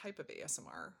subgenre or type of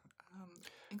ASMR,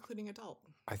 including adult.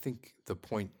 I think the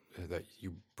point that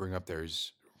you bring up there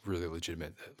is really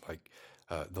legitimate. Like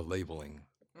the labeling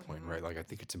point, Hmm. right? Like I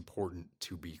think it's important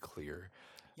to be clear,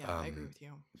 Yeah, I agree um, with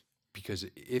you. because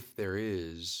if there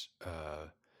is,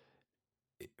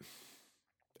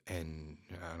 and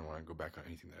I don't want to go back on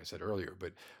anything that I said earlier,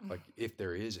 but like if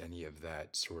there is any of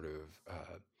that sort of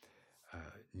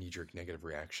knee-jerk negative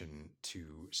reaction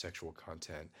to sexual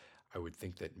content, I would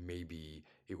think that maybe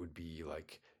it would be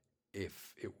like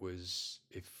if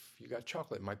you got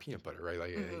chocolate in my peanut butter, right?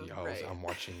 Like Hmm. Right. I'm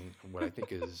watching what I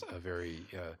think is a very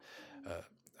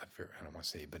I don't want to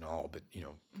say banal, but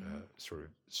Mm-hmm. sort of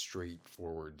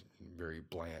straightforward, very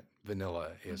bland,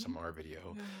 vanilla Mm-hmm. ASMR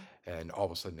video, Yeah. and all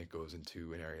of a sudden it goes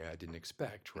into an area I didn't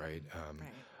expect, right?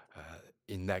 Right.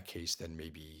 In that case, then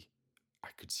maybe I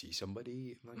could see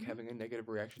somebody like Mm-hmm. having a negative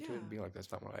reaction to it and Yeah. being like,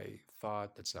 "That's not what I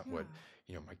thought. That's not what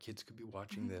Yeah. my kids could be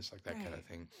watching Mm-hmm. this, like that kind of Right.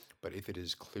 thing." But if it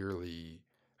is clearly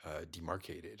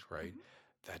demarcated, right,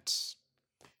 Mm-hmm. that's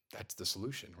that's the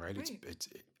solution, right? Right.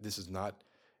 This is not,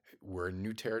 we're in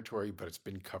new territory, but it's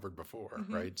been covered before,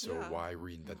 Mm-hmm. right? So Yeah. why Yeah.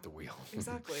 reinvent the wheel?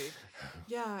 Exactly.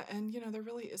 Yeah, and there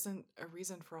really isn't a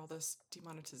reason for all this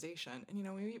demonetization.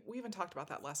 And we even talked about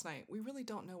that last night. We really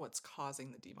don't know what's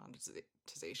causing the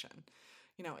demonetization.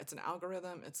 It's an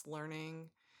algorithm, it's learning,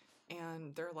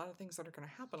 and there are a lot of things that are going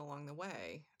to happen along the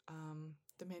way.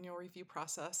 The manual review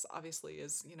process obviously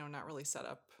is, not really set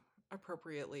up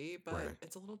appropriately, but Right.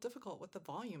 it's a little difficult with the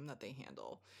volume that they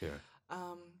handle. Yeah.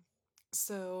 Um,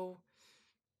 so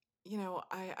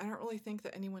I don't really think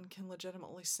that anyone can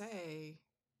legitimately say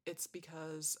it's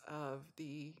because of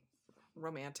the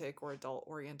romantic or adult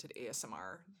oriented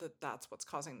ASMR that's what's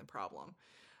causing the problem.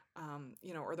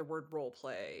 Or the word role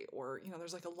play, or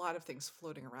there's like a lot of things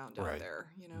floating around out Right. there.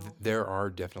 There are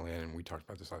definitely, and we talked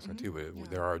about this last night Hmm. too, but Yeah.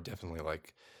 there are definitely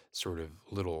like sort of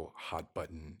little hot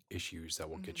button issues that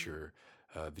will get Hmm. your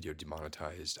video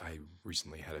demonetized. I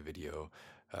recently had a video,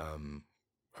 um,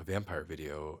 a vampire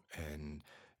video, and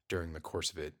during the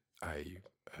course of it, I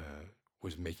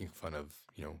was making fun of,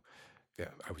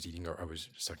 yeah, I was eating, or I was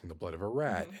sucking the blood of a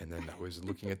rat, Hmm. and then I was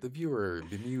looking at the viewer,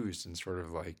 bemused, and sort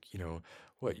of like,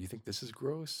 what, you think this is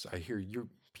gross? I hear you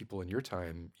people in your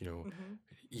time, Hmm.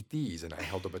 eat these, and I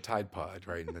held up a Tide Pod,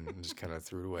 right, and then just kind of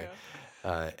threw it away,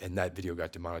 Yeah. and that video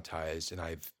got demonetized, and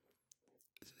I've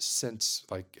since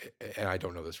and I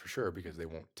don't know this for sure because they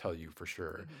won't tell you for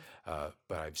sure, Hmm.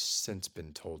 but I've since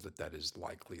been told that that is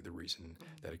likely the reason Hmm.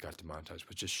 that it got demonetized,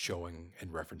 was just showing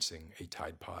and referencing a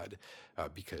Tide Pod,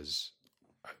 because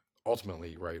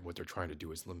ultimately, right, what they're trying to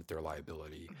do is limit their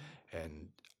liability, Hmm.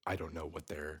 and I don't know what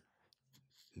their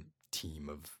team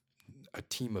of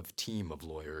team of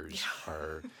lawyers Yeah.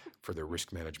 are for their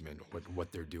risk management,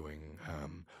 what they're doing,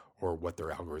 or what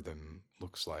their algorithm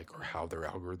looks like, or how their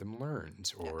algorithm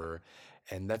learns, Yeah. or,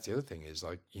 and that's the other thing is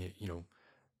like,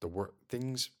 the work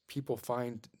things, people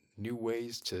find new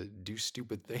ways to do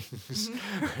stupid things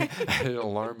Hmm. at an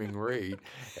alarming rate,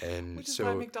 and Which is why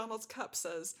so McDonald's cup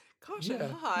says caution yeah,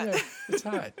 hot. yeah, it's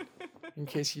hot. In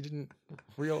case you didn't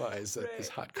realize that this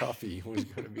Right. hot coffee was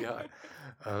going to be hot.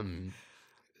 Um,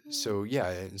 so yeah,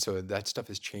 and so that stuff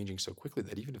is changing so quickly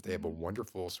that even if they have a Hmm.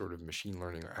 wonderful sort of machine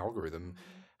learning algorithm,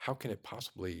 Hmm. how can it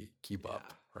possibly keep up,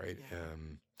 Yeah. right? Yeah.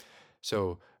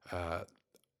 So,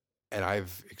 and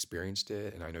I've experienced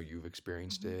it, and I know you've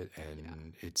experienced Hmm. it, Yeah.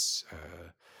 and it's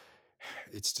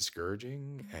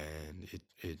discouraging, Hmm. and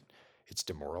it's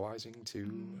demoralizing too.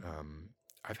 Hmm.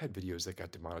 I've had videos that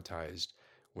got demonetized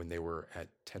when they were at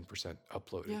 10%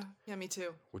 uploaded, Yeah. Yeah. Me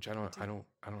too. which Me too. I don't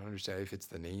understand if it's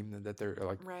the name that they're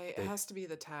like Right. It they has to be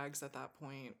the tags at that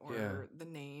point, yeah, or the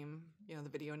name, the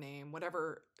video name,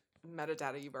 whatever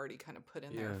metadata you've already kind of put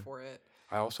in there yeah. for it.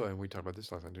 I also, and we talked about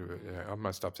this last night too. Hmm. I'm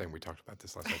gonna stop saying we talked about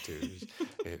this last night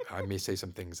too. I may say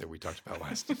some things that we talked about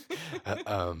last.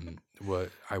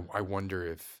 What I wonder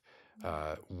if,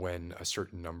 when a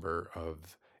certain number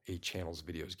of a channel's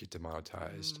videos get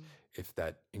demonetized, Mm. if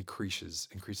that increases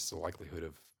the likelihood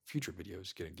of future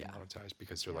videos getting Yeah. demonetized,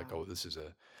 because they're like, Yeah. oh, this is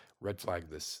a red flag,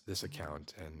 this Hmm.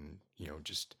 account, and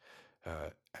just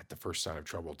at the first sign of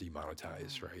trouble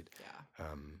demonetize, Hmm. right? Yeah.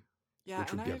 Um, Yeah. which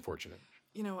And would be I've, unfortunate.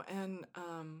 and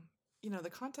the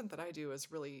content that I do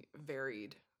is really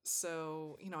varied.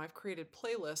 So, I've created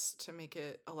playlists to make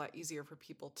it a lot easier for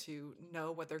people to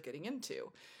know what they're getting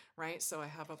into, right? So I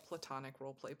have a platonic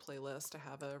role play playlist, I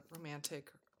have a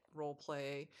romantic role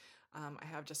play, I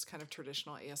have just kind of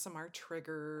traditional ASMR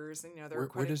triggers, and there are Where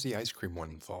quite does the ice cream a one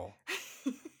things. fall?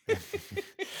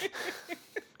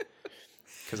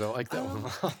 Because I like that one um,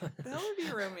 a lot. that would be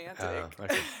romantic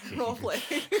Okay. role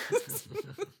plays.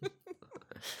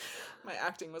 My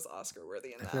acting was Oscar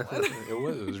worthy in that one. It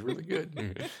was really good.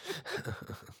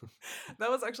 That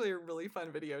was actually a really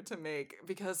fun video to make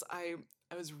because I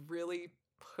was really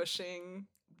pushing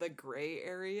the gray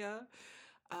area.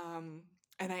 Um,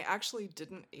 and I actually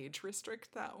didn't age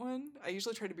restrict that one. I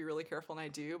usually try to be really careful, and I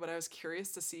do, but I was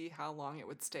curious to see how long it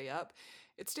would stay up.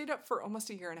 It stayed up for almost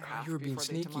a year and a Oh, you half were being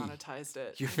before they sneaky. demonetized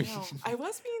it. You I know. I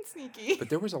was being sneaky. but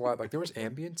there was a lot, like there was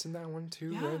ambience in that one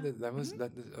too, right? Yeah. That Hmm. was Yeah.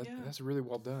 that's really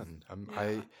well done.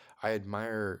 Yeah. I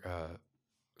admire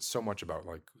so much about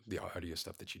like the audio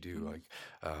stuff that you do, Mhm. like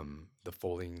the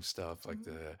folding stuff, like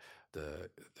Mhm. the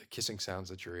kissing sounds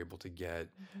that you're able to get,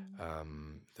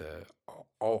 Mhm. the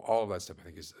all of that stuff. I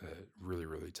think is really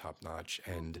really top notch.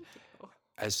 Oh, And thank you.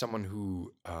 as someone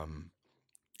who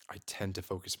I tend to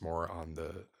focus more on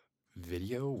the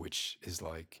video, which is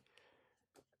like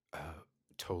uh,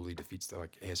 totally defeats the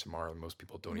like ASMR. Most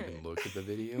people don't even Right. look at the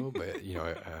video, but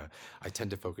I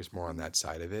tend to focus more on Mhm. that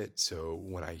side of it. So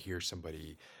when I hear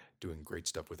somebody doing great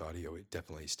stuff with audio, it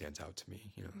definitely stands out to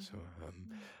me. So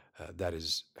Mhm. Mhm. that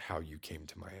is how you came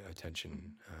to my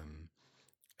attention, Mhm.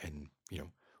 and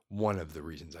one of the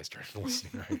reasons I started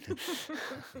listening. Right?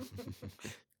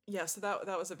 Yeah, so that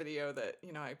was a video that,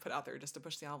 I put out there just to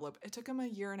push the envelope. It took him a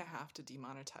year and a half to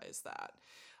demonetize that.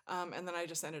 And then I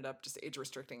just ended up just age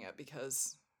restricting it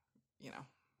because, you know,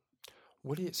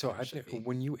 What do you? So there should be.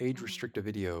 when you age Mhm. restrict a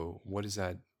video, what does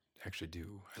that actually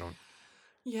do? I don't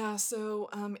Yeah, so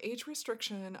age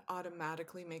restriction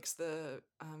automatically makes the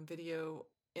video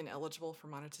ineligible for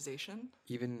monetization.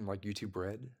 even like YouTube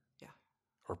Red Yeah.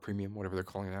 or Premium, whatever they're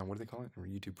calling it now. What do they call it? Or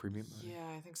YouTube Premium? Yeah,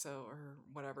 I think so, or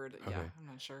whatever. Yeah, Okay. I'm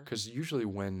not sure. Because usually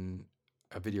when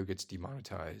a video gets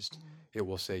demonetized, Hmm. it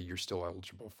will say you're still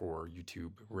eligible for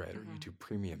YouTube Red or Hmm. YouTube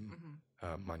Premium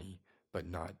Hmm. money, but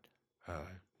not uh,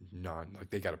 non like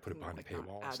they got to put it behind a Like not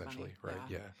paywall ad money. essentially, right?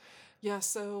 Yeah. Yeah. Yeah,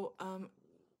 so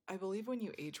I believe when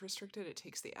you age restrict it, it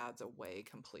takes the ads away Oh,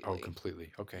 completely.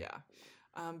 completely. Okay.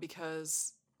 Yeah.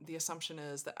 Because the assumption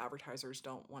is that advertisers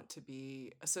don't want to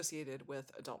be associated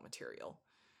with adult material.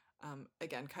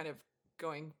 Again, kind of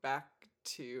going back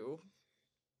to,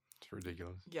 It's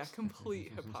ridiculous. yeah,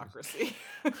 complete hypocrisy.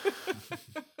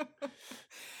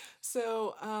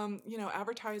 So,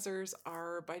 advertisers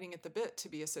are biting at the bit to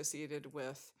be associated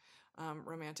with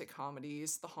romantic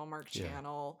comedies, the Hallmark Yeah.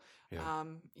 Channel, Yeah.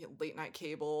 late night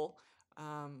cable,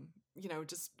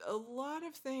 just a lot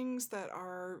of things that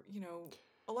are,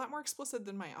 a lot more explicit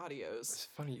than my audios. It's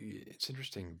funny. It's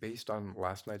interesting. Based on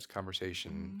last night's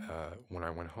conversation, Hmm. when I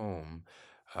went home,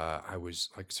 I was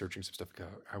like searching some stuff.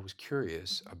 I was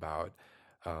curious about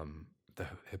um, the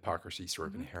hypocrisy sort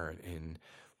of Hmm. inherent in.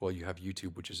 Well, you have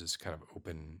YouTube, which is this kind of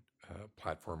open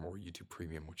platform, or YouTube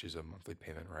Premium, which is a monthly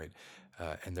payment, right?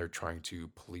 And they're trying to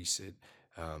police it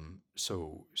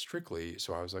so strictly.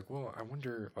 So I was like, well, I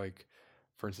wonder, like,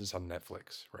 for instance, on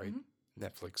Netflix, right? Hmm.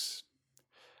 Netflix,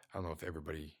 I don't know if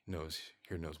everybody knows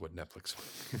what Netflix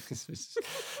is.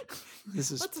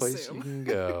 This is a Let's place you assume. can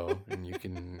go and you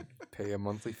can pay a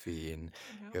monthly fee and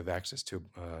Yeah. you have access to.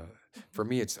 Mhm. For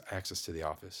me, it's access to The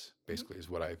Office. Mhm. Basically, is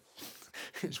what I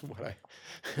is what I.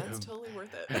 That's totally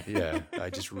worth it. Yeah, I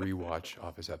just rewatch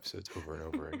Office episodes over and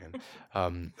over again.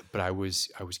 But I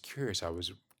was curious. I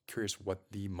was curious what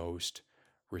the most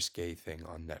risque thing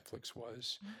on Netflix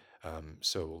was. Mhm.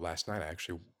 So last night I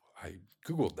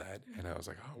googled that Mhm. and I was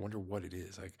like, oh, I wonder what it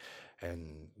is like.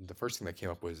 And the first thing that came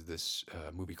up was this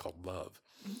movie called Love.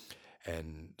 Mhm.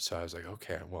 And so I was like,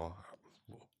 okay, well,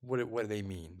 what do they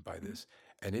mean by Mhm. this?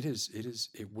 And it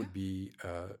Yeah. would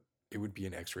be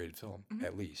an X-rated film Mhm.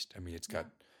 at least. I mean, it's got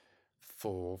Yeah.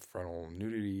 full frontal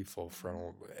nudity, full Mhm.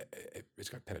 frontal. It's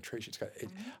got penetration. It's got.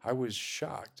 Mhm. I was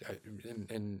shocked,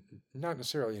 and not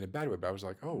necessarily in a bad way, but I was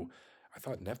like, oh, Mhm. I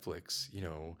thought Netflix,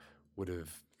 would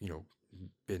have,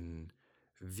 been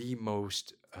the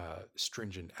most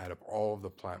stringent out of all of the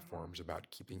Mhm. platforms about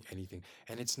keeping anything.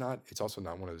 And it's not. It's also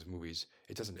not one of those movies.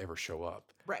 It doesn't ever show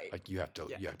up. Right. Like you have to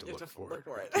Yeah. you have to You have to look for it. look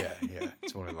for Like it. yeah.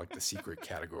 It's one of like the secret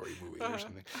category movies or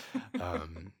something. Uh-huh.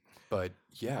 Um, but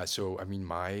yeah, so I mean,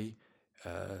 my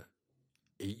uh,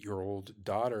 8-year-old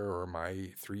daughter or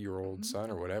my 3-year-old Mhm. son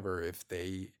or whatever, if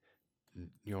they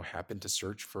happen to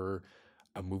search for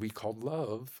a movie called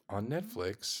Love on Mhm.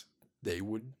 Netflix, they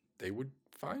would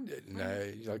find it. And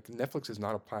Right. I like Netflix is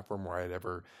not a platform where I'd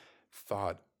ever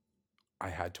thought I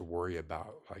had to worry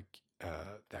about like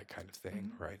that kind of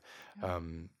thing, Mhm. right? Yeah.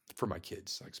 For my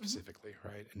kids, like Mhm. specifically,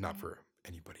 right, and not Mhm. for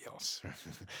anybody else.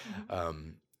 Mhm.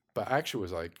 um, but I actually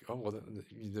was like, oh well,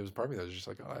 there was part of me that was just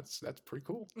like, oh, that's pretty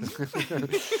cool.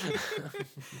 Mhm.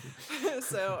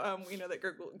 So we know that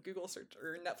Google search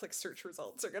or Netflix search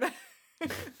results are gonna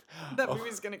that Oh,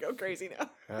 movie's gonna go crazy now.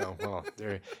 oh well,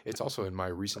 there. It's also in my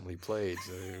recently played.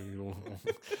 So,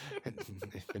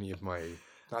 if any of my,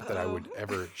 not that I Uh-oh. would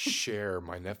ever share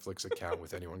my Netflix account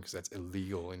with anyone because that's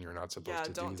illegal and you're not supposed Yeah, to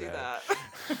do don't do that.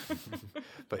 that.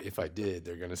 But if I did,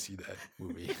 they're gonna see that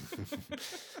movie.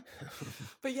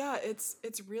 But yeah, it's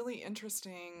really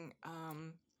interesting.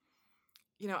 I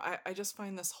just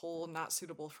find this whole not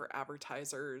suitable for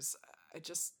advertisers. I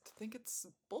just think it's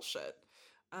bullshit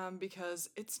because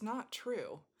it's not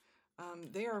true.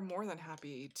 They are more than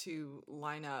happy to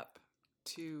line up.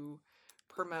 to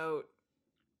promote,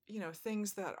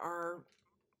 things that are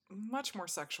much more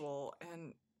sexual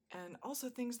and also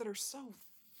things that are so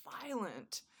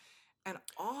violent and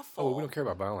Oh, well, we don't awful. care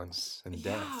about violence and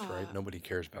death, right? Yeah. Nobody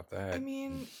cares about I that.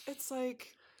 mean, it's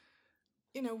like,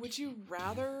 would you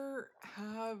rather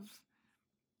have,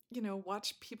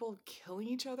 watch people killing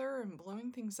each other and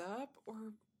blowing things up or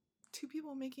two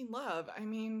people making love? I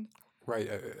mean, Right.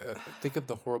 Think of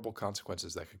the horrible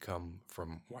consequences that could come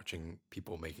from watching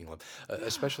people making love, yeah.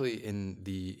 especially in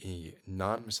the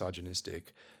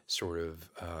non-misogynistic sort of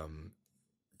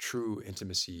true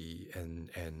intimacy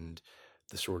and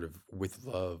the sort of with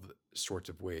love sorts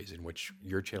of ways in which Mhm,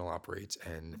 your channel operates,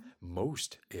 and mhm,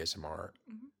 most ASMR,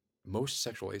 mhm. most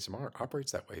sexual ASMR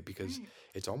operates that way because Right.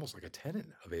 it's almost like a tenet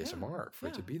of Yeah. ASMR for it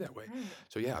Yeah. to be that way. Right.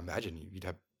 So yeah, imagine you'd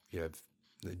have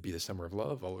it'd be the summer of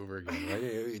love all over again, right?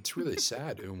 It's really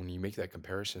sad when you make that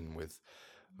comparison with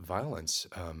violence.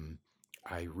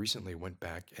 I recently went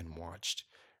back and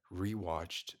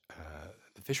rewatched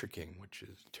The Fisher King, which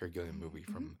is a Terry Gilliam movie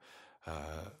Mm-hmm. from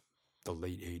uh, the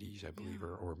late '80s, I believe, Yeah.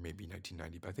 or maybe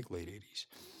 1990, but I think late '80s.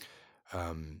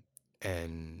 Um,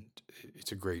 and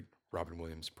it's a great Robin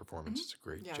Williams performance. Hmm. It's a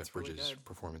great Yeah, Jeff it's really Bridges good.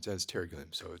 performance, as Terry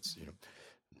Gilliam. So it's Hmm.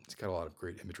 it's got a lot of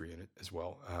great imagery in it as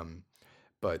well.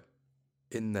 But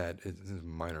in that, it's a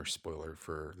minor spoiler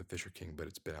for The Fisher King, but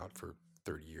it's been out for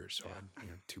 30 years, so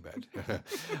Yeah. too bad.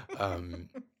 um,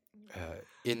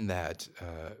 in that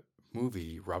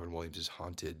movie, Robin Williams is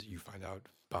haunted, you find out,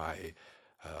 by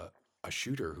uh, a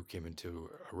shooter who came into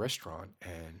a restaurant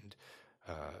and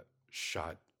uh,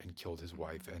 shot and killed his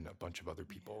wife Mhm. and a bunch of other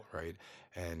Yeah. people, right?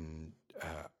 And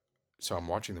so I'm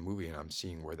watching the movie and I'm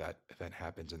seeing where that event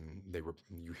happens, and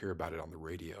you hear about it on the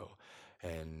radio,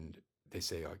 and they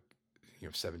say like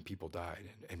 7 people died,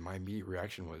 and my immediate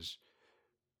reaction was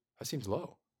that seems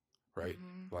low, right?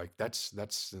 Hmm. Like that's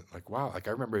like wow. Like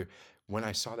I remember when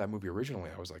I saw that movie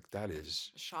originally, I was like, that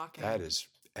Shocking. is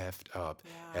effed up.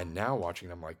 Yeah. And now watching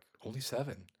it, I'm like, only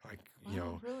 7. Like,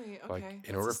 Wow, really? like Okay. in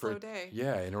That's a order for slow it, day.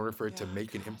 yeah, in order for it to Yeah.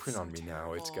 make an God, imprint so on me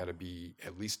now, it's got terrible. to be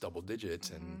at least double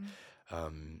digits. And Hmm.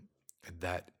 um,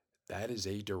 that that is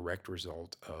a direct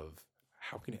result of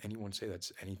how can anyone say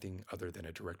that's anything other than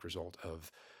a direct result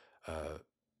of uh,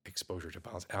 exposure to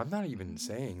violence? And I'm not even Hmm.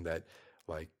 saying that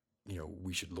like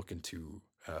we should look into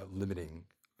limiting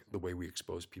the way we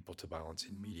expose people to violence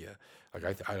in Hmm. media. Like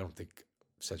Yeah. I don't think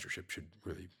censorship should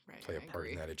really Right. play a I part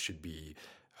in agree. that. It should be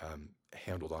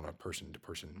handled on a person to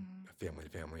person, Hmm. family to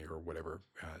family, or whatever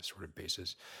sort of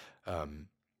basis. Um,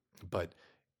 but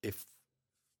if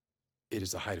it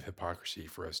is the height of hypocrisy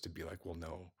for us to be like, well,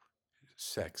 no,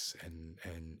 sex and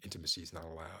intimacy is not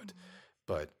allowed, Hmm.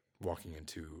 but walking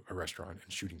into a restaurant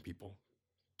and shooting people,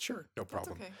 sure, no That's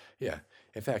problem. okay. Yeah,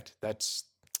 in fact,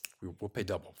 we'll pay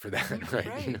double for Hmm. that, right?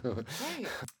 Right. Right.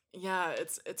 Yeah.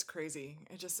 It's crazy.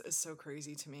 It just is so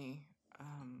crazy to me.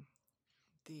 Um,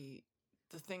 the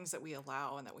the things that we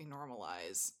allow and that we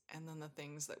normalize, and then the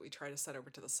things that we try to set over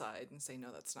to the side and say, no,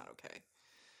 that's not okay.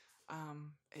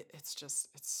 It's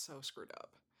so screwed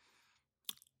up.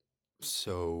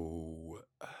 So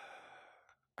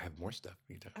I have more stuff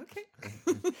we can Okay.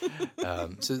 talk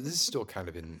about. So this is still kind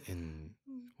of in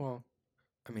well,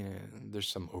 I mean, there's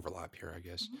some overlap here, I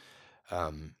guess. Mhm.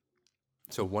 Um,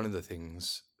 so one of the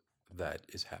things that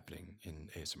is happening in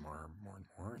ASMR more and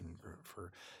more, and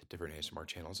for different ASMR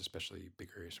channels, especially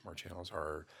bigger ASMR channels,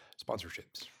 are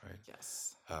sponsorships, right?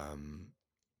 Yes. Um,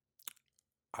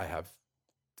 I have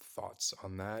thoughts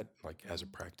on that, like as a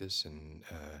Mhm. practice, and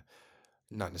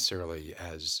not necessarily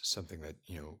as something that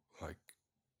like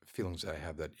feelings that I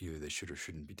have that either they should or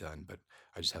shouldn't be done, but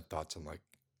I just have thoughts on like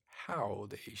how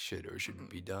they should or shouldn't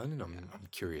Mhm. be done, and I'm Yeah. I'm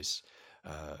curious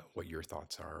what your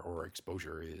thoughts are, or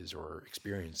exposure is, or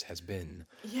experience has been.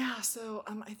 Yeah, so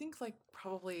I think like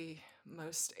probably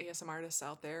most ASM artists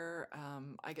out there,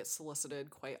 I get solicited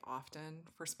quite often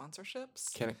for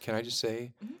sponsorships. Can I just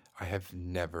say Mhm. I have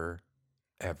never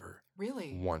ever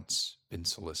Really? once been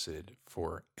solicited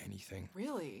for anything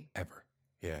Really? ever.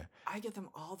 Yeah. I get them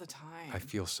all the time. I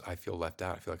feel left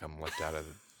out. I feel like I'm left out of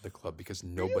the club because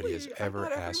Really? I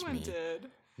thought everyone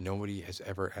did. nobody has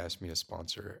ever asked me to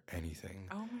sponsor anything.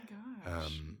 Oh my gosh.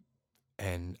 Um,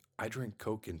 and I drink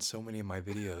Coke in so many of my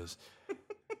videos.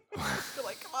 You're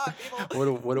like, come on,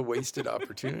 people. What a wasted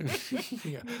opportunity.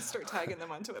 Yeah. You need to start tagging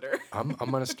them on Twitter. I'm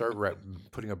gonna start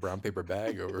putting a brown paper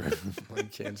bag over my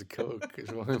cans of Coke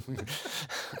as well.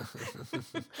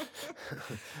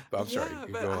 But I'm sorry, Yeah,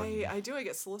 you but go I on. I do. I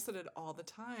get solicited all the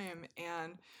time,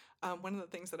 and one of the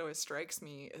things that always strikes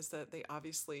me is that they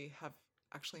obviously have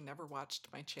actually never watched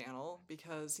my channel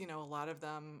because a lot of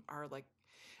them are like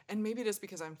And maybe it is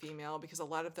because I'm female, because a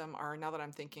lot of them are, now that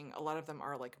I'm thinking, a lot of them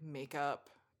are like makeup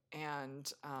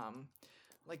and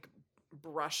like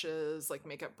brushes, like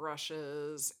makeup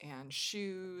brushes and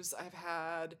shoes I've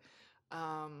had.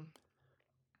 Um,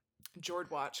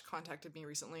 Jord Watch contacted me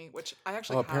recently, which I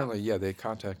actually Oh, have. apparently, yeah, they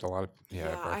contact a lot of. Yeah,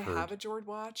 Yeah, I I've have heard. a Jord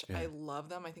Watch. Yeah. I love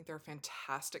them. I think they're a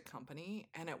fantastic company.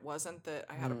 And it wasn't that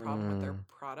I had a problem with their Mm,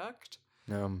 product.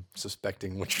 now I'm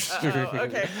suspecting what you're. Oh,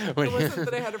 okay. When It wasn't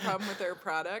that I had a problem with their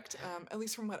product. At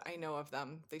least from what I know of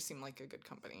them, they seem like a good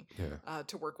company yeah,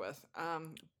 to work with.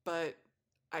 But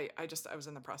I was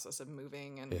in the process of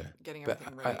moving and yeah. getting But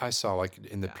everything I right. saw like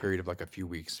in the Yeah. period of like a few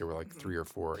weeks, there were like hmm 3 or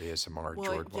 4 ASMR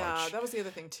Well, Jord yeah, Watch. that was the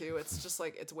other thing too. It's just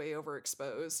like it's way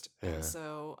overexposed, and Yeah,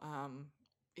 so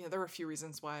yeah, there were a few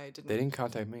reasons why I they didn't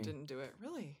contact me. didn't do it.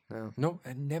 Really, No, no,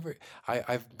 I never.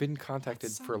 I've been that's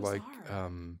contacted so for like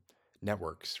bizarre.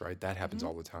 networks, right? That happens hmm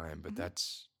all the time, but hmm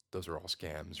those are all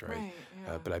scams, right? Right.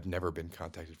 Yeah. But I've never been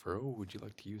contacted for, oh, would you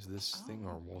like to use this thing,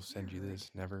 or Oh, we'll send you weird.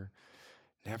 this. Never,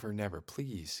 never, never.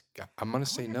 Please, I'm gonna I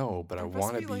say wonder. no, but I There must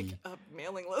want to be like be. a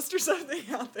mailing list or something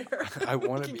out there. I You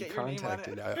want to can be get your name on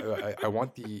it. contacted. I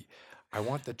want I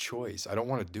want the choice. I don't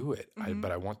want to do it, hmm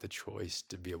but I want the choice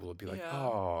to be able to be like, Yeah.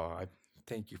 oh,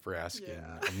 thank you for asking.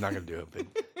 Yeah. I'm not gonna do it, but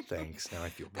thanks. Now I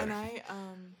feel And better.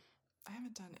 I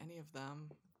haven't done any of them.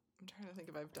 I'm trying to think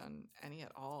if I've done any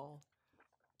at all.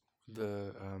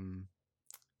 The I'm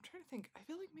trying to think. I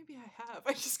feel like maybe I have.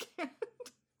 I just can't.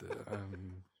 the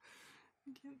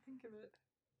I can't think of it.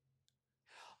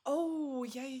 Oh,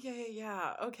 yeah, yeah, yeah,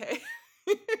 yeah. Okay.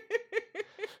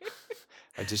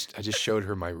 I just showed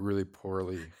her my really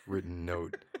poorly written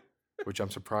note, which I'm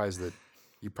surprised that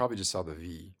you probably just saw the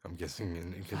V. I'm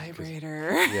guessing, because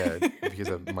Vibrator. yeah, because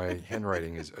my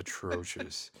handwriting is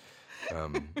atrocious.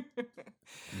 Um,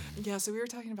 Yeah, so we were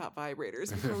talking about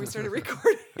vibrators before we started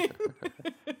recording.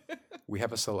 we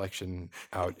have a selection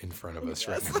out in front of us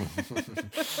right Yes. now.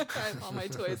 I have all my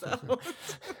toys out.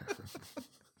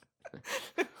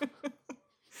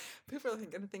 People are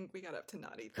going to think we got up to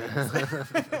naughty things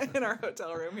in our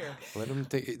hotel room here. Let them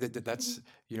think that's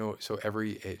so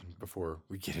before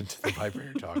we get into the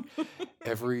vibrator talk,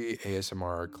 every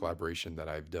ASMR collaboration that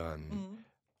I've done, Mm-hmm.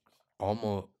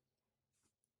 almost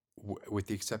with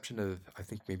the exception of I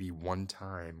think maybe one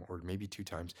time or maybe 2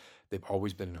 times, they've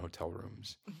always been in hotel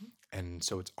rooms. Mm-hmm. And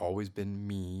so it's always been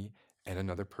me and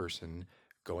another person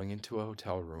going into a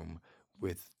hotel room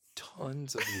with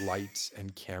tons of lights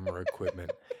and camera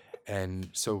equipment. And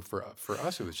so for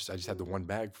us, it was just I just had the one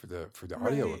bag for the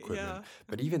audio Right, equipment. yeah.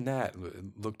 But even that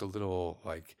looked a little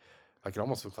like it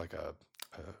almost looked like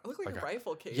It looked like a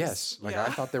rifle case. yes, like I Yeah.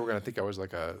 thought they were gonna think I was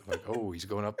like oh, he's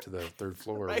going up to the third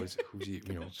floor. Right. Who's he?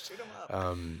 Shoot 'em up.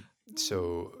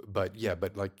 So but yeah,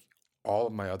 but like all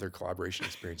of my other collaboration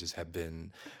experiences have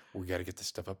been we got to get this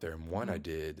stuff up there. And one I Mhm.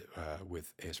 did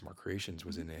with ASMR Creations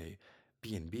was Mhm. in a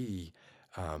B&B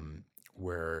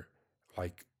where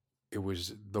like it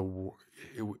was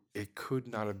it could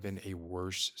not have been a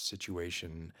worse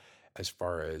situation as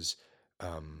far as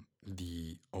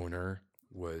the owner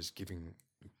was giving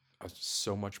us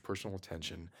so much personal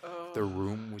attention. The Oh.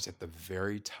 room was at the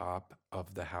very top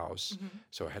of the house, Mhm.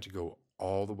 so I had to go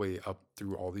all the way up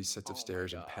through all these sets of Oh my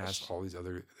stairs and past gosh. all these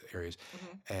other areas.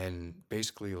 Mhm. And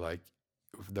basically, like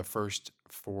the first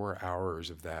 4 hours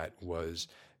of that was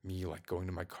me like going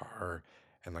to my car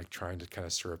and like trying to kind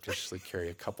of surreptitiously carry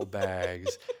a couple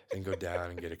bags and go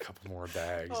down and get a couple more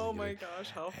bags Oh and my gosh,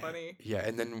 how funny. yeah,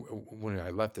 and then when I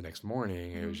left the next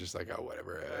morning, it was Mhm. just like, oh,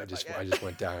 whatever. Right, fuck I it. just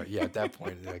went down. Yeah, at that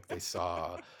point, like they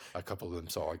saw a couple of them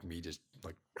saw like me just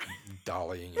like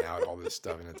dollying out all this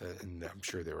stuff, and I'm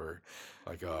sure they were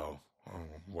like,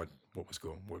 what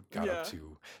what got up Yeah.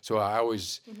 to. So I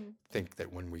always Mhm. think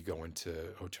that when we go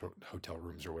into hotel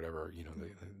rooms or whatever,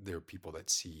 there are people that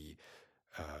see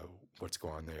uh, what's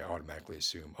going on. They automatically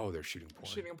assume, oh, they're shooting porn.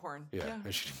 Shooting porn. Yeah, Yeah.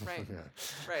 they're shooting. Right. Yeah.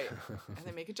 Right. And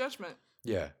they make a judgment.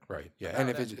 Yeah, right. Yeah, About and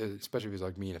if it. it's especially if it's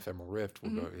like me and Ephemeral Rift,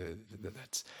 we'll Mhm. go.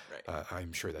 That's Right.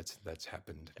 I'm sure that's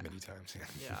happened many times.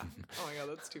 Yeah. Oh my god,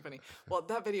 that's too funny. Well,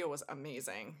 that video was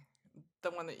amazing.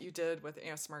 The one that you did with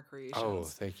ASMR Creations. Oh,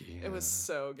 thank you. It was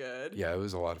so good. Yeah, it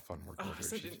was a lot of fun working Oh,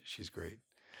 with her. so She's great.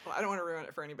 Well, I don't want to ruin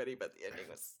it for anybody, but the ending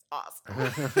was awesome.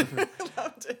 I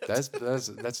loved it.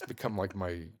 That's become like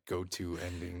my go-to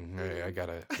ending. I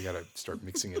gotta start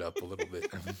mixing it up a little bit.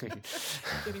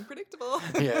 Getting predictable.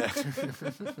 Yeah.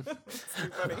 It's too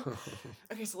funny.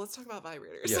 Okay, so let's talk about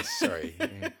vibrators. Yes, sorry.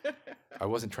 I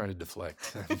wasn't trying to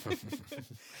deflect.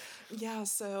 Yeah,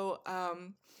 so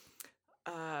I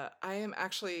am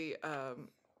actually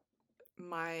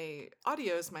my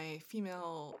audio is my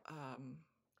female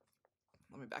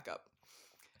let me back up.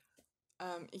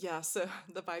 Yeah, so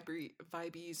the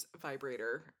Vibes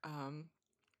vibrator.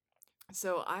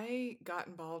 So I got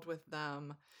involved with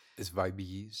them. Is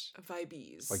Vibes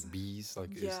Vibes. like bees? Like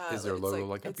Yeah, is their logo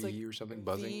like a it's like bee or something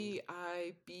buzzing?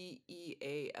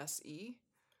 Vibease.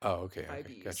 Oh, okay,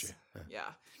 okay, gotcha. Vibes. Yeah.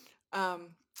 Yeah. Um,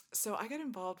 so I got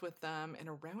involved with them in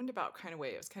a roundabout kind of way.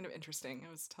 It was kind of interesting.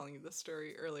 I was telling you this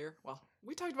story earlier. Well,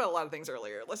 we talked about a lot of things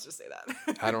earlier. Let's just say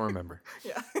I that. don't remember.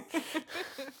 Yeah.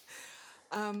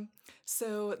 um,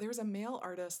 so there was a male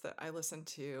artist that I listened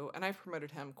to, and I've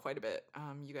promoted him quite a bit.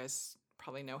 You guys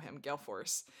probably know him, Gale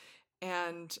Force.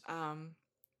 And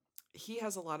he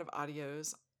has a lot of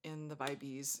audios in the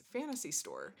Vibes Fantasy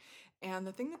Store. And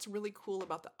the thing that's really cool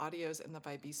about the audios in the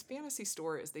Vibes Fantasy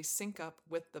Store is they sync up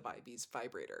with the Vibes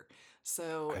vibrator.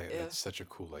 So That's if such a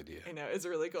cool idea. I know, it's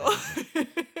really cool.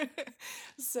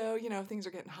 So, if things are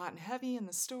getting hot and heavy in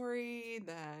the story,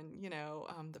 then,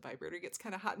 the vibrator gets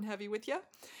kind of hot and heavy with you.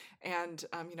 And,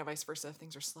 vice versa, if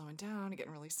things are slowing down and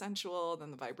getting really sensual,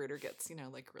 then the vibrator gets,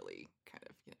 like really kind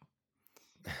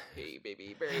of, hey,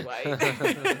 baby, very white.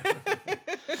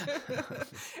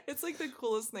 It's like the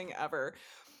coolest thing ever.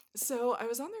 So I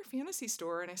was on their fantasy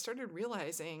store and I started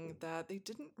realizing that they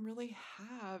didn't really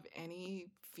have any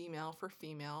female for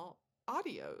female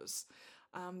audios.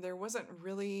 There wasn't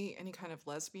really any kind of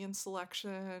lesbian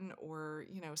selection or,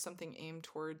 something aimed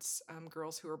towards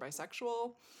girls who are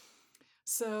bisexual.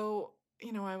 So,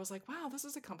 I was like, wow, this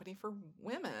is a company for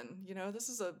women. This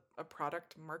is a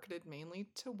product marketed mainly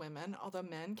to women, although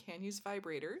men can use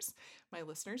vibrators. My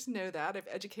listeners know that. I've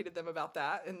educated them about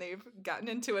that and they've gotten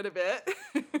into it a bit.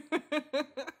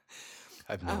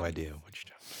 I have no Um, idea what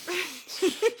you're talking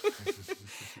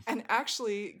and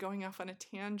actually, going off on a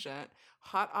tangent,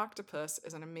 Hot Octopus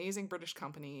is an amazing British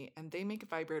company, and they make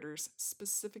vibrators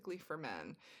specifically for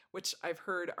men, which I've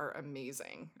heard are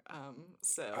amazing.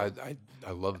 about.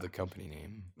 I love the company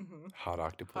name, Mhm. Hot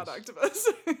Hot Octopus. Octopus.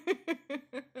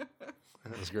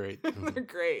 That was great. They're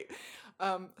great.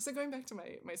 So going back to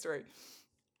my story.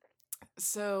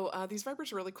 So these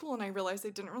vibrators are really cool, and I realized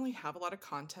they didn't really have a lot of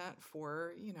content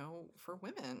for for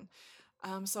women.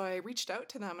 So I reached out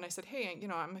to them and I said, hey,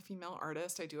 I'm a female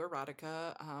artist. I do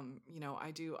erotica.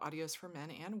 I do audios for men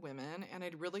and women, and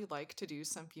I'd really like to do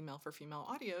some female for female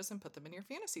audios and put them in your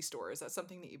fantasy store. Is that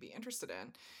something that you'd be interested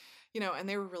in? And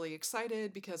they were really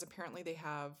excited because apparently they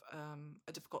have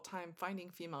a difficult time finding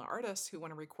female artists who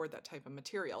want to record that type of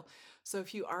material. So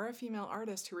if you are a female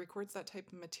artist who records that type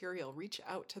of material, reach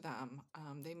out to them.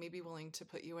 They may be willing to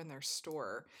put you in their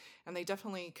store, and they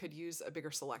definitely could use a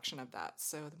bigger selection of that.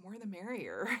 So the more the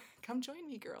merrier. Come join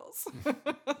me, girls.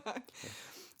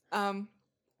 um,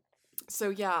 so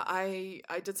yeah, I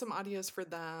did some audios for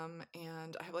them,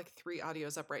 and I have like 3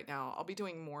 audios up right now. I'll be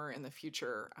doing more in the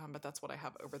future, but that's what I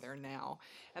have over there now.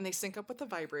 And they sync up with the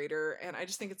vibrator, and I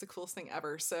just think it's the coolest thing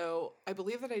ever. So I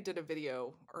believe that I did a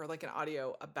video or like an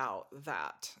audio about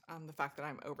that, the fact that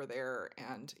I'm over there,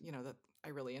 and that I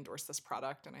really endorse this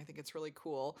product, and I think it's really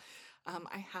cool.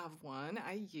 I have one.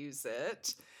 I use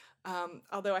it.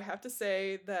 Although I have to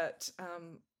say that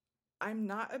I'm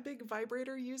not a big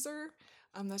vibrator user.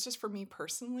 That's just for me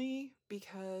personally,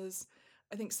 because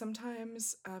I think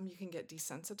sometimes you can get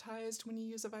desensitized when you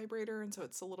use a vibrator, and so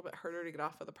it's a little bit harder to get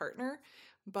off with a partner.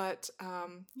 But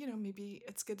maybe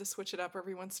it's good to switch it up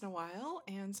every once in a while.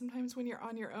 And sometimes when you're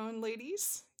on your own,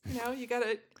 ladies,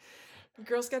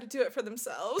 girls got to do it for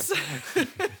themselves.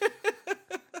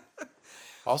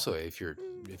 Also, if you're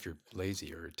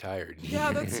lazy or tired,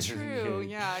 Yeah, that's true.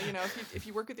 Yeah, if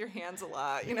you work with your hands a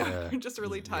lot, you're just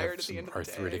really you have tired at the some end of the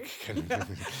arthritic. day. Yeah,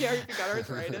 yeah, if you got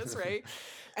arthritis, right?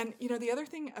 And the other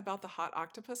thing about the Hot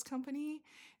Octopus Company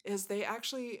is they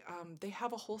actually they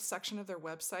have a whole section of their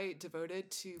website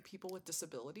devoted to people with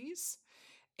disabilities.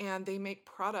 And they make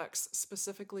products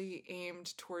specifically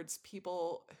aimed towards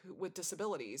people with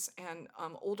disabilities and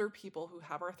older people who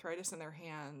have arthritis in their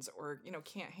hands or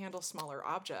can't handle smaller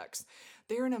objects.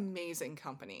 They're an amazing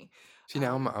company. See,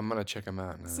 now I'm gonna check them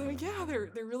out. So yeah,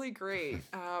 they're really great,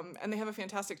 and they have a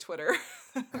fantastic Twitter.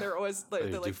 They're always They they're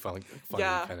do like funny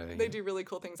yeah, kind of thing. they do really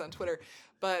cool things on Twitter.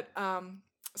 But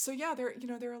so yeah, there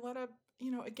are a lot of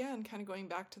again kind of going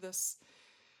back to this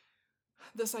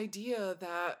idea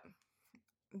that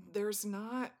there's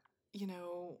not,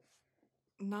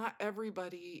 not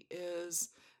everybody is,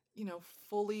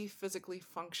 fully physically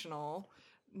functional.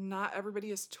 Not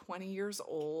everybody is 20 years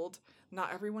old.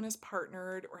 Not everyone is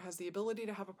partnered or has the ability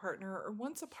to have a partner or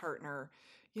wants a partner.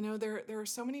 There are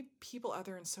so many people out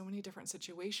there in so many different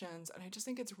situations. And I just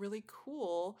think it's really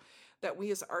cool that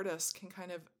we as artists can kind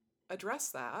of address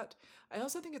that. I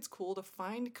also think it's cool to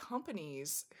find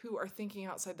companies who are thinking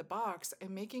outside the box and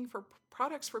making for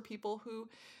products for people who,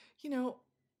 you know,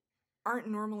 aren't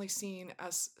normally seen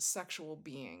as sexual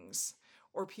beings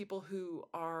or people who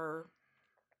are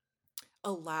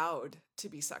allowed to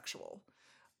be sexual.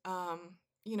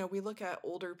 We look at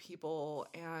older people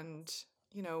and,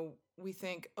 we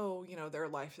think, oh, their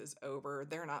life is over.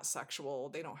 They're not sexual.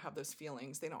 They don't have those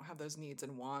feelings. They don't have those needs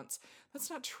and wants. That's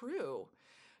not true.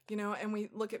 And we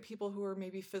look at people who are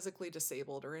maybe physically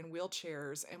disabled or in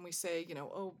wheelchairs and we say,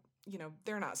 oh,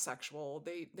 they're not sexual.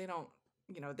 They don't,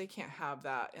 they can't have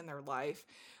that in their life.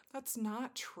 That's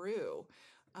not true.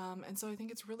 And so I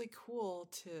think it's really cool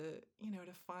to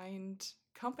find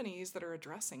companies that are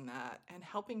addressing that and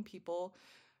helping people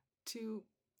to,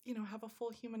 have a full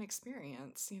human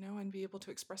experience, and be able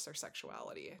to express their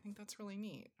sexuality. I think that's really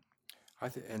neat. I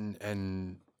think,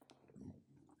 and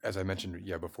as I mentioned,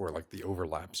 before, like the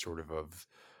overlap sort of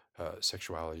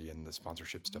sexuality and the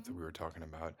sponsorship stuff that we were talking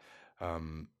about.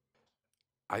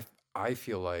 I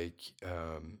feel like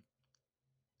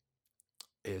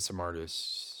ASMR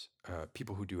artists,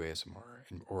 people who do ASMR,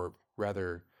 or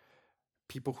rather,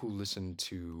 people who listen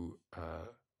to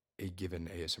a given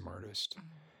ASMR artist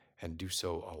and do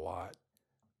so a lot,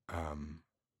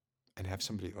 and have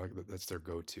somebody like that's their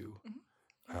go-to.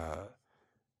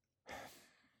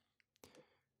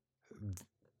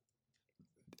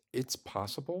 It's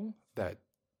possible that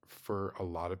for a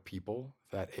lot of people,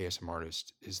 that ASMR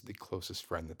artist is the closest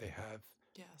friend that they have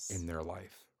in their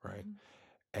life, right?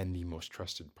 And the most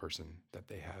trusted person that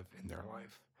they have in their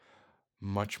life.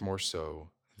 Much more so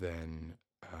than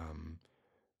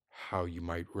how you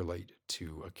might relate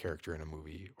to a character in a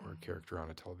movie or a character on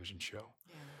a television show.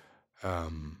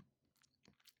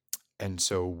 And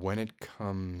so when it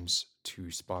comes to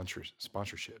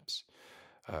sponsorships,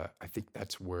 I think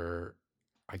that's where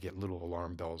I get little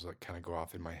alarm bells that kind of go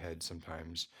off in my head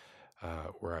sometimes,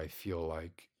 where I feel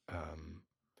like,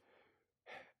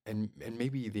 and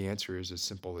maybe the answer is as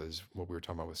simple as what we were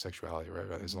talking about with sexuality, right?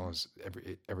 As long as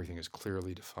everything is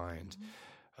clearly defined.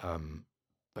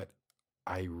 But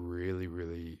I really,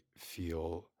 really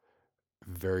feel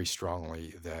very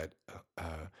strongly that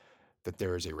that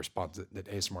there is a that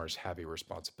ASMRs have a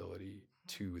responsibility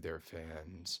to their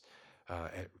fans,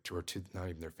 or to not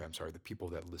even their fans, sorry, the people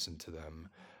that listen to them,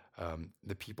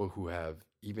 the people who have,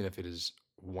 even if it is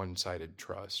one-sided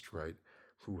trust, right,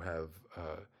 who have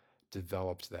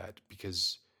developed that,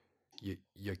 because you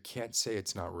can't say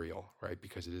it's not real, right?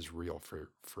 Because it is real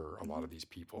for a lot of these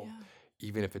people.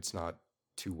 Even if it's not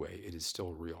two-way, it is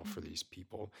still real for these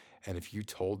people. And if you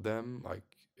told them, like,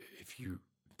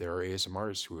 there are ASMR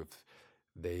artists who, if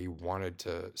they wanted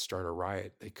to start a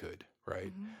riot, they could,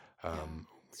 right?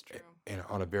 That's true. And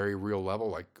on a very real level,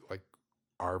 like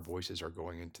our voices are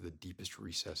going into the deepest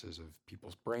recesses of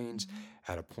people's brains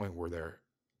at a point where they're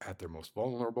at their most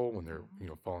vulnerable, when they're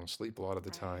falling asleep a lot of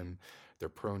the time. They're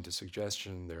prone to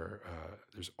suggestion.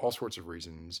 There's all sorts of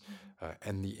reasons,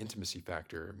 and the intimacy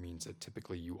factor means that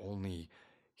typically you only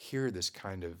hear this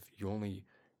kind of you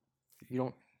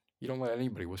don't let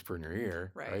anybody whisper in your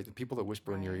ear, right? The people that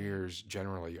whisper in your ears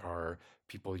generally are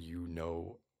people you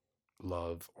know,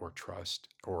 love, or trust,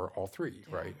 or all three,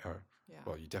 right?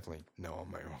 Well, you definitely know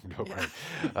them, I hope,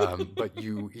 right? But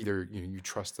you either you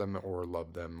trust them or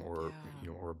love them, or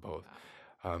or both,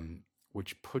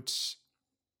 which puts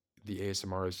the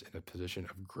ASMRs in a position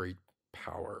of great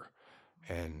power,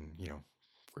 and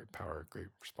great power, great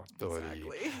responsibility.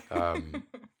 Exactly.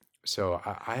 So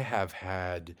I have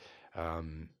had,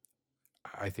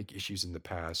 I think, issues in the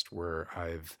past where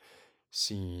I've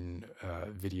seen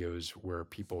videos where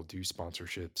people do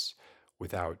sponsorships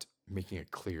without making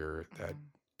it clear that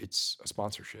it's a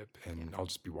sponsorship, and I'll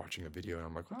just be watching a video and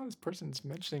I'm like, wow, this person's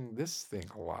mentioning this thing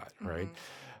a lot, right?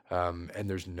 And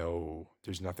there's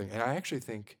nothing, and I actually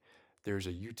think there's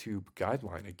a YouTube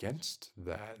guideline against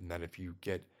that, and that if you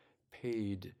get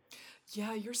paid.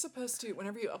 Yeah, you're supposed to,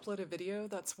 whenever you upload a video,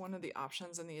 that's one of the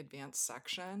options in the advanced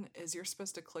section, is you're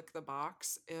supposed to click the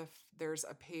box if there's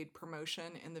a paid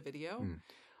promotion in the video.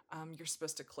 You're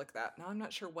supposed to click that. Now, I'm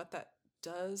not sure what that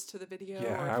does to the video.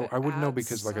 Yeah, or if I wouldn't know, adds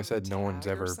because like I said, no one's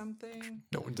tag or ever something.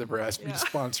 asked me to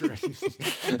sponsor anything.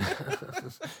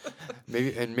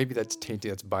 maybe that's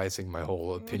tainting, that's biasing my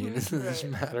whole opinion in this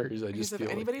matter. Is I Because just if feel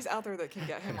like, anybody's out there that can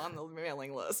get him on the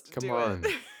mailing list, come do on,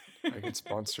 it. I could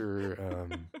sponsor.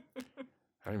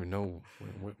 I don't even know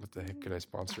what the heck could I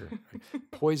sponsor.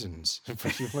 Poisons.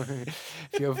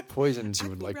 If you have poisons, you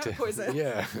would like to. Poison.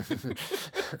 Yeah.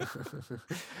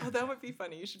 Oh, that would be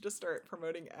funny. You should just start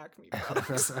promoting Acme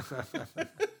products.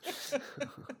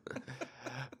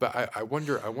 but I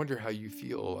wonder how you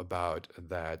feel about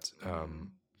that Mm,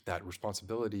 that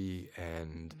responsibility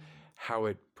and mm, how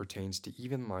it pertains to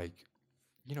even like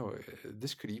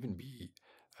this could even be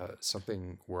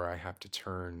something where I have to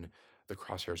turn the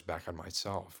crosshairs back on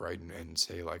myself, right, and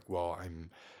say like, well,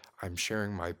 I'm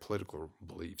sharing my political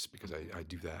beliefs because mhm. I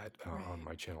do that on Right.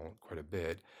 my channel quite a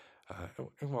bit.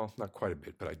 Well, not quite a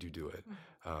bit, but I do it,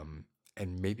 Mhm,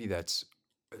 and maybe that's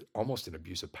almost an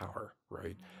abuse of power,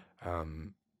 right? mhm,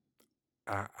 Um,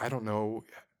 I don't know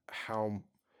how.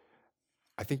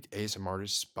 I think ASM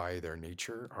artists, by their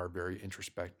nature, are very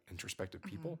introspective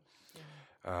mhm. people.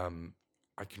 Yeah. Um,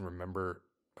 I can remember,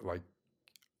 like,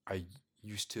 I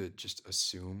used to just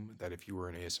assume that if you were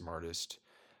an ASM artist,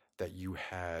 that you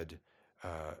had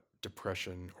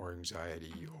depression or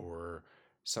anxiety Mhm. or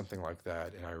something like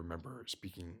that. And I remember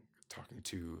talking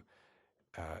to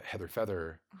Heather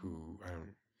Feather, Mhm. who I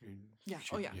don't, Yeah.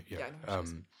 Oh, she, yeah. yeah, Yeah, I know who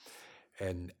she is.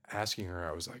 and asking her,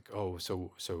 I was like, oh,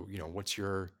 so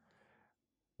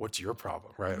what's your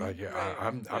problem, right? Mhm. Like, yeah, Right.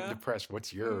 I'm Yeah. depressed.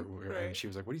 What's your? Mhm. And Right. she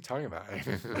was like, what are you talking about? I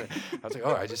was like,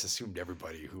 oh, I just assumed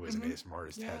everybody who was an Mhm. ASM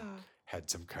artist Yeah. had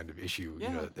some kind of issue.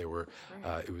 Yeah. That they were.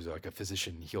 Right. It was like a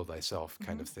physician heal thyself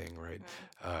kind Mhm. of thing, right?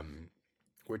 Yeah. Um,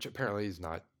 which apparently is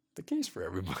not the case for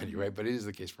everybody, Mhm. right? But it is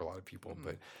the case for a lot of people. Mhm.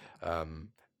 But Yeah.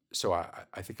 um, so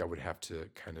I think I would have to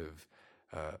kind of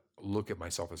look at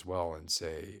myself as well and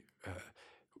say,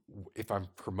 if I'm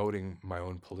promoting my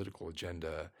own political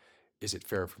agenda, is it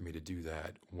fair for me to do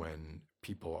that when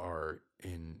people are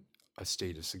in a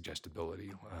state of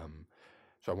suggestibility?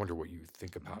 So I wonder what you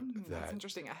think about That's that.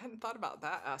 interesting. I hadn't thought about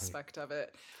that Right. aspect of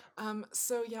it.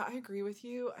 So yeah, I agree with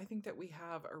you. I think that we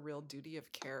have a real duty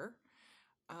of care,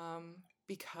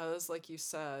 because, like you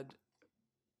said,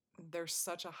 there's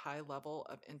such a high level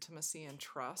of intimacy and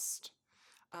trust,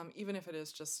 even if it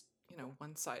is just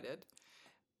one sided,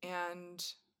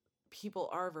 and people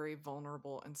are very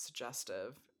vulnerable and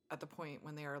suggestive at the point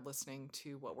when they are listening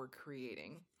to what we're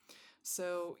creating.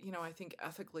 So, I think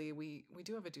ethically we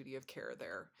do have a duty of care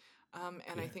there. And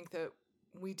I Yeah. think that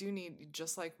we do need,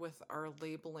 just like with our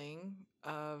labeling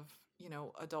of,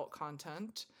 adult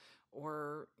content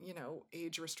or,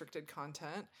 age restricted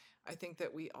content, I think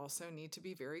that we also need to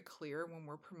be very clear when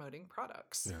we're promoting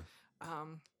products. Yeah.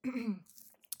 Um,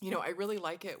 I really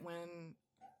like it when,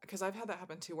 because I've had that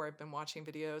happen too, where I've been watching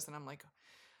videos and I'm like,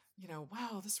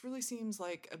 wow, this really seems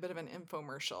like a bit of an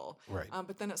infomercial. Right.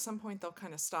 But then at some point they'll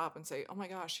kind of stop and say, oh my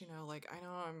gosh, like I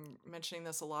know I'm mentioning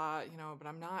this a lot, but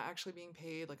I'm not actually being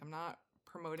paid. Like I'm not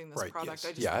promoting this Right. product. I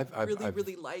Yes. just Yeah. really,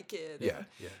 really like it. Yeah.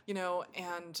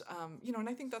 And, Yeah. and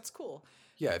I think that's cool.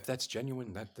 Yeah. If that's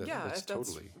genuine, Yeah, that's if that's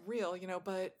totally. real,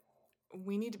 but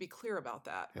we need to be clear about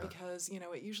that Yeah. because,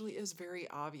 it usually is very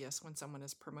obvious when someone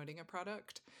is promoting a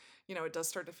product. It does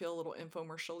start to feel a little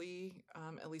infomercial-y,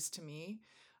 at least to me.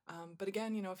 But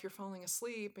again, if you're falling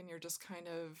asleep and you're just kind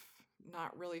of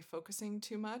not really focusing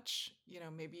too much,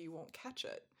 maybe you won't catch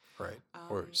it. Right.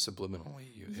 Or Um,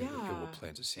 subliminally, it will yeah,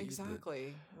 plant a seed that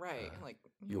exactly. Right. Like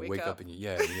you you'll wake wake up up. and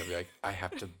and you'll be like, I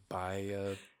have to buy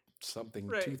a something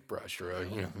Right. toothbrush or a,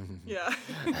 Yeah.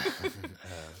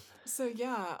 uh, So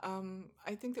yeah,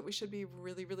 I think that we should be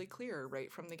really, really clear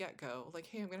right from the get-go. Like,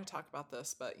 hey, I'm going to talk about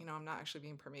this, but I'm not actually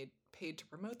being paid to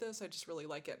promote this. I just really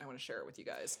like it and I want to share it with you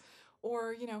guys.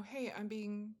 Or, hey, I'm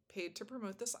being paid to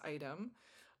promote this item.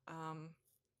 Um,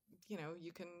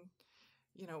 you can,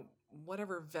 you know,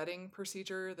 whatever vetting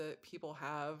procedure that people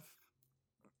have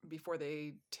before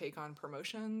they take on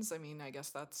promotions. I mean, I guess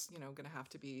that's, going to have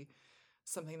to be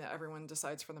something that everyone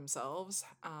decides for themselves,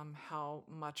 how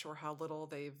much or how little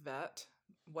they vet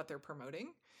what they're promoting.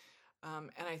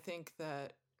 And I think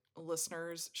that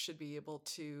listeners should be able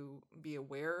to be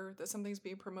aware that something's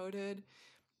being promoted,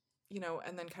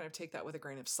 and then kind of take that with a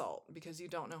grain of salt because you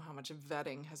don't know how much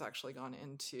vetting has actually gone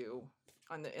into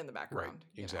in the right, background.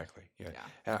 exactly. Yeah. Yeah.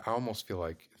 And I almost feel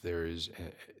like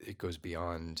it goes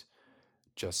beyond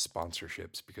just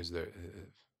sponsorships because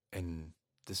and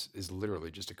this is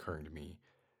literally just occurring to me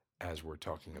as we're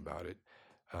talking Mhm. about it.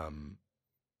 Um,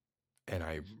 and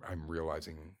I'm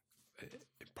realizing uh,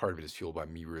 part of it is fueled by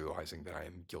me realizing that I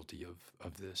am guilty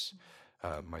of this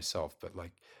myself. But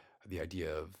like the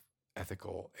idea of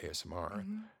ethical ASMR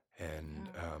Mhm. and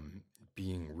Yeah.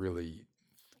 being really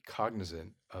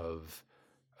cognizant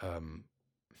um,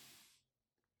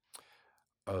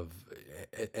 of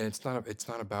and it's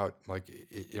not about like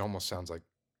it almost sounds like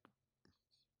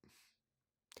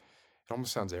it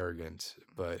almost sounds arrogant,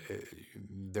 but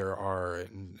Mhm. there are,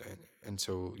 and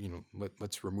so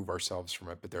let's remove ourselves from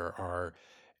it. But there are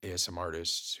ASM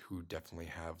artists who definitely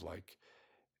have like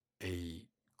a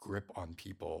grip on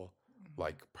people Mhm.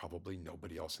 like probably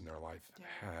nobody else in their life Yeah.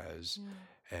 has.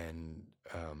 Yeah. And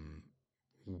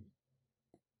w-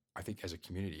 I think as a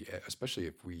community, especially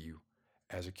if we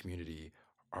as a community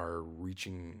are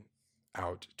reaching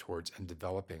out towards and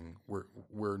developing,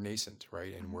 we're nascent,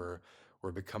 right? And Mhm.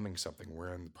 we're becoming something.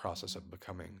 We're in the process Mhm. of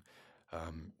becoming.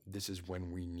 This is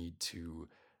when we need to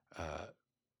uh,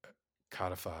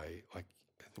 codify like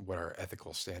what our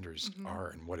ethical standards Mhm. are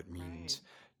and what it Right. means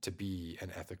to be an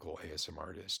ethical ASM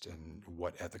artist and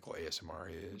what ethical ASMR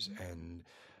is. Mhm. And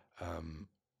um,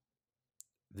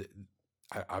 the,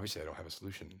 obviously I don't have a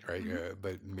solution, right? Mhm.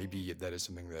 But Right. maybe that is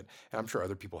something that, and I'm sure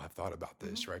other people have thought about Mhm.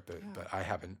 this, right? Yeah. But I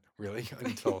haven't really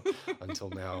until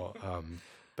now.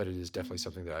 But it is definitely Mm.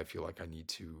 something that I feel like I need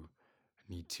to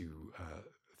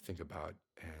think about,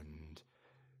 and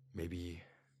maybe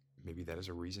maybe that is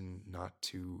a reason not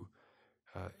to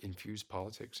infuse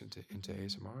politics into Mhm.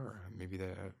 ASMR. Maybe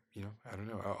that I don't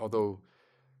know. Although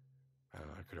I don't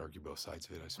know, I could argue both sides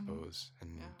of it, I Mhm. suppose,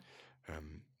 and Yeah.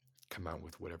 um, come out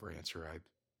with whatever answer I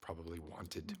probably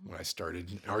wanted Mhm. when I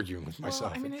started arguing with Well, I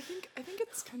myself. mean, I think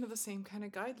it's kind of the same kind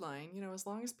of guideline, as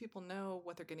long as people know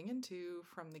what they're getting into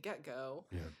from the get-go,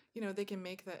 Yeah. they can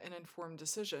make that an informed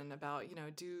decision about,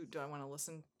 do I want to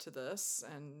listen to this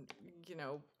and, you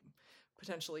know,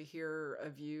 potentially hear a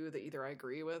view that either I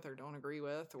agree with or don't agree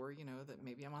with, or, that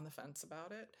maybe I'm on the fence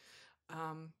about it.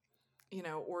 Um,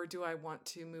 or do I want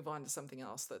to move on to something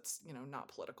else that's, not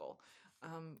political?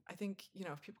 I think,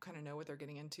 if people kind of know what they're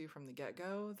getting into from the get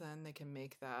go, then they can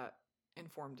make that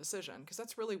informed decision because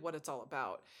that's really what it's all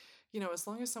about. As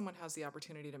long as someone has the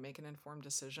opportunity to make an informed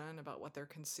decision about what they're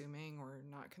consuming or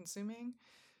not consuming,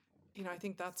 I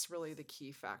think that's really the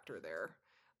key factor there.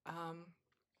 Um,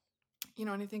 and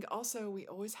I think also we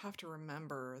always have to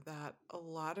remember that a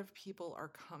lot of people are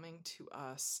coming to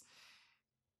us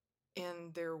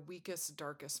in their weakest,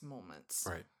 darkest moments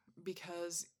Right.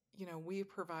 because, we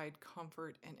provide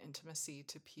comfort and intimacy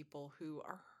to people who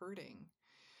are hurting.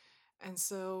 And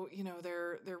so,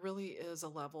 there really is a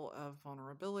level of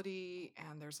vulnerability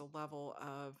and there's a level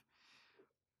of,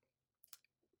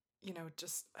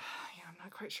 just, I'm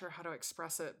not quite sure how to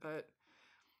express it, but,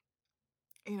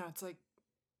 it's like,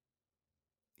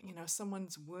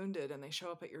 someone's wounded and they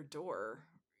show up at your door,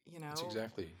 you That's know,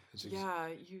 exactly. yeah,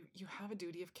 you have a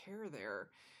duty of care there.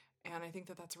 And I think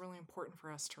that that's really important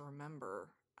for us to remember.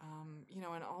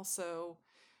 And also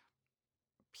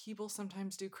people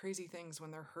sometimes do crazy things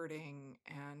when they're hurting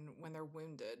and when they're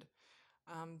wounded,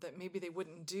 that maybe they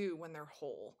wouldn't do when they're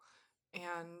whole.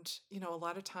 And, a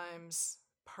lot of times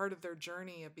part of their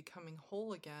journey of becoming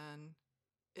whole again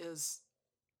is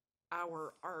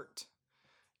our art,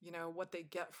 what they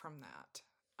get from that.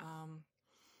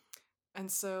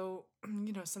 And so,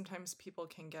 sometimes people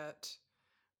can get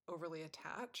overly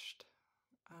attached.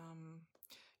 Um,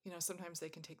 sometimes they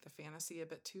can take the fantasy a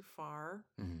bit too far.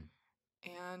 Mhm.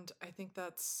 And I think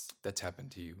that's, That's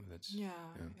happened to you. yeah,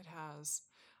 Yeah. it has.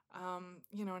 And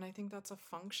I think that's a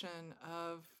function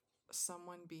of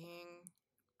someone being,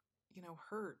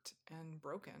 hurt and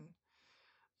broken.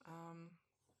 Um,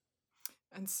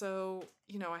 and so,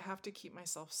 I have to keep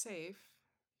myself safe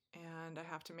and I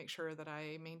have to make sure that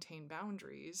I maintain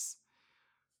boundaries.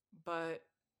 But,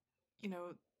 you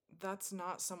know, that's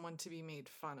not someone to be made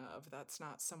fun of. That's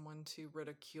not someone to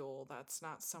ridicule. That's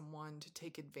not someone to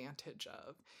take advantage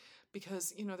of.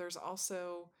 Because, there's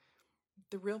also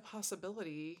the real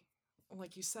possibility,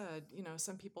 like you said,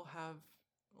 some people have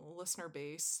a listener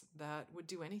base that would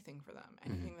do anything for them,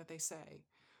 Hmm. anything that they say.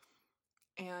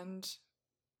 And,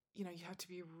 you have to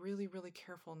be really, really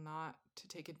careful not to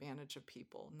take advantage of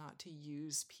people, not to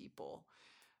use people,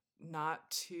 not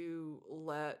to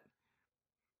let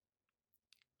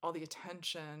all the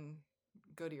attention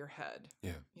go to your head.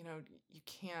 Yeah. You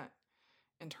can't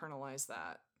internalize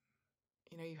that.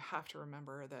 You have to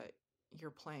remember that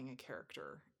you're playing a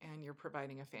character and you're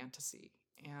providing a fantasy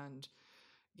and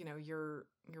you're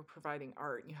providing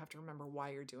art and you have to remember why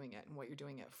you're doing it and what you're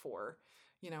doing it for,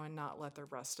 and not let the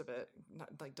rest of it, not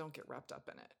like, don't get wrapped up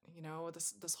in it.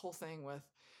 This whole thing with,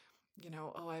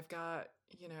 oh, I've got,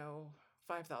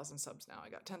 5,000 subs now, I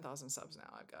got 10,000 subs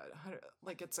now, I've got 100,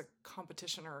 like it's a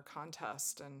competition or a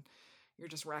contest and you're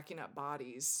just racking up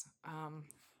bodies. I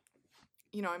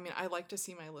mean, I like to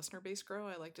see my listener base grow,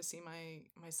 I like to see my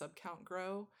sub count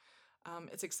grow.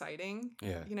 It's exciting,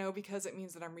 Yeah. because it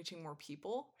means that I'm reaching more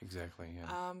people. Exactly.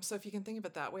 Yeah. So if you can think of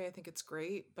it that way, I think it's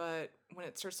great. But when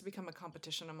it starts to become a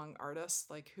competition among artists,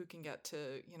 like who can get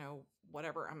to,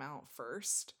 whatever amount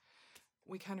first,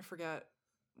 we kind of forget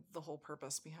the whole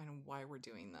purpose behind why we're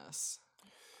doing this.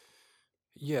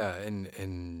 Yeah.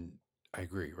 And I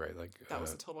agree, right? Like, That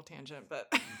was a total tangent,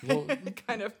 but well, it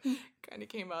kind of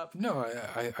came up. no,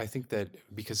 I think that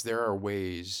because there are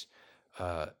ways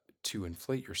uh, to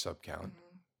inflate your sub count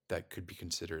Hmm. that could be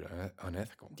considered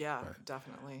unethical, Yeah, right?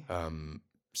 definitely.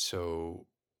 So,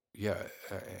 yeah,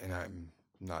 and I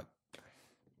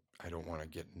don't want to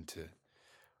get into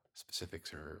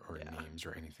specifics or Yeah. names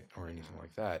or anything Yeah.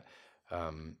 like that.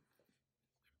 Um,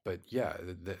 but yeah,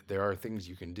 there are things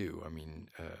you can do. I mean,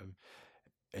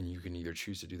 and you can either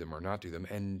choose to do them or not do them.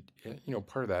 And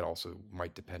part of that also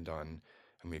might depend on.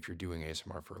 I mean, if you're doing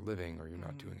ASMR for a living or you're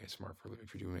not Hmm. doing ASMR for a living,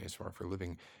 if you're doing ASMR for a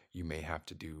living, you may have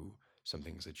to do some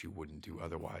things that you wouldn't do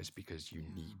otherwise because you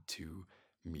Yeah. need to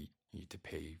you need to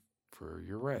pay for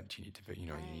your rent. You need to pay, you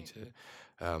need Right.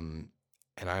 to,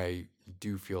 and I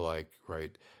do feel like,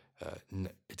 right,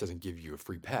 it doesn't give you a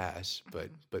free pass, Hmm.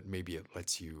 but maybe it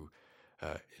lets you,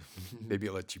 uh, maybe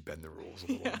it lets you bend the rules a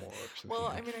little Yeah. more or something. Well,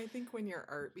 I mean, I think when your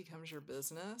art becomes your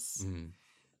business, Mm,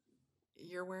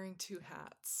 you're wearing two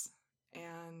hats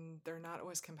and they're not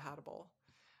always compatible.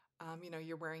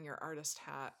 You're wearing your artist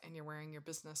hat and you're wearing your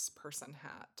business person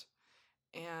hat.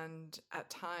 And at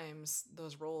times,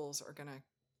 those roles are going to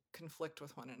conflict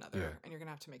with one yeah, another and you're going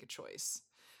to have to make a choice.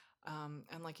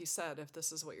 And like you said, if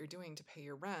this is what you're doing to pay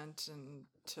your rent and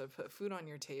to put food on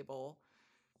your table,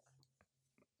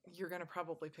 you're going to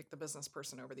probably pick the business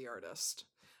person over the artist.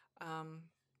 Um,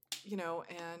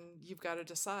 and you've got to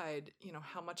decide,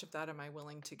 how much of that am I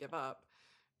willing to give up?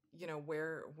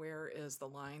 Where is the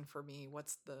line for me?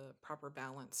 What's the proper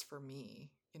balance for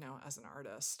me, as an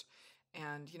artist?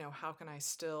 And, how can I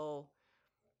still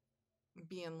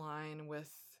be in line with,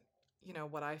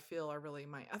 what I feel are really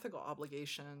my ethical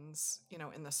obligations,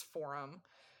 in this forum,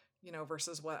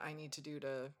 versus what I need to do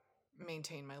to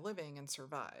maintain my living and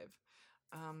survive.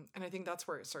 And I think that's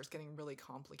where it starts getting really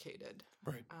complicated.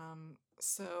 right.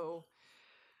 So,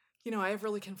 I have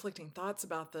really conflicting thoughts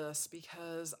about this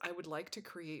because I would like to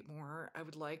create more. I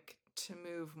would like to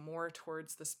move more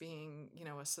towards this being,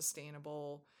 a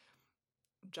sustainable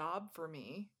job for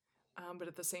me. But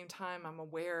at the same time, I'm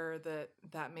aware that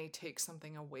that may take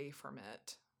something away from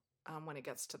it when it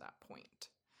gets to that point.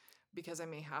 Because I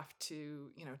may have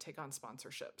to, take on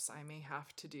sponsorships. I may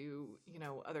have to do,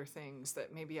 other things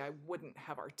that maybe I wouldn't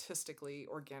have artistically,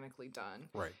 organically done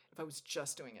Right. if I was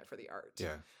just doing it for the art.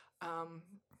 Yeah. Um,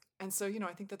 and so,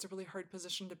 I think that's a really hard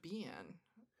position to be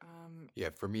in. Yeah.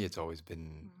 For me, it's always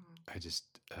been, Mhm. I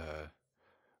just,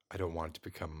 I don't want it to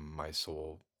become my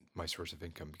source of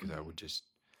income because I Mhm. would just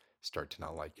start to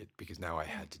not like it because now I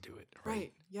had to do it, right?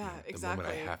 Right. Yeah, The moment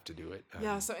I exactly. have to do it.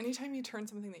 Yeah. So anytime you turn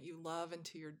something that you love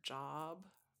into your job,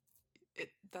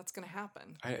 that's going to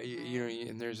happen.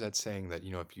 And there's that saying that,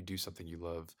 if you do something you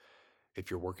love,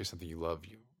 if your work is something you love,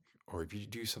 or if you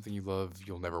do something you love,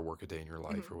 you'll never work a day in your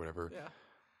life Mhm. or whatever. Yeah.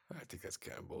 I think that's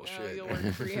kind of No, bullshit. you'll work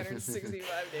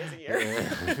 365 days a year,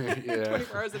 Yeah.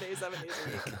 24 hours a day, 7 days a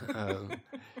week. um,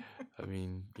 I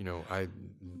mean,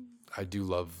 I do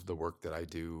love the work that I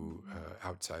do Mhm.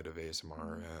 outside of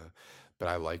ASMR, Mhm. but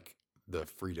I like the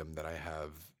freedom that I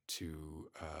have to.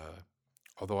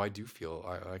 Although I do feel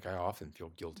I often feel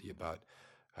guilty Mhm. about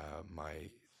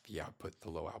the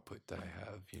low output that I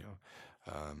have,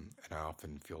 and I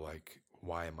often feel like,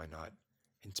 why am I not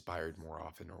inspired more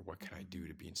often, or what can I do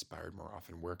to be inspired more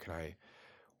often? Where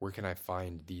can I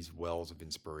find these wells of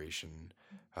inspiration?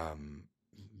 Um,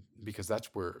 because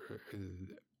that's where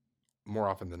more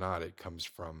often than not, it comes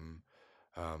from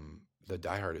the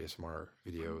Die Hard ASMR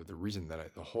video.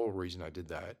 The whole reason I did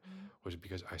that Mhm. was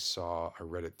because I saw a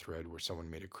Reddit thread where someone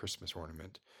made a Christmas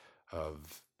ornament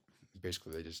of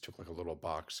basically they just took like a little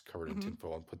box covered in Mhm.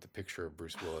 tinfoil and put the picture of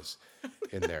Bruce Willis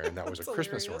in there, and that was a That's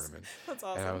Christmas hilarious. ornament. That's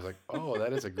And I awesome. was like, oh,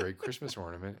 that is a great Christmas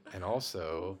ornament, and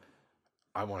also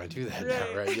I want to do that now,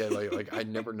 Right. right? Yeah, like I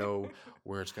never know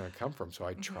where it's gonna come from, so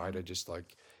I try to Mhm. just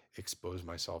like expose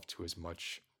myself to as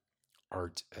much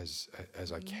art as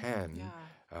I Mhm. can,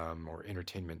 Yeah. or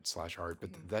entertainment slash art.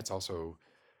 But Mhm. that's also,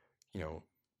 you know,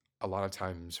 a lot of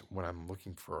times when I'm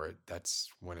looking for it, that's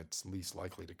when it's least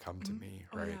likely to come to Mhm. me,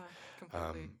 Oh right? yeah,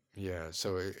 completely. Yeah.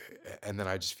 So, and then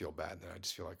I just feel bad. Then I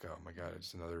just feel like, oh my God,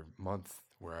 it's another month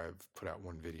where I've put out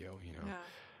one video, Yeah.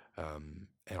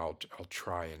 and I'll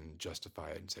try and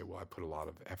justify it and say, well, I put a lot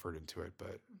of effort into it,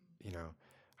 but you know,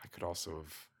 I could also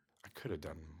have. I could have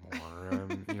done more.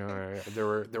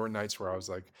 There were nights where I was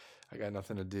like, I got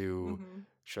nothing to do. Mhm.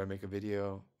 Should I make a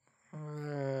video?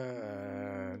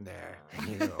 Nah. Nah.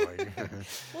 Like,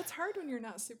 Well, it's hard when you're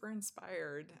not super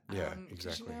inspired. yeah, Because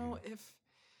exactly.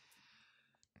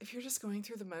 if you're just going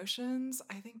through the motions,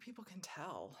 I think people can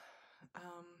tell.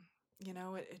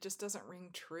 It just doesn't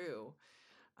ring true.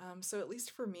 So at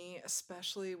least for me,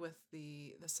 especially with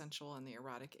the sensual and the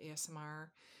erotic ASMR,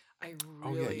 I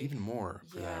Oh yeah, really, even more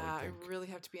for that, I yeah, would I think. really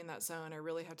have to be in that zone. I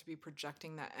really have to be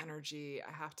projecting that energy.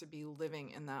 I have to be living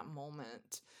in that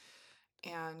moment.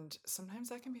 And sometimes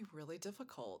that can be really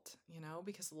difficult,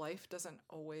 because life doesn't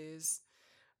always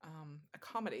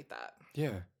accommodate that.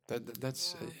 Yeah,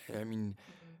 that's. Yeah. I mean,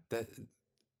 Hmm. that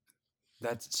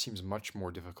that seems much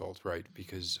more difficult, right? Hmm.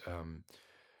 Because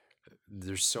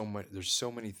there's so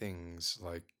many things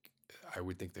like I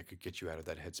would think that could get you out of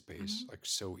that headspace Hmm. like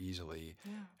so easily,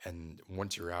 Yeah. and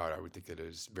once you're out, I would think that it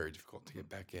is very difficult to Hmm. get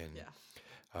back in.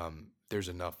 Yeah. There's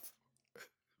enough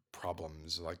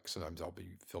problems. Like sometimes I'll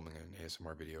be filming an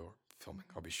ASMR video, or filming.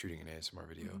 I'll Hmm. be shooting an ASMR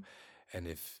video, Hmm. and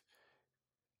if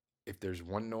there's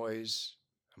one noise,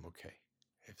 I'm okay.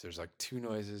 If there's like two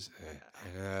noises,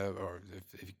 Yeah. or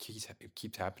if it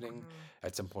keeps happening, Hmm.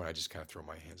 at some point I just kind of throw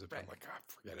my hands up. And Right. I'm like, ah,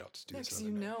 forget it. I'll just do Yeah, this because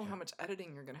another day. how much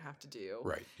editing you're going to have to do.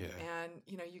 Right. Yeah. And,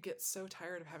 you get so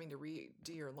tired of having to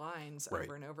redo your lines Right.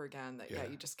 over and over again that, yeah,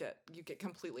 Yeah. you get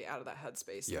completely out of that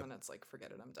headspace. And Yep. then it's like,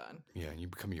 forget it, I'm done. Yeah. And you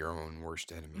become your own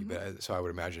worst enemy. Hmm. So I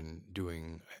would imagine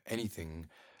doing anything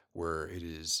where it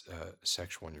is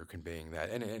sexual and you're conveying that,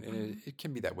 and Hmm. it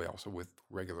can be that way also with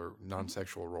regular Hmm.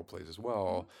 non-sexual role plays as Hmm.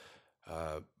 well.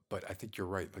 But I think you're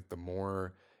right. Like the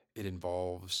more it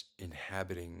involves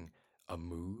inhabiting a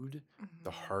mood,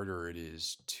 the Hmm. harder it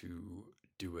is to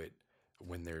do it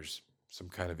when there's some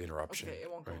kind of interruption, Okay, it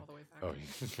won't go right? all the way back. Oh,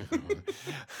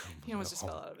 He almost just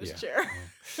fell out of his yeah. chair.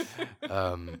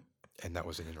 And that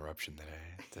was an interruption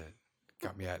that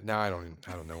got me at. Now I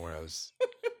don't know what I was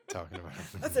talking about.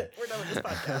 That's it. We're done with this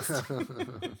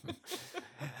podcast.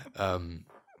 um,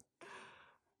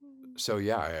 so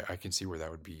yeah, I can see where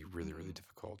that would be really, really Mhm.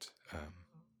 difficult.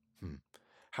 Hmm.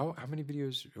 How many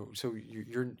videos? So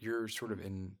you're sort of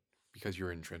in, because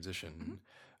you're in Mhm. transition.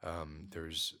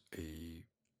 There's a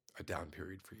down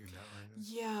period for you now, right?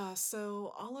 Yeah, so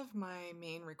all of my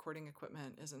main recording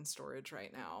equipment is in storage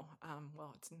right now.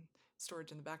 Well, it's in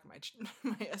storage in the back of my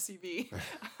my SUV,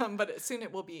 but soon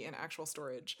it will be in actual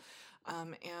storage.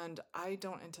 And I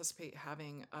don't anticipate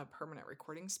having a permanent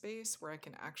recording space where I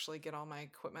can actually get all my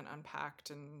equipment unpacked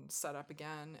and set up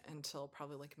again until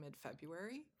probably like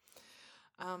mid-February.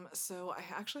 So I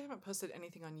actually haven't posted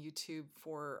anything on YouTube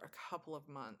for a couple of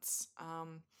months.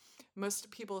 Most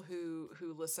people who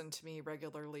listen to me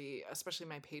regularly, especially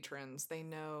my patrons, they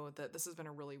know that this has been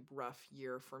a really rough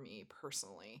year for me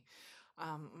personally.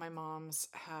 My mom's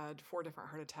had 4 different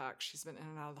heart attacks. She's been in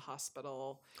and out of the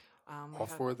hospital. We All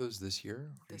had four of those this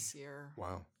year? this year,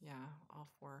 Wow. yeah, all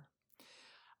four.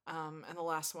 And the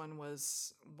last one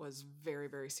was very,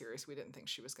 very serious. We didn't think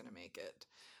she was going to make it.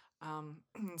 Um,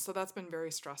 so that's been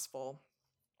very stressful.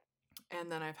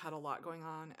 And then I've had a lot going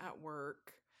on at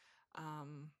work.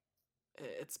 Um,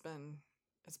 it's been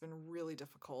really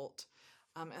difficult.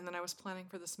 And then I was planning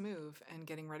for this move and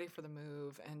getting ready for the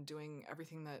move and doing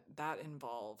everything that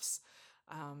involves.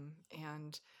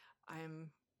 And I'm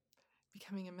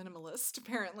becoming a minimalist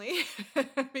apparently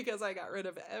because I got rid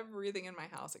of everything in my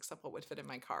house except what would fit in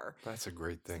my car. That's a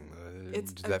great So thing.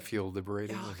 it's Does a that feel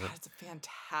liberating? oh Is god, it? it's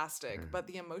fantastic. Mm, But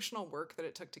the emotional work that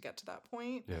it took to get to that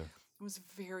point yeah. was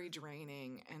very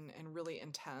draining and really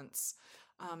intense.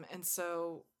 And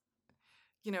so,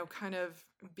 kind of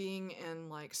being in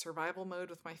like survival mode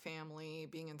with my family,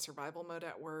 being in survival mode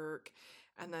at work,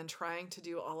 and then trying to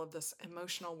do all of this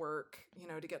emotional work,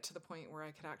 to get to the point where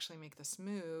I could actually make this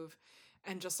move,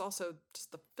 and just also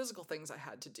just the physical things I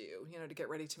had to do, to get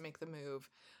ready to make the move.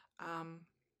 Um,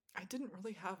 I didn't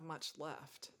really have much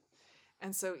left.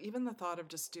 And so even the thought of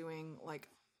just doing like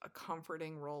a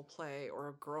comforting role play or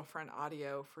a girlfriend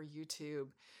audio for YouTube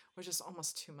was just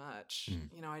almost too much.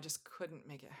 Mm. I just couldn't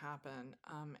make it happen.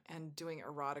 And doing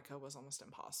erotica was almost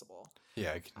impossible.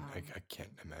 Yeah, Um, I can't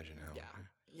imagine how. yeah,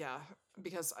 yeah,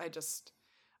 because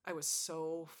I was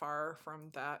so far from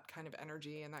that kind of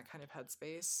energy and that kind of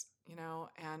headspace,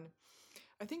 and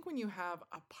I think when you have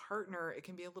a partner, it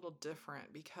can be a little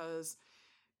different because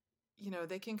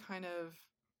they can kind of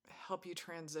help you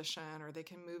transition or they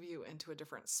can move you into a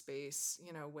different space,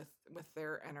 with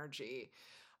their energy.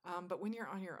 But when you're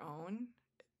on your own,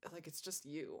 like it's just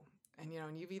you, and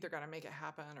you've either got to make it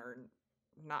happen or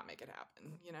not make it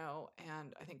happen,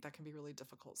 and I think that can be really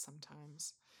difficult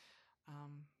sometimes.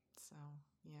 So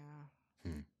yeah.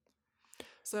 Hmm.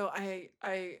 So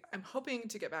I'm hoping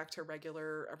to get back to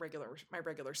my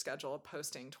regular schedule of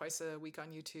posting twice a week on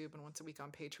YouTube and once a week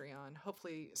on Patreon.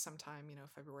 Hopefully sometime,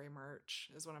 February, March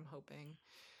is what I'm hoping.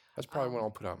 That's probably when Um,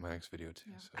 I'll put out my next video too.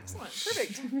 yeah, So. excellent.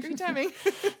 Perfect. Great timing.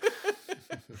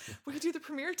 We could do the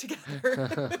premiere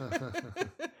together.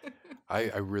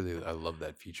 I really I love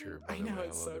that feature, by I the know, way. I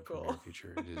it's love so the premiere cool.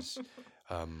 feature. It is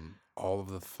all of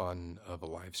the fun of a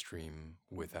live stream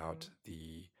without Mhm.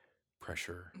 the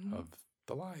pressure Mhm. of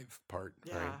the live part,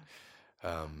 right? Yeah.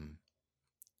 Yeah. Um,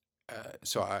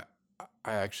 so I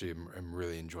actually am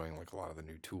really enjoying like a lot of the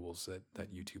new tools that Mhm.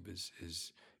 YouTube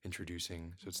is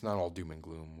introducing. So it's Mhm. not all doom and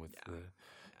gloom with Yeah. the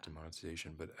Yeah.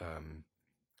 demonetization, but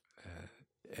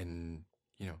and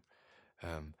you know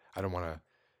I don't want to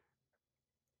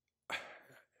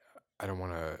I don't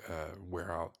want to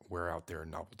wear out their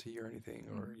novelty or anything,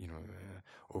 or Mhm.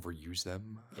 overuse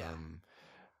them. Yeah.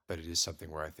 But it is something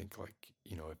where I think, like,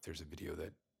 if there's a video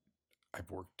that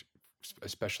I've worked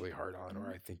especially hard on, or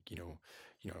Mhm. I think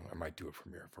I might do a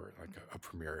premiere for it, like Mhm. a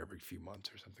premiere every few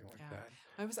months or something like Yeah. that.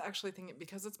 I was actually thinking,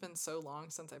 because it's been so long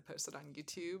since I posted on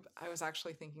YouTube, I was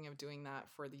actually thinking of doing that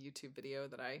for the YouTube video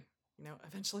that I,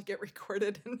 eventually get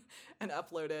recorded and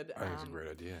uploaded. I think it's a great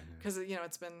idea. Yeah. Because,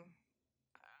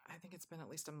 I think it's been at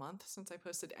least a month since I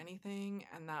posted anything.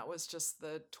 And that was just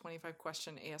the 25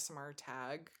 question ASMR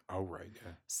tag. Oh, right.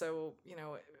 Yeah. So, it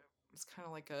was kind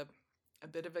of like a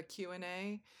bit of a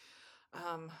Q&A.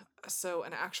 Um, so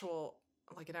an actual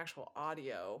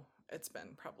audio, it's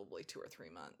been probably 2 or 3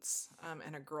 months.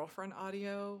 And a girlfriend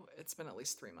audio, it's been at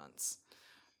least 3 months.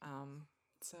 Um,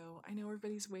 so I know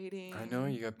everybody's I know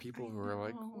waiting. you got I people who are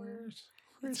like, know.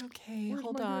 It's where's okay. where's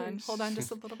Hold my on. Hold on grace?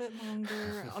 just a little bit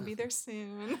longer. I'll be there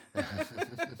soon.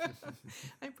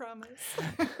 I promise.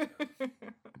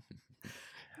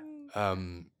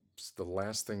 The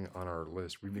last thing on our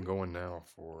list, we've been Mhm. going now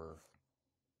for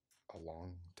a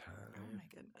long Oh time. my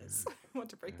goodness. Yeah, I want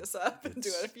to break yeah. this up and do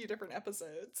it a It's few different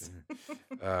episodes.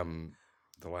 um,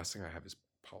 the last thing I have is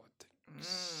Mm.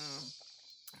 politics.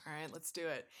 All right, let's do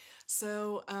it.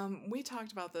 So, we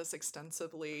talked about this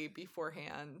extensively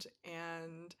beforehand,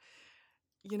 and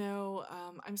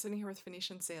I'm sitting here with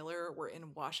Phoenician Sailor. We're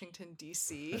in Washington,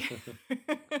 D.C.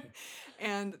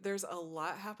 And there's a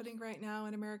lot happening right now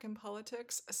in American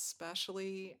politics,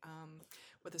 especially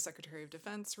with the Secretary of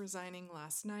Defense resigning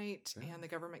last night Yeah. and the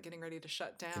government getting ready to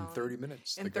shut In 30 down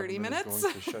minutes, in the 30 government is minutes.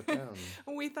 going to shut down.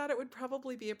 We thought it would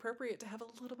probably be appropriate to have a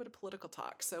little bit of political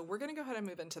talk. So we're going to go ahead and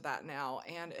move into that now.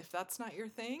 And if that's not your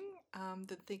thing,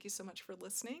 then thank you so much for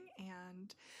listening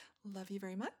and love you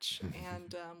very much.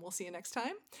 And we'll see you next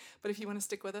time. But if you want to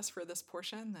stick with us for this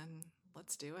portion, then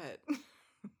let's do it.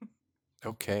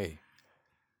 Okay,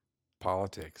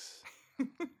 politics.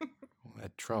 Well,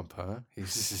 that Trump, huh?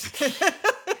 He's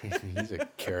a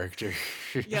character.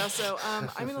 Yeah, so I'm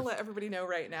going to let everybody know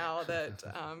right now that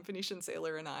Phoenician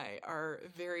Sailor and I are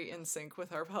very in sync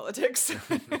with our politics.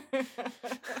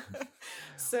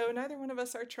 So neither one of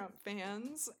us are Trump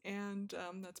fans, and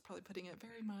that's probably putting it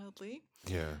very mildly.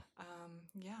 Yeah.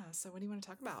 Yeah, so what do you want to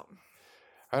talk about?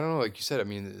 I don't know, like you said, I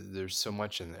mean, there's so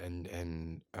much, and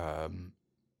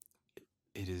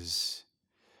it is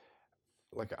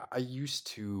like I used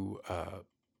to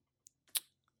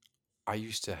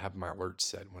have my alerts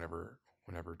set whenever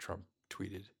Trump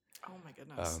tweeted. Oh my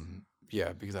goodness.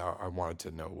 Yeah, because I wanted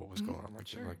to know what was Mhm. going on,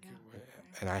 Sure, yeah. Yeah.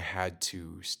 and I had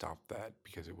to stop that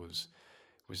because it was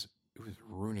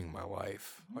ruining my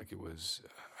life. Mhm. Like it was,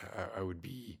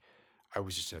 I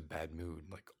was just in a bad mood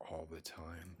like all the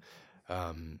time.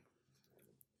 Um,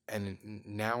 and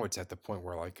now it's at the point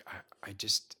where like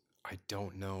I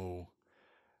don't know.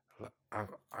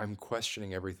 I'm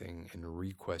questioning everything and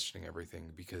re-questioning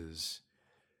everything because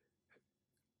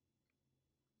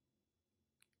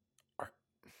are,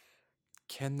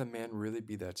 can the man really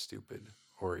be that stupid,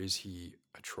 or is he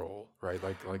a troll? Right?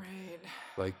 Right.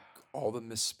 Like all the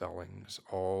misspellings,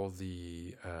 all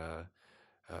the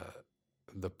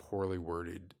poorly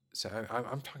worded. So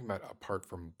I'm talking about apart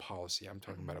from policy. I'm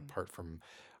talking about Mhm. apart from.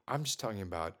 I'm just talking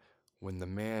about when the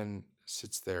man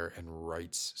sits there and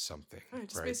writes something, Right,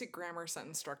 just right? basic grammar,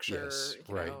 sentence Yes, structure,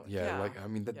 right. Yeah, yeah. like I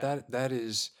mean Yeah. that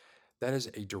is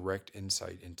a direct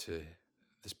insight into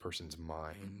this person's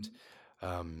mind, Mhm.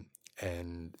 um,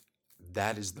 and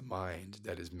that is the mind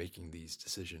that is making these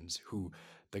decisions. Who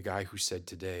the guy who said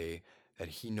today that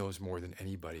he knows more than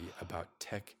anybody about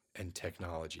tech and I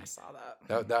technology. saw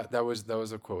that. That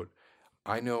was a quote.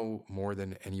 I know more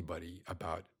than anybody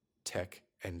about tech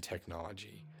and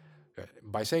technology.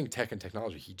 By saying tech and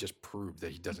technology, he just proved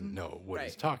that he doesn't Mhm. know what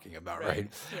he's Right. talking about, Right.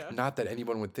 right? Yeah. Not that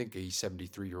anyone would think a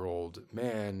 73-year-old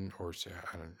man, or say,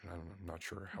 I'm not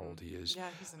sure how Mhm. old he is,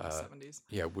 Yeah, he's in his uh, 70s.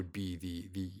 yeah, would be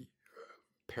the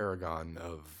paragon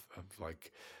of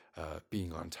like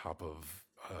being on top of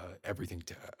everything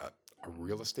to a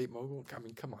real Mhm. estate mogul. I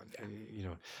mean, come on,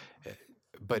 Yeah. uh,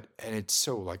 and it's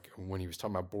so like when he was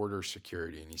talking about border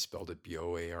security and he spelled it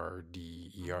Boarder.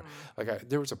 Like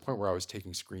there was a point where I was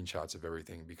taking screenshots of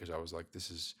everything because I was like, this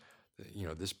is,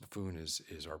 this buffoon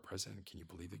is our president. Can you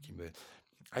believe it? Can you believe it?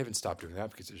 I haven't stopped doing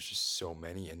that because there's just so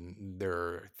many, and there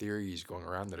are theories going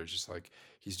around that are just like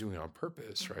he's doing it on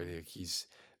purpose, right? Like he's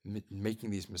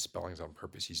making these misspellings on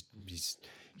purpose. He's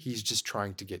just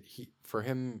trying to get for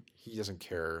him. He doesn't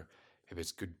care if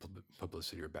it's good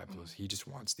publicity or bad publicity. He just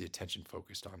wants the attention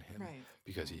focused on him Right.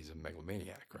 because he's a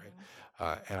megalomaniac, right?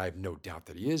 And I have no doubt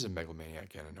that he is a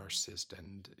megalomaniac and a narcissist,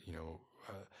 and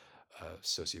a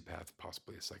sociopath,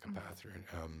 possibly a psychopath.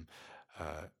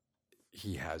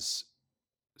 He has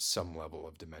some level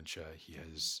of dementia. He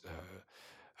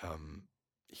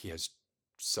has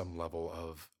some level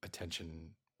of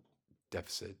attention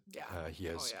deficit. Yeah. He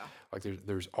has yeah. like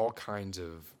there's all kinds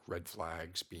of red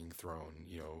flags being thrown,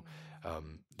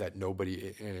 that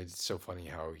nobody. And it's so funny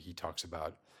how he talks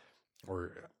about,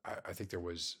 or I think there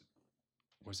was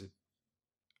it?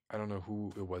 I don't know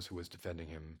who it was who was defending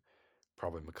him.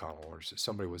 Probably McConnell or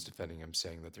somebody was defending him,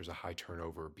 saying that there's a high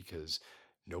turnover because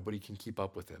nobody can keep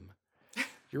up with him.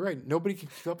 You're right. Nobody can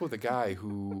keep up with a guy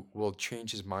who will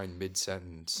change his mind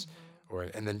mid-sentence,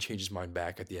 and then change his mind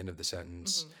back at the end of the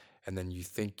sentence, and then you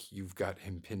think you've got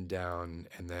him pinned down,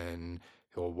 and then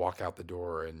he'll walk out the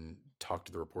door and talk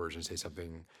to the reporters and say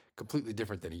something completely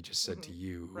different than he just said to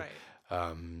you. Right.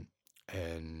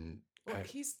 And Well,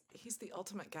 he's the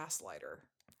ultimate gaslighter.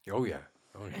 oh yeah.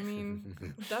 Oh yeah. I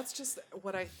mean, that's just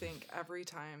what I think every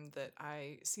time that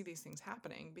I see these things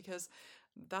happening, because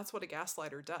that's what a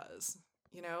gaslighter does.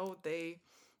 They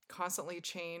constantly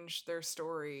change their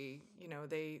story.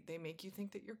 They make you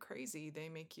think that you're crazy. They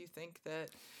make you think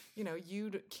that,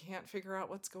 you can't figure out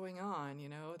what's going on.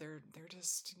 They're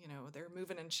just, they're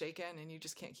moving and shaking and you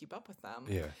just can't keep up with them.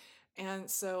 Yeah. And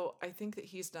so I think that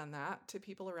he's done that to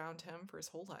people around him for his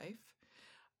whole life.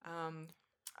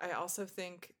 I also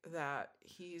think that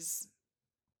he's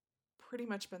pretty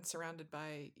much been surrounded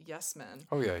by yes men.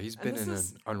 Oh yeah, he's been in an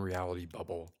unreality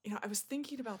bubble. I was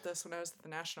thinking about this when I was at the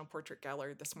National Portrait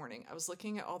Gallery this morning. I was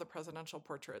looking at all the presidential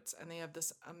portraits, and they have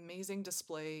this amazing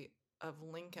display of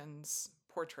Lincoln's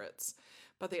portraits,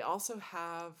 but they also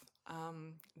have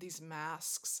these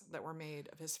masks that were made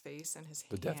of his face and his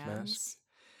hands. The death mask.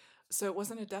 So it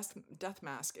wasn't a death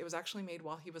mask. It was actually made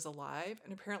while he was alive,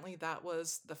 and apparently that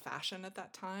was the fashion at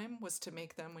that time, was to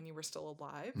make them when you were still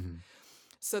alive.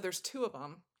 So there's two of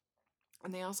them,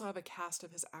 and they also have a cast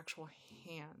of his actual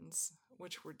hands,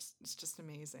 which were just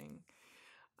amazing.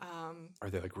 Are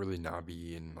they like really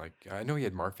knobby and like I know he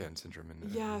had Marfan syndrome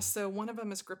Yeah, so one of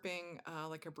them is gripping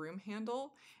like a broom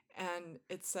handle, and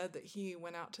it said that he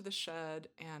went out to the shed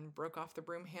and broke off the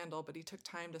broom handle, but he took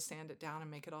time to sand it down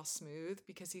and make it all smooth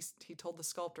because he told the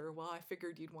sculptor, well, I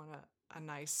figured you'd want a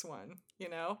nice one,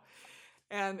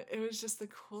 And it was just the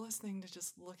coolest thing to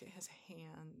just look at his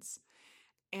hands.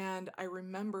 And I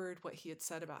remembered what he had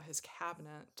said about his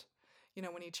cabinet.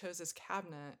 When he chose his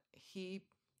cabinet, he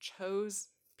chose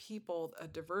people, a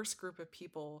diverse group of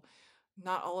people,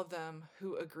 not all of them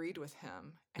who agreed with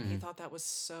him. And he thought that was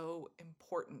so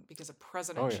important because a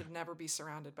president should never be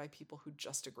surrounded by people who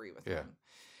just agree with him.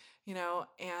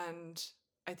 And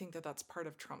I think that that's part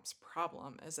of Trump's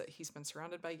problem, is that he's been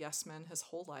surrounded by yes men his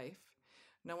whole life.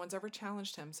 No one's ever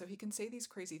challenged him, so he can say these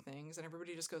crazy things and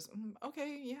everybody just goes,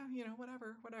 okay, yeah,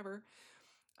 whatever.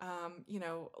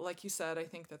 Like you said, I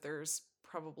think that there's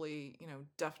probably,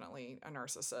 definitely a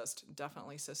narcissist,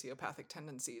 definitely sociopathic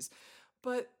tendencies,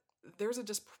 but there's a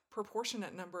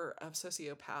disproportionate number of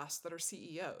sociopaths that are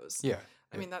CEOs. Yeah.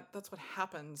 I mean, that's what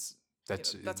happens.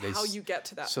 That's how you get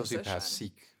to that sociopaths position.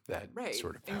 Seek that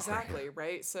sort of power. Exactly,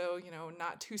 right? So,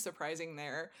 not too surprising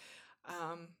there.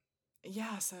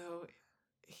 So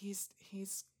he's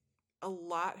a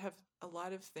lot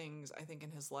of things, I think,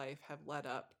 in his life have led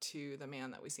up to the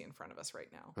man that we see in front of us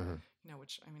right now.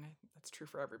 Which, I mean, that's true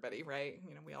for everybody, right?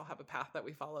 We all have a path that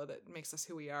we follow that makes us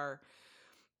who we are.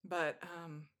 But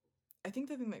I think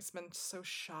the thing that's been so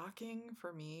shocking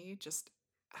for me, just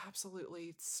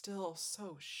absolutely still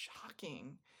so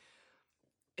shocking,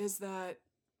 is that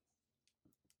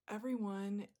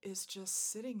everyone is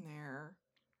just sitting there,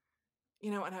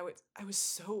 and I was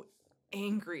so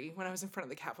angry when I was in front of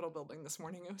the Capitol building this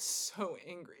morning. I was so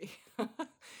angry,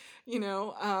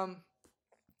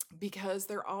 because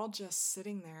they're all just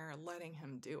sitting there letting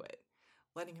him do it,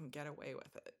 letting him get away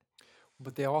with it.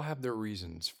 But they all have their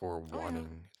reasons for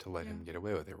wanting to let him get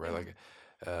away with it, right? Like,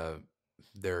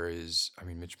 there is, I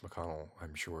mean, Mitch McConnell,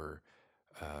 I'm sure,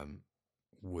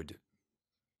 would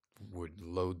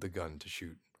load the gun to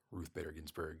shoot Ruth Bader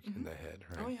Ginsburg in the head,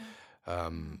 right?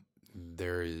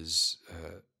 there is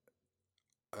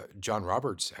John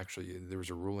Roberts. Actually, there was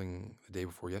a ruling the day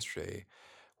before yesterday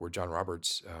where John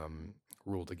Roberts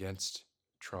ruled against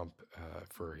Trump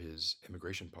for his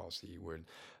immigration policy, where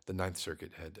the Ninth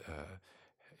Circuit had,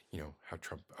 how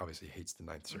Trump obviously hates the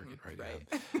Ninth Circuit, right? Right.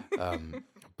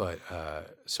 But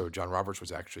so John Roberts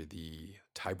was actually the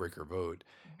tiebreaker vote,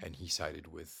 and he sided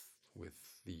with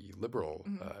the liberal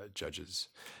judges.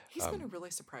 He's been a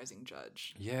really surprising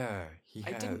judge. Yeah, he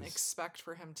I didn't has. expect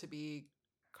for him to be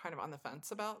kind of on the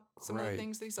fence about some of the Right.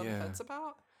 things that he's on the Yeah. fence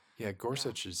about. Yeah,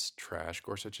 Gorsuch is trash.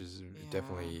 Gorsuch is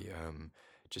definitely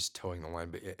just towing the line.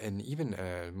 But and even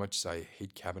much as I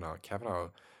hate Kavanaugh,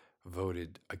 Kavanaugh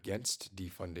voted against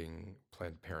defunding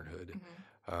Planned Parenthood,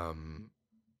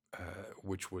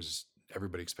 which was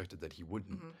everybody expected that he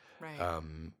wouldn't. Right.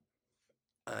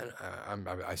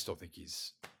 I still think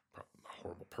he's a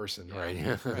horrible person,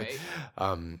 Yeah, right? right.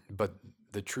 But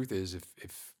the truth is,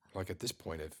 if like at this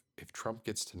point, if Trump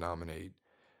gets to nominate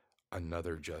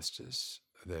another justice,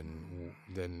 then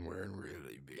we're in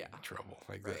really big trouble.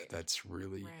 Like Right. that's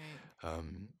really Right.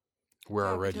 we're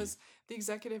Yeah, already because the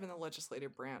executive and the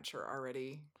legislative branch are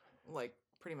already like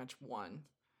pretty much one.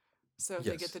 So if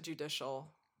they get Yes. the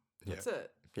judicial, Yeah. that's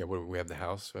it. Yeah. What we have the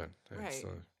House. Right.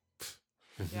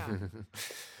 Yeah. Yeah.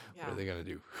 What are they gonna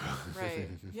do? Right.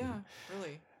 Yeah,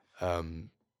 really.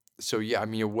 So yeah, I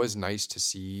mean, it was nice to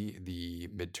see the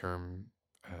midterm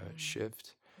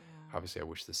shift. Yeah. Obviously, I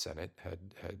wish the Senate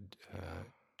had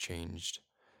changed.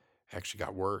 Actually,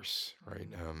 got worse, right?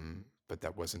 But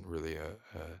that wasn't really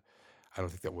I don't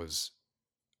think that wasn't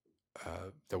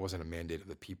a mandate of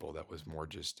the people. That was more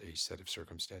just a set of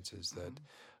circumstances that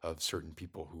of certain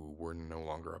people who were no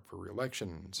longer up for reelection,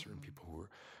 and certain people who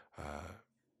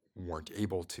weren't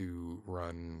able to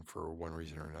run for one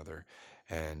reason or another,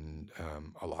 and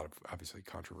a lot of obviously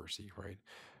controversy, right?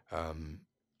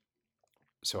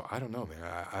 So I don't know, man.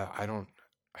 I don't.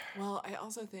 Well, I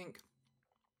also think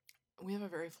we have a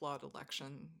very flawed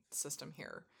election system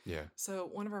here. Yeah. So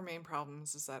one of our main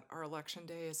problems is that our election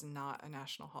day is not a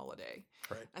national holiday.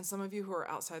 Right. And some of you who are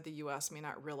outside the US may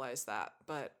not realize that,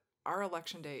 but our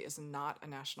election day is not a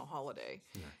national holiday.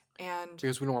 Yeah. And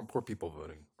Because we don't want poor people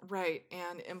voting. right,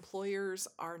 and employers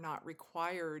are not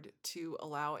required to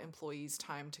allow employees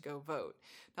time to go vote.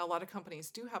 Now, a lot of companies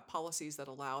do have policies that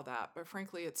allow that, but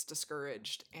frankly, it's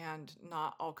discouraged, and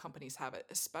not all companies have it,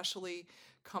 especially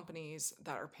companies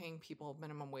that are paying people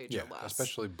minimum wage Yeah, or less.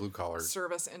 especially blue collar.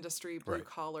 Service industry, blue Right.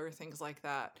 collar, things like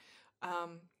that.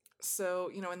 So,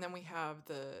 and then we have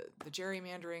the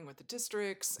gerrymandering with the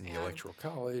districts And the electoral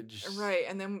college. right,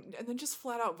 and then just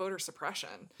flat out voter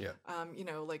suppression. Yeah.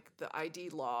 Like the ID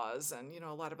laws and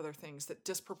a lot of other things that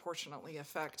disproportionately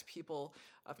affect people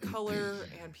of color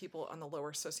and people on the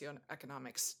lower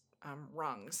socioeconomic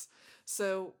rungs.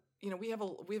 So we have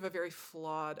a very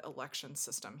flawed election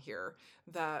system here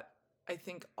that I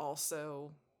think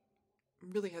also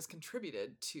really has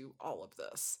contributed to all of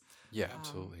this. Yeah,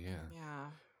 absolutely. Yeah.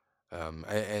 Yeah.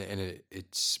 And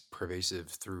it's pervasive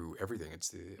through everything. It's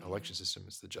the election system.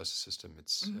 It's the justice system.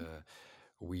 It's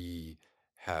we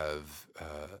have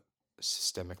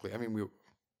systemically. I mean,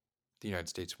 the United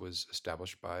States was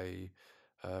established by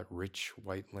rich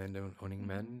white land-owning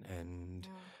men, and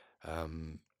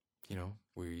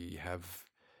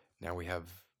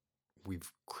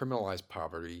we've criminalized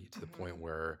poverty to the point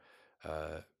where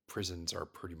prisons are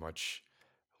pretty much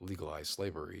legalized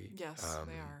slavery. Yes,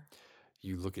 they are.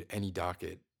 You look at any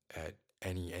docket at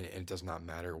any, and it does not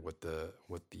matter what the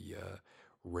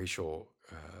racial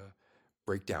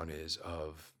breakdown is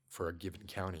for a given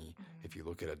county. If you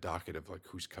look at a docket of like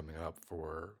who's coming up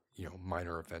for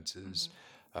minor offenses,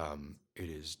 it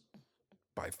is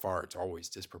by far, it's always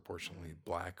disproportionately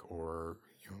black or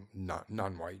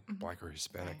non-white, black or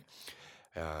Hispanic,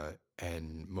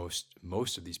 and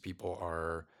most of these people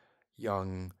are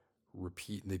young,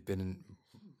 they've been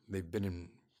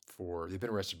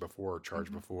arrested before or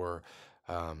charged before.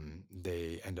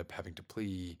 They end up having to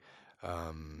plea.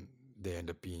 They end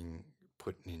up being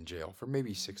put in jail for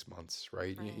maybe 6 months,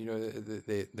 right?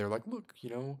 They're like, look,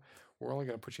 we're only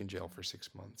going to put you in jail for 6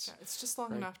 months. Yeah, it's just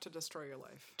long enough to destroy your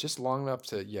life. Just long enough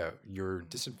to, you're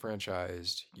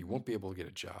disenfranchised. You won't be able to get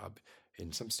a job.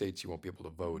 In some states, you won't be able to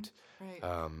vote. Right.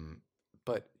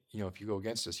 But, if you go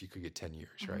against us, you could get 10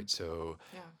 years, right? So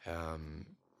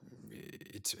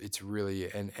it's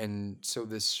really, and so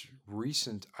this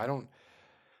recent,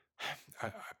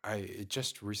 it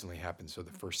just recently happened. So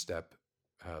the First Step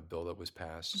bill that was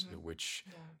passed, which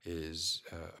is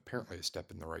apparently a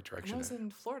step in the right direction. It was in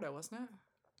Florida, wasn't it?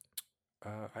 I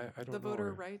don't know. The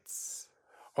voter rights.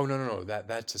 Oh, no, no, no.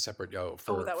 That's a separate. Oh,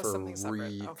 Oh, that was something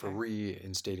separate. for Okay.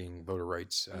 reinstating voter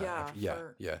rights. Yeah, After, yeah,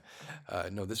 for yeah. okay.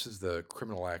 No, this is the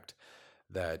criminal act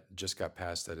that just got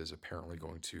passed. That is apparently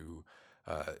going to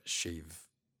shave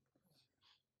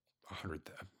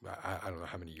 100. I don't know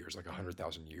how many years, like Mhm.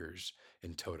 100,000 years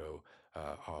in toto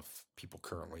off people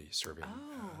currently serving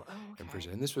Oh, in okay.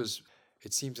 prison. And this was,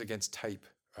 it seems against type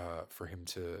for him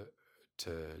to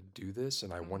do this.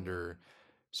 And I Mm, wonder.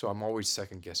 So I'm always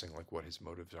second guessing like what his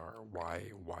motives are,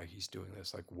 right. why he's doing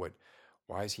this, like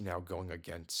why is he now going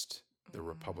against the Mm,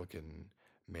 Republican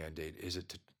mandate? Is it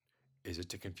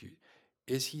to confuse?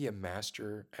 Is he a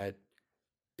master at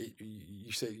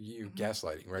you say you hmm.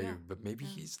 gaslighting, right? Yeah. But maybe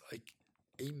Yeah. he's like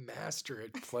a master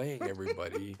at playing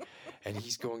everybody, and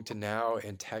he's going to now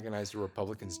antagonize the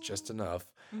Republicans just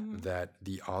enough Hmm. that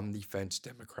the on the fence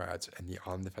Democrats and the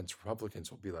on the fence Republicans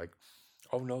will be like,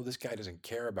 oh no, this guy doesn't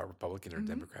care about Republican or Hmm.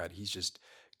 Democrat. He's just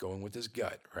going with his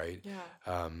gut, right? Yeah.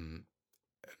 Um,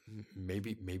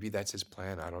 maybe that's his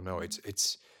plan. I don't know. Hmm.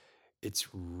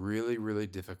 It's really really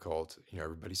difficult. You know,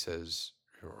 everybody says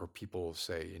or people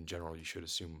say in general you should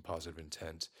assume positive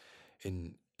intent.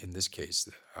 In this case,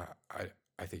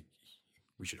 I think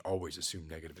we should always assume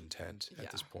negative intent at Yeah.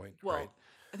 this point, right? Well,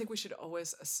 I think we should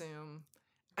always assume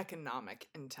economic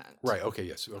intent. Right. Okay.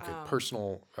 Yes. Okay. Um,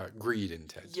 Personal greed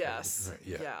intent. yes. Right.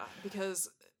 Yeah. Yeah. Because,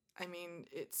 I mean,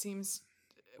 it seems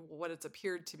what it's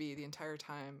appeared to be the entire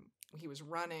time he was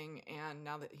running and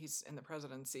now that he's in the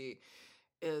presidency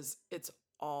is it's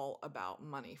all about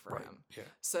money for Right. him. Yeah.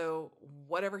 So,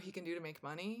 whatever he can do to make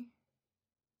money,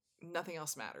 nothing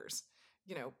else matters.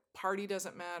 Party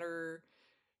doesn't matter.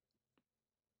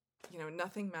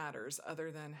 Nothing matters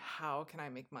other than how can I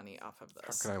make money off of How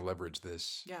this? can I leverage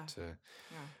this Yeah, to,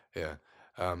 yeah.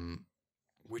 yeah. Um,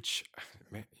 which,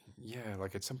 man, yeah,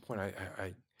 like at some point,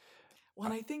 Well,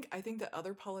 I and I think that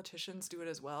other politicians do it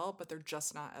as well, but they're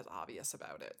just not as obvious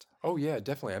about it. oh yeah,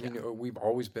 definitely. I Yeah. mean, we've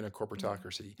always been a Hmm.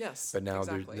 corporatocracy, Yes, but now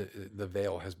exactly. the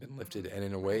veil has been lifted, Hmm. and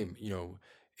in a way, Right.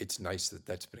 it's nice that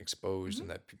that's been exposed Hmm. and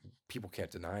that people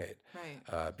can't deny it.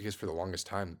 Right. Because for the longest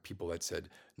time, people that said,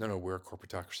 "No, no, we're a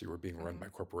corporatocracy. We're being run Hmm. by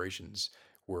corporations,"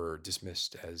 were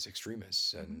dismissed as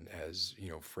extremists Hmm. and as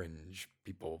fringe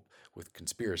people with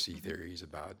conspiracy Hmm. theories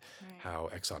about Right. how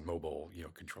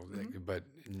ExxonMobil controlled Hmm. it. But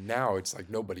now it's like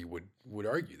nobody would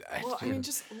argue that. Well, I mean,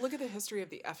 just look at the history of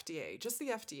the FDA. Just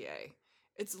the FDA.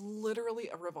 It's literally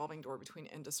a revolving door between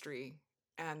industry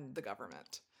and the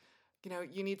government.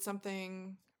 You need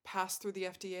something passed through the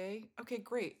FDA. Okay,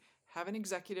 great. Have an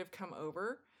executive come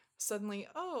over. Suddenly,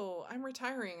 oh, I'm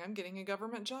retiring. I'm getting a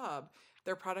government job.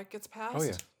 Their product gets Oh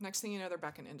yeah. passed. Next thing you know, they're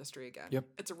back in industry again. Yep.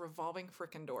 It's a revolving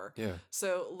frickin' door. Yeah.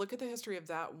 So look at the history of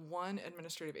that one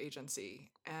administrative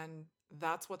agency, and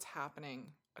that's what's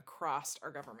happening across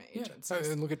our government Yeah, agencies.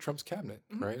 and look at Trump's cabinet,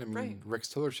 Hmm. right? I Right. mean, Rex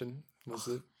Tillerson was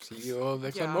Ugh, the CEO of yeah,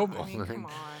 I ExxonMobil, mean, right? come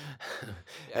on.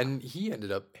 Yeah. And he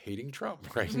ended up hating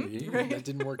Trump, right? Hmm. That Right.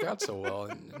 didn't work out so well.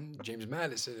 And James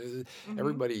Madison, Hmm.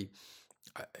 everybody,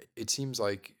 it seems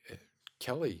like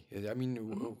Kelly. I mean,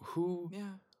 Hmm.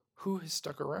 Yeah. who has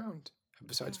stuck around Yeah.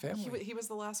 besides He, family? he was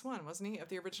the last one, wasn't he, of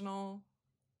the original?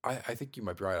 I think you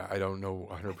might be right. I don't know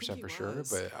I think 100% he for sure,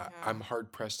 was. but Yeah. I'm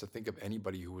hard pressed to think of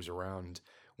anybody who was around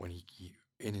when he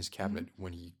in his Hmm. cabinet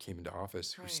when he came into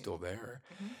office who's Right. still there.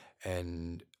 Hmm.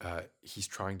 And he's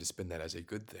trying to spin that as a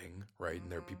good thing, right?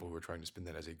 And there are Hmm. people who are trying to spin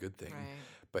that as a good thing, Right.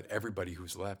 but everybody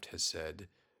who's left has said,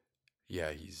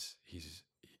 "Yeah, he's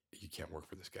you can't work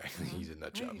for this guy. Hmm. He's a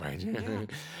nut job, Right. right?" Yeah.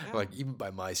 Yeah. Like even by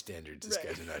my standards, this Right.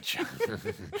 guy's a nut job.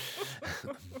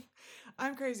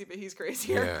 I'm crazy, but he's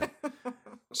crazier. Yeah.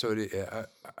 So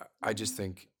I just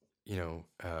think you know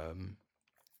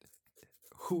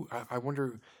who I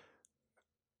wonder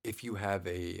if you have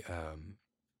a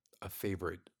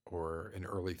favorite or an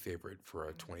early favorite for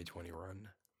a 2020 run.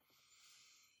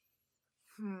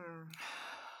 Hmm.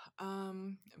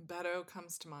 Beto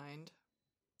comes to mind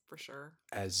for sure.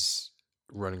 As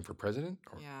running for president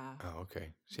or Yeah. oh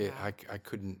okay, see Yeah. I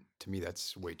couldn't, to me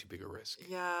that's way too big a risk.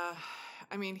 Yeah.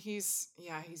 I mean, he's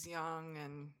young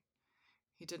and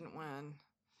he didn't win.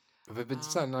 But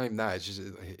it's Um, not even that, it's just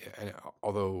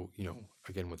although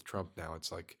again with Trump now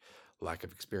it's like lack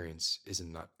of experience is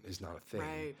not a thing,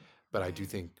 right. but I do Right.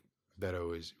 think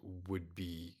Beto would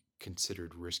be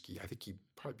considered risky. I think he'd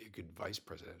probably be a good vice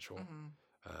presidential Hmm.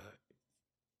 uh,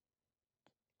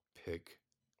 pick.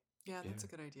 Yeah, Yeah. that's a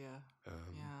good idea.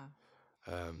 um, Yeah.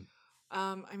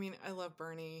 um, I mean, I love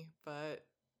Bernie, but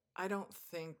I don't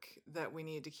think that we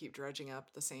need to keep dredging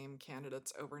up the same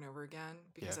candidates over and over again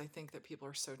yeah, because I think that people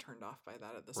are so turned off by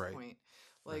that at this right, point.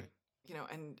 Like, right.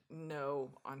 and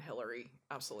no on Hillary.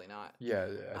 Absolutely not. Yeah,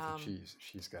 I think Um,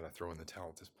 she's got to throw in the towel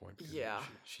at this point because yeah.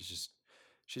 she's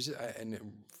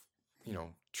and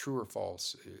true or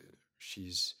false,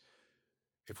 she's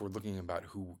if we're looking about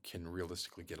who can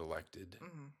realistically get elected,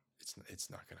 Hmm. it's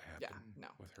not going to Yeah. happen No.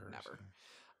 with her. Never.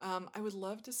 So. I would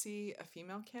love to see a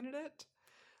female candidate,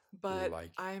 but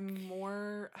Like, I'm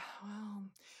more, well,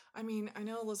 I mean, I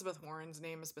know Elizabeth Warren's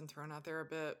name has been thrown out there a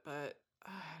bit, but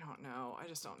I don't know. I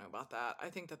just don't know about that. I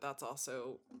think that that's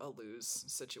also a lose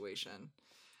situation.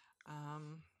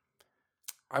 Um,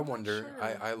 I I'm not wonder. sure.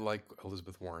 I like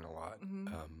Elizabeth Warren a lot. Hmm.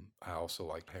 I also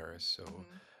like Harris, so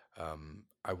Hmm.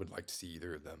 I would like to see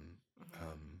either of them. Hmm.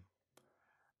 Um,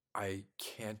 I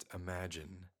can't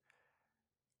imagine.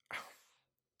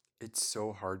 It's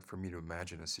so hard for me to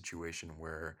imagine a situation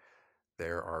where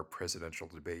there are presidential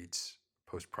debates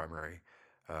post primary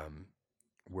um,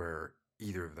 where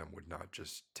either of them would not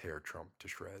just tear Trump to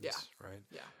Yeah. shreds, right?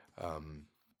 Yeah. Um,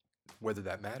 whether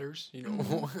that matters,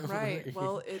 Hmm. Right.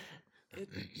 Well, it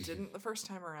didn't the first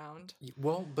time around.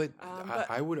 Well, but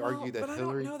But I would argue well, that but I don't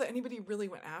Hillary. know that anybody really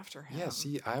went after Yeah, him.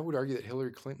 see, I would argue that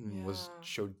Hillary Clinton was Yeah.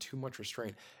 showed too much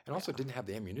restraint and also Yeah. didn't have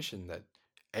the ammunition that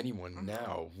anyone Hmm.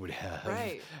 now would have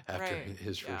Right. after Right.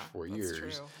 his first Yeah. four That's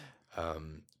years true.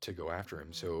 to go after him.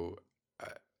 Hmm. So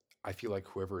uh, I feel like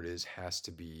whoever it is has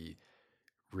to be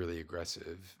really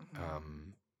aggressive.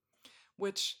 Hmm.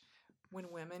 Which,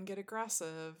 when women get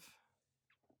aggressive,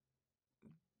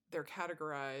 they're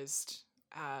categorized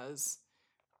as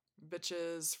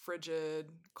bitches,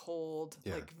 frigid, cold,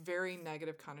 Yeah, like very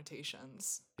negative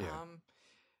connotations. yeah,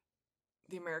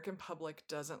 The American public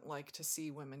doesn't like to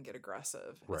see women get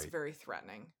aggressive. It's right, very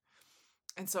threatening.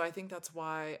 And so I think that's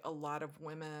why a lot of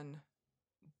women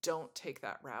don't take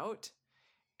that route,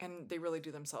 and they really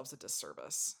do themselves a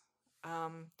disservice.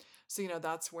 Um, so,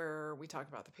 that's where we talk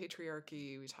about the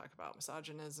patriarchy, we talk about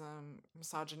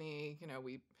misogyny,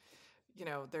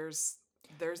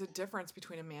 there's a difference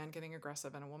between a man getting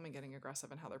aggressive and a woman getting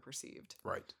aggressive and how they're perceived.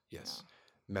 right. Yeah, Yes,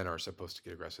 men are supposed to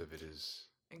get aggressive. It is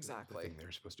the exactly. thing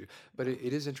they're supposed to do. But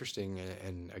it is interesting.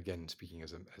 And again, speaking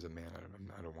as a man,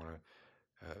 I don't want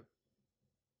to.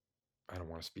 I don't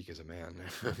want to speak as a man,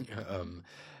 um,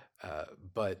 uh,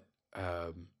 but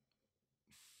um,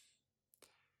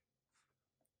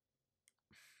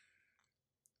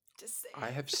 Just say I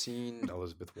it. have seen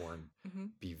Elizabeth Warren Hmm.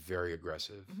 be very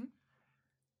aggressive, Hmm.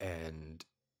 and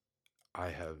I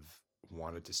have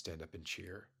wanted to stand up and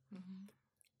cheer. Hmm.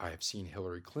 I have seen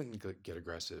Hillary Clinton get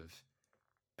aggressive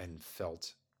and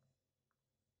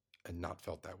not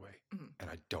felt that way, Hmm. and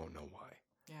I don't know why.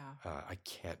 Yeah, I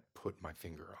can't put my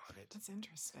finger on it. that's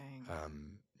interesting.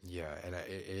 Yeah, and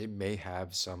it may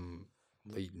have some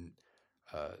latent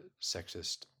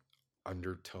sexist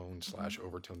undertone Hmm. slash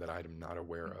overtone that I'm not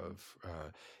aware Hmm.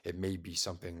 of. It may be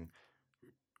something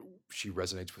she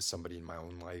resonates with somebody in my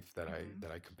own life that Hmm.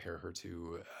 I compare her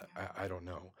to. Yeah. I don't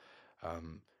know,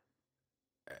 um,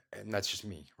 and that's just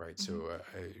me, right? Hmm. So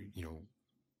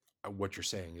what you're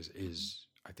saying is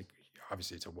I think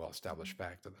obviously it's a well established Hmm.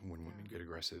 fact that when women Yeah. get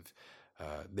aggressive,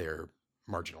 they're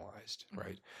marginalized, Hmm.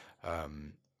 right?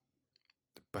 Um,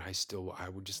 but I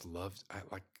would just love,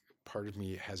 like, part of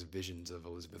me has visions of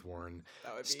Elizabeth Warren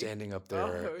That would be, standing up oh,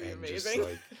 there that would be and just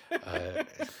amazing. like,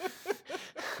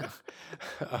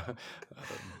 uh,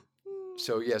 um,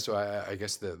 so yeah, so I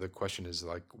guess the question is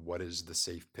like, what is the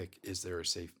safe pick? Is there a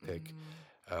safe pick?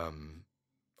 Mm. Um,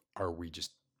 are we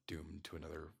just doomed to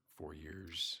another 4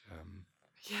 years?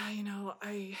 Yeah,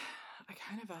 I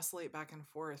kind of vacillate back and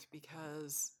forth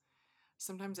because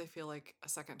sometimes I feel like a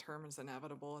second term is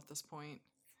inevitable at this point,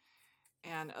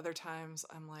 and other times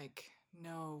I'm like,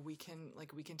 no, we can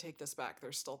take this back.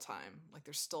 There's still time. Like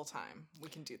there's still time. We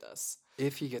can do this.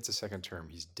 If he gets a second term,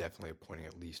 he's definitely appointing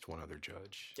at least one other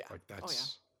judge. Yeah. Like Oh yeah.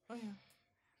 that's, Oh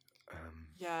yeah. um,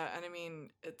 Yeah, and I mean,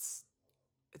 it's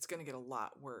going to get a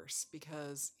lot worse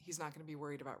because he's not going to be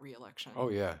worried about reelection. oh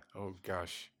yeah, oh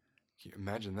gosh, can you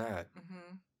imagine that?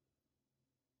 Hmm.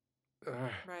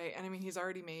 Ugh. Right. And I mean, he's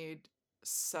already made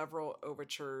several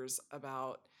overtures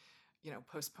about,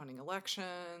 postponing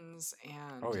elections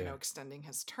and, Oh yeah, extending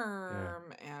his yeah.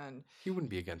 term. And He wouldn't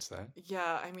be against that.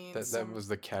 yeah, I mean, That was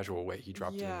the casual way he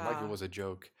dropped it in, like it yeah, was a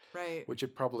joke, right. which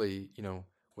it probably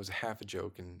was half a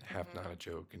joke and half not Hmm. a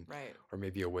joke, and Right. or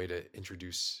maybe a way to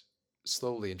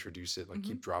slowly introduce it, like Hmm.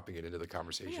 keep dropping it into the Yeah,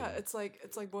 conversation. it's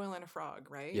like boiling a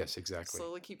frog, right? Yes, exactly.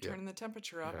 Slowly keep Yeah, turning the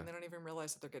temperature up yeah, and they don't even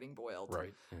realize that they're getting boiled.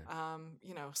 right.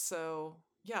 Yeah, So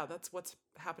yeah, that's what's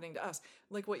happening to us.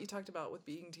 Like what you talked about with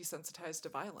being desensitized to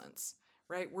violence,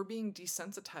 right? We're being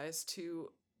desensitized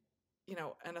to,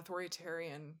 an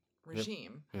authoritarian yep,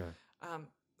 regime. yeah, Um,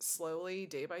 slowly,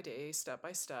 day by day, step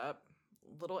by step,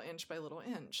 little inch by little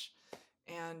inch.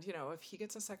 And, if he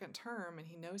gets a second term and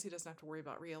he knows he doesn't have to worry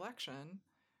about reelection,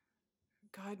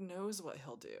 God knows what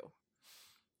he'll do.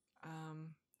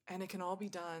 And it can all be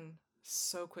done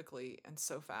so quickly and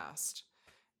so fast.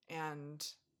 And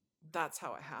that's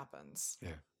how it happens.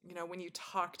 Yeah. When you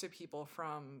talk to people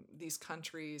from these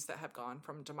countries that have gone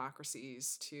from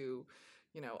democracies to,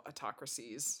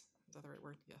 autocracies, is that the right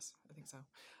word? Yes, I think so.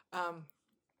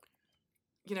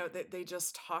 They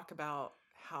just talk about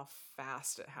how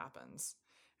fast it happens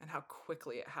and how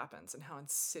quickly it happens and how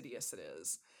insidious it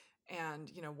is.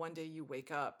 And, one day you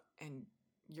wake up and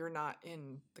you're not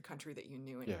in the country that you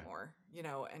knew anymore,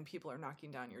 and people are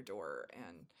knocking down your door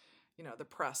and, the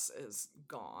press is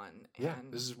gone. Yeah,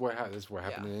 And this is what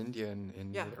happened in India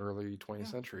in Yeah. the early 20th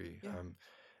century.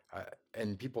 Yeah.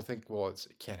 And people think, well, it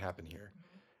can't happen here.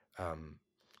 Mhm.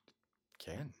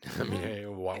 Can. I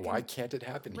mean, why can't it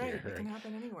happen Right, here? it can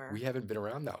happen anywhere. We haven't been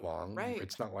around that long. Right.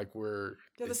 It's not like we're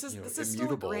This is immutable.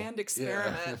 still a grand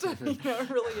experiment. Yeah. It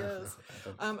really is.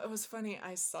 It was funny.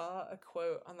 I saw a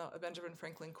Benjamin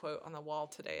Franklin quote on the wall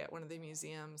today at one of the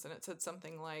museums, and it said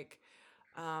something like,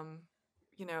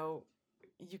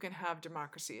 you can have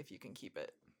democracy if you can keep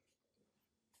it.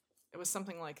 It was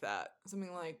something like that.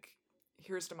 Something like,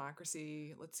 here's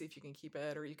democracy. Let's see if you can keep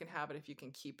it, or you can have it if you can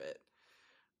keep it.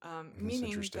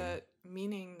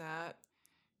 Meaning that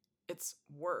it's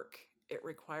work. It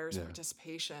requires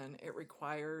participation. It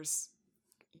requires,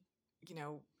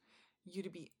 you to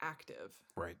be active.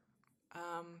 Right.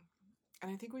 And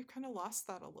I think we've kind of lost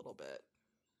that a little bit.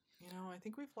 I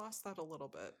think we've lost that a little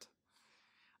bit.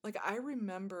 Like, I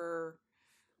remember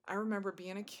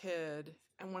being a kid,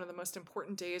 and one of the most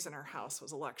important days in our house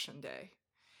was election day.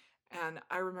 And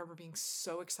I remember being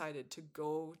so excited to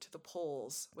go to the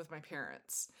polls with my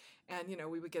parents. And,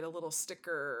 we would get a little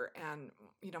sticker, and,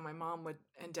 my mom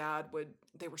and dad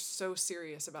they were so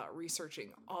serious about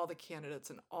researching all the candidates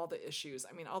and all the issues.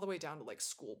 I mean, all the way down to like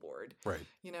school board. Right.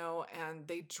 And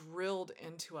they drilled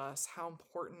into us how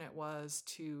important it was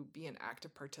to be an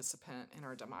active participant in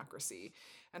our democracy,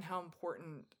 and how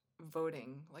important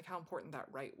voting, like how important that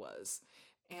right was.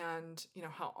 And,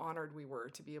 how honored we were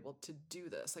to be able to do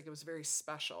this. Like, it was very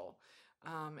special,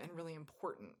 and really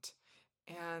important.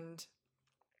 And,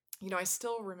 I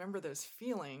still remember those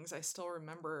feelings. I still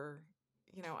remember,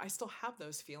 I still have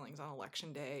those feelings on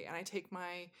election day. And I take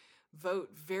my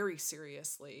vote very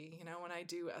seriously, and I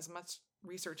do as much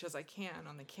research as I can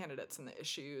on the candidates and the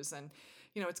issues. And,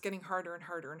 it's getting harder and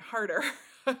harder and harder,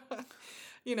 but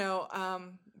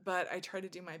I try to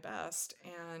do my best.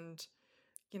 And,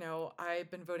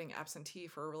 I've been voting absentee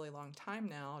for a really long time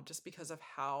now, just because of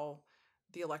how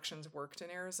the elections worked in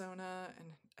Arizona,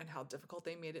 and how difficult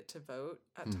they made it to vote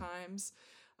at times,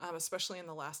 especially in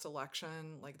the last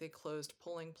election. Like, they closed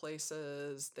polling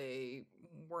places. They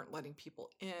weren't letting people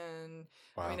in.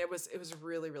 Wow. I mean, it was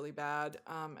really, really bad.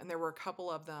 And there were a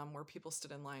couple of them where people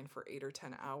stood in line for 8 or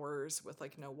 10 hours with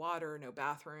like no water, no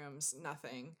bathrooms,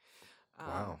 nothing.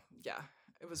 Wow. Yeah,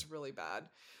 it was really bad.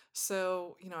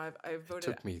 So, I've voted.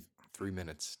 It took me 3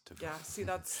 minutes to vote. Yeah, see,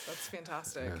 that's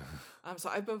fantastic. So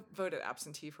I voted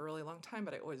absentee for a really long time,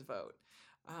 but I always vote.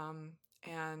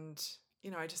 And,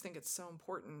 I just think it's so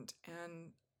important.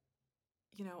 And,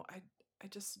 I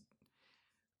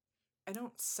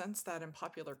don't sense that in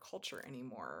popular culture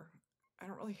anymore. I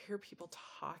don't really hear people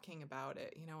talking about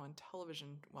it, on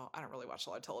television. Well, I don't really watch a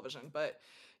lot of television, but,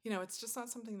 it's just not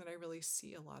something that I really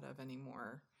see a lot of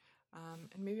anymore.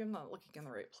 And maybe I'm not looking in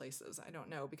the right places. I don't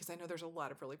know, because I know there's a lot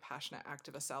of really passionate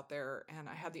activists out there, and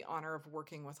I had the honor of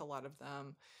working with a lot of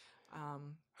them.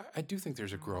 I do think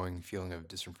there's a growing feeling of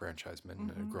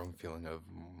disenfranchisement, a growing feeling of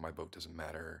my vote doesn't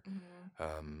matter.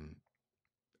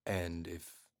 And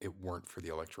if it weren't for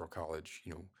the Electoral College,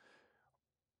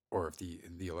 or if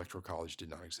the Electoral College did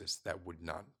not exist, that would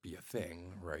not be a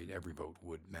thing, right? Every vote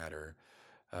would matter.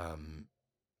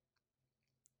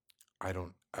 I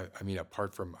mean,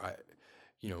 apart from,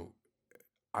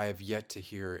 I have yet to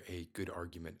hear a good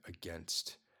argument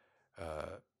against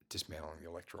dismantling the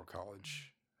Electoral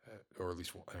College, or at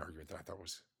least an argument that I thought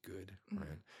was good,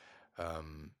 right?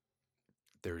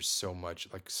 There's so much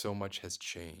has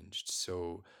changed.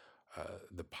 So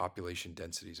the population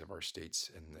densities of our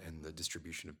states and the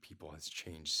distribution of people has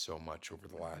changed so much over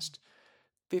the last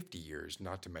 50 years,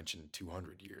 not to mention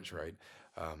 200 years, right?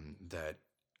 That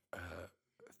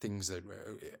things that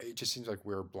it just seems like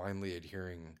we're blindly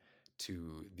adhering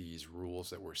to these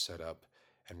rules that were set up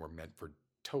and were meant for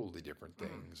totally different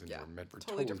things, and were meant for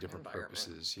totally different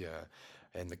purposes. Yeah.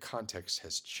 And the context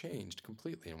has changed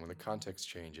completely. And when the context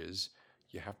changes,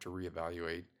 you have to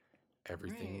reevaluate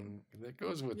everything that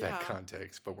goes with that Yeah.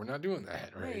 context, but we're not doing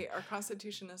that, right? Right. Our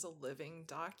Constitution is a living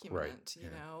document.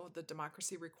 Yeah. The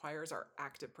democracy requires our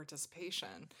active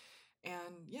participation.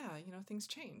 And things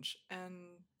change.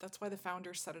 And that's why the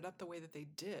founders set it up the way that they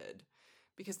did,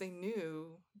 because they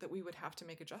knew that we would have to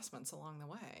make adjustments along the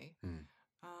way. Hmm.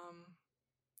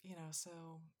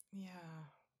 So yeah.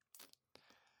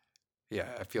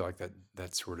 Yeah, I feel like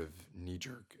that sort of knee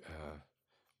jerk,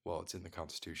 well, it's in the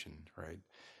Constitution, right?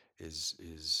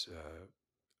 Is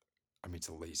I mean, it's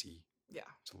a lazy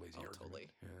argument. Totally.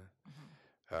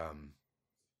 Yeah.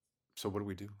 So what do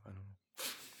we do? I don't know.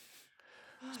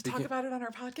 Talk about it on our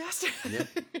podcast. Yeah,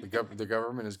 the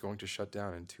government is going to shut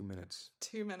down in 2 minutes.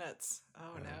 2 minutes.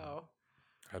 Oh no.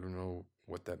 I don't know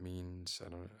what that means.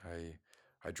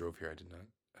 I drove here. I did not.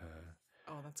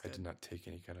 Oh, that's good. I did not take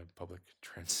any kind of public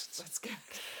transit. That's good.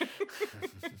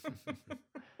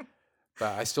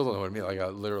 But I still don't know what I mean.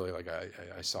 Like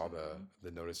I saw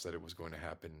the notice that it was going to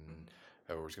happen,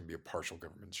 or it was going to be a partial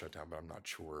government shutdown, but I'm not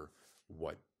sure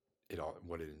what it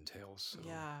entails. So,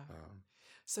 yeah.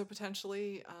 So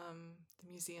potentially, the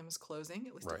museum is closing,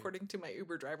 at least according to my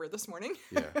Uber driver this morning.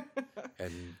 Yeah,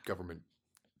 and government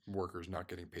workers not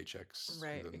getting paychecks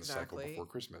right, in the exactly. cycle before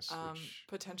Christmas.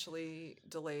 Potentially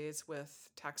delays with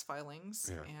tax filings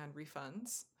and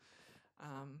refunds.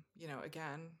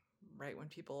 Again, right when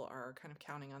people are kind of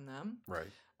counting on them.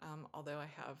 Right. Although I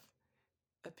have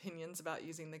opinions about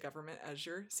using the government as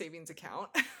your savings account.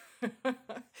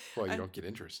 Well, you don't get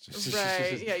interest.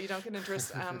 Right. Yeah, you don't get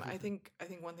interest. I think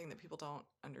one thing that people don't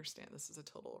understand, this is a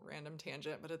total random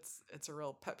tangent, but it's a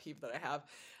real pet peeve that I have.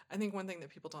 I think one thing that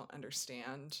people don't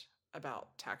understand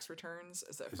about tax returns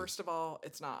is that, first of all,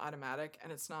 it's not automatic,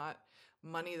 and it's not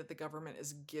money that the government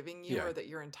is giving you or that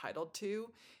you're entitled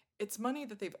to. It's money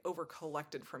that they've over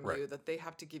collected from you that they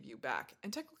have to give you back.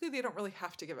 And technically, they don't really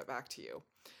have to give it back to you.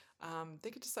 They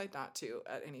could decide not to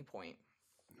at any point.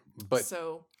 But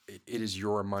it is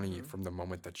your money from the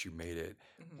moment that you made it.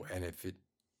 And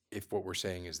if what we're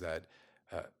saying is that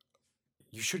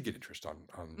you should get interest on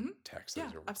tax that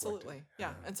is over absolutely.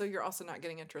 Yeah. And so you're also not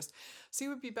getting interest. So you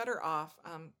would be better off,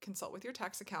 consult with your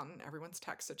tax accountant. Everyone's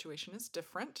tax situation is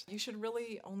different. You should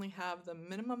really only have the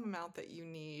minimum amount that you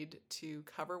need to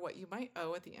cover what you might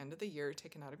owe at the end of the year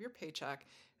taken out of your paycheck,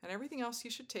 and everything else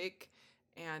you should take.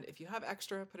 And if you have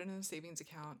extra, put it in a savings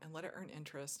account and let it earn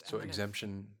interest. So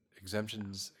exemptions.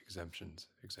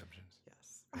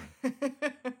 Yes.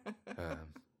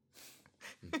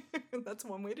 That's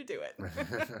one way to do it.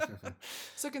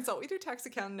 So consult with your tax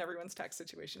accountant. Everyone's tax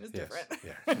situation is different.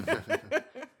 Yeah.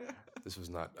 This was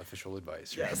not official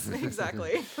advice. Right? Yes,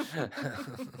 exactly.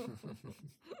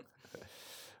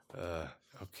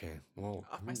 Okay. Well,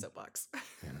 off my soapbox.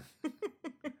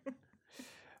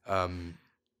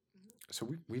 So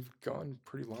we've gone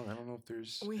pretty long. I don't know if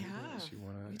there's we anything have. else you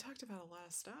want to. We talked about a lot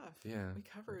of stuff. Yeah. We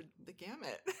covered the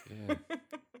gamut. Yeah.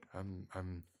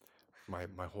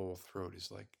 My whole throat is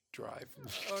like dry.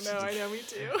 Oh no, I know, me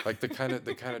too. Like the kind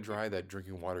of dry that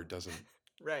drinking water doesn't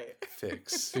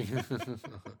fix.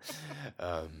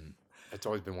 It's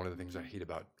always been one of the things I hate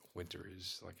about winter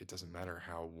is like it doesn't matter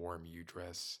how warm you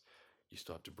dress, you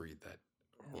still have to breathe that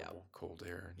horrible cold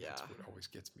air. And that's what always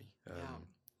gets me.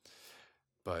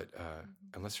 But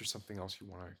unless there's something else you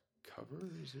want to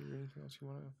cover, is there anything else you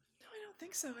want to? No, I don't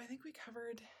think so. I think we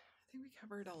covered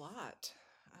a lot.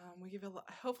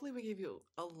 Hopefully we gave you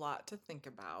a lot to think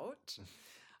about.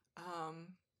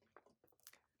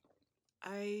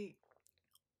 I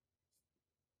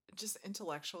just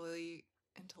intellectually,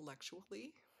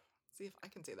 see if I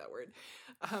can say that word.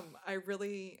 I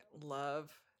really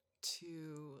love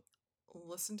to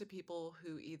listen to people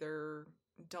who either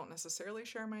don't necessarily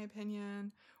share my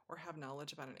opinion or have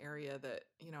knowledge about an area that,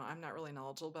 I'm not really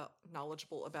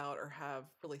knowledgeable about or have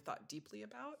really thought deeply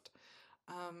about.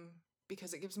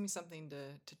 Because it gives me something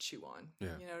to chew on,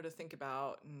 to think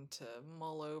about and to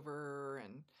mull over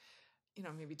and,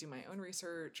 maybe do my own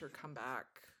research or come back.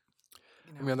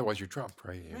 I mean, otherwise you're Trump,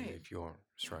 right? If you're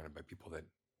surrounded by people that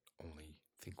only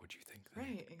think what you think.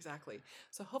 Right, exactly.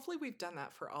 So hopefully we've done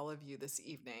that for all of you this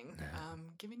evening,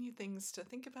 giving you things to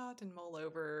think about and mull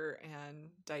over and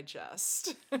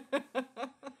digest.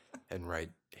 And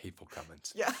write hateful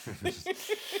comments. Yeah.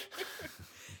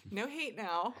 No hate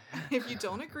now. If you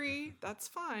don't agree, that's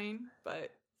fine.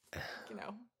 But,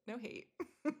 no hate.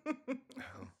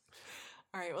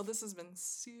 All right. Well, this has been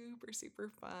super, super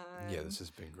fun. Yeah, this has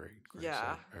been great.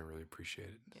 Yeah. I really appreciate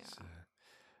it.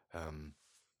 Yeah.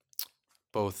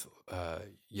 Both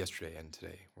yesterday and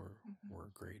today were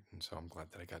great. And so I'm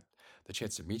glad that I got the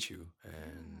chance to meet you.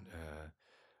 And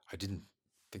I didn't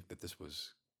think that this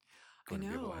was going to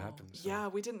be able to happen. So. Yeah,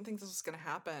 we didn't think this was going to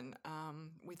happen.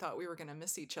 We thought we were going to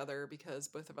miss each other because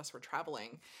both of us were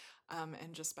traveling.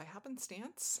 And just by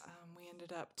happenstance, we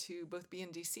ended up to both be in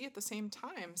DC at the same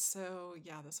time. So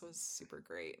yeah, this was super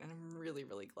great. And I'm really,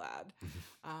 really glad.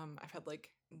 I've had like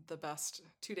the best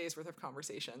 2 days worth of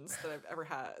conversations that I've ever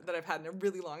had, that I've had in a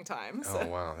really long time. So. Oh,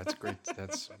 wow. That's great.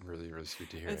 That's really, really sweet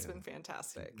to hear. It's been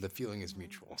fantastic. The feeling is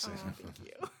mutual. So. Oh, thank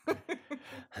you.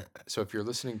 So if you're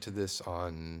listening to this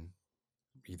on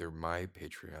either my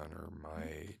Patreon or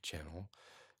my channel,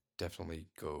 definitely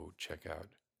go check out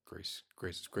Grace's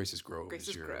Grove.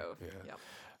 Grace's Grove. Yeah. Yep.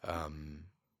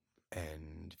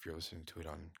 And if you're listening to it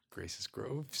on Grace's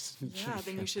Groves, yeah,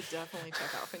 then you should definitely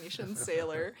check out Phoenician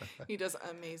Sailor. He does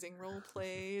amazing role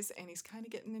plays, and he's kind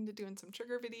of getting into doing some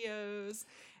trigger videos.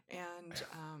 And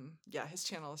yeah, his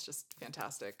channel is just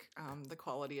fantastic. The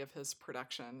quality of his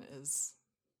production is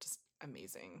just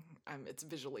amazing. It's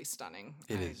visually stunning.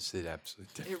 It is. It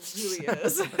absolutely is. It really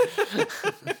is.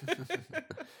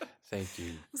 Thank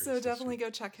you. Grace. So definitely go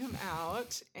check him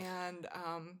out. And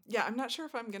yeah, I'm not sure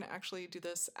if I'm going to actually do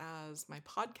this as my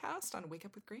podcast on Wake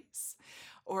Up with Grace,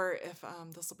 or if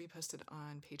this will be posted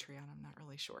on Patreon. I'm not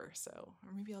really sure. So,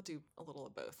 or maybe I'll do a little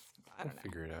of both. I don't know.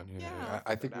 Figure it out. Yeah,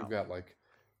 I think we've got like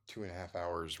 2.5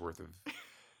 hours worth of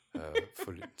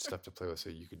footage stuff to play with, so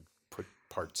you could put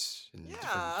parts in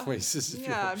different places.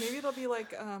 Yeah, maybe it'll be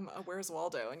like a Where's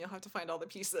Waldo, and you'll have to find all the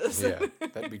pieces. Yeah,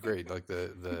 that'd be great. Like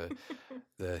the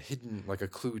hidden, like a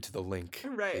clue to the link.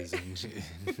 Right.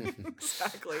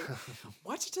 Exactly.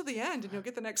 Watch it to the end, and you'll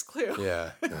get the next clue.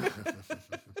 Yeah. All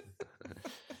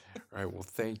right. Well,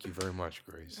 thank you very much,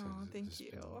 Grace. Oh, thank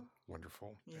you.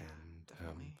 Wonderful. Yeah, and,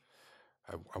 definitely.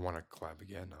 I want to collab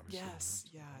again, obviously. Yes,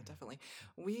 yeah, definitely.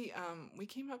 We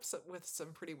came up with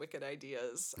some pretty wicked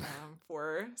ideas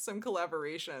for some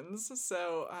collaborations.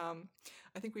 So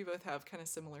I think we both have kind of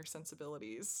similar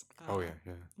sensibilities. Oh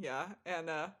yeah. Yeah, and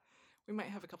we might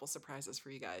have a couple surprises for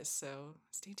you guys. So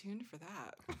stay tuned for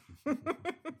that.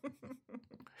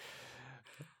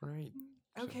 Right.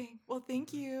 Okay. Well,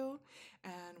 thank you,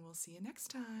 and we'll see you next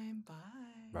time.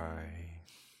 Bye.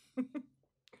 Bye.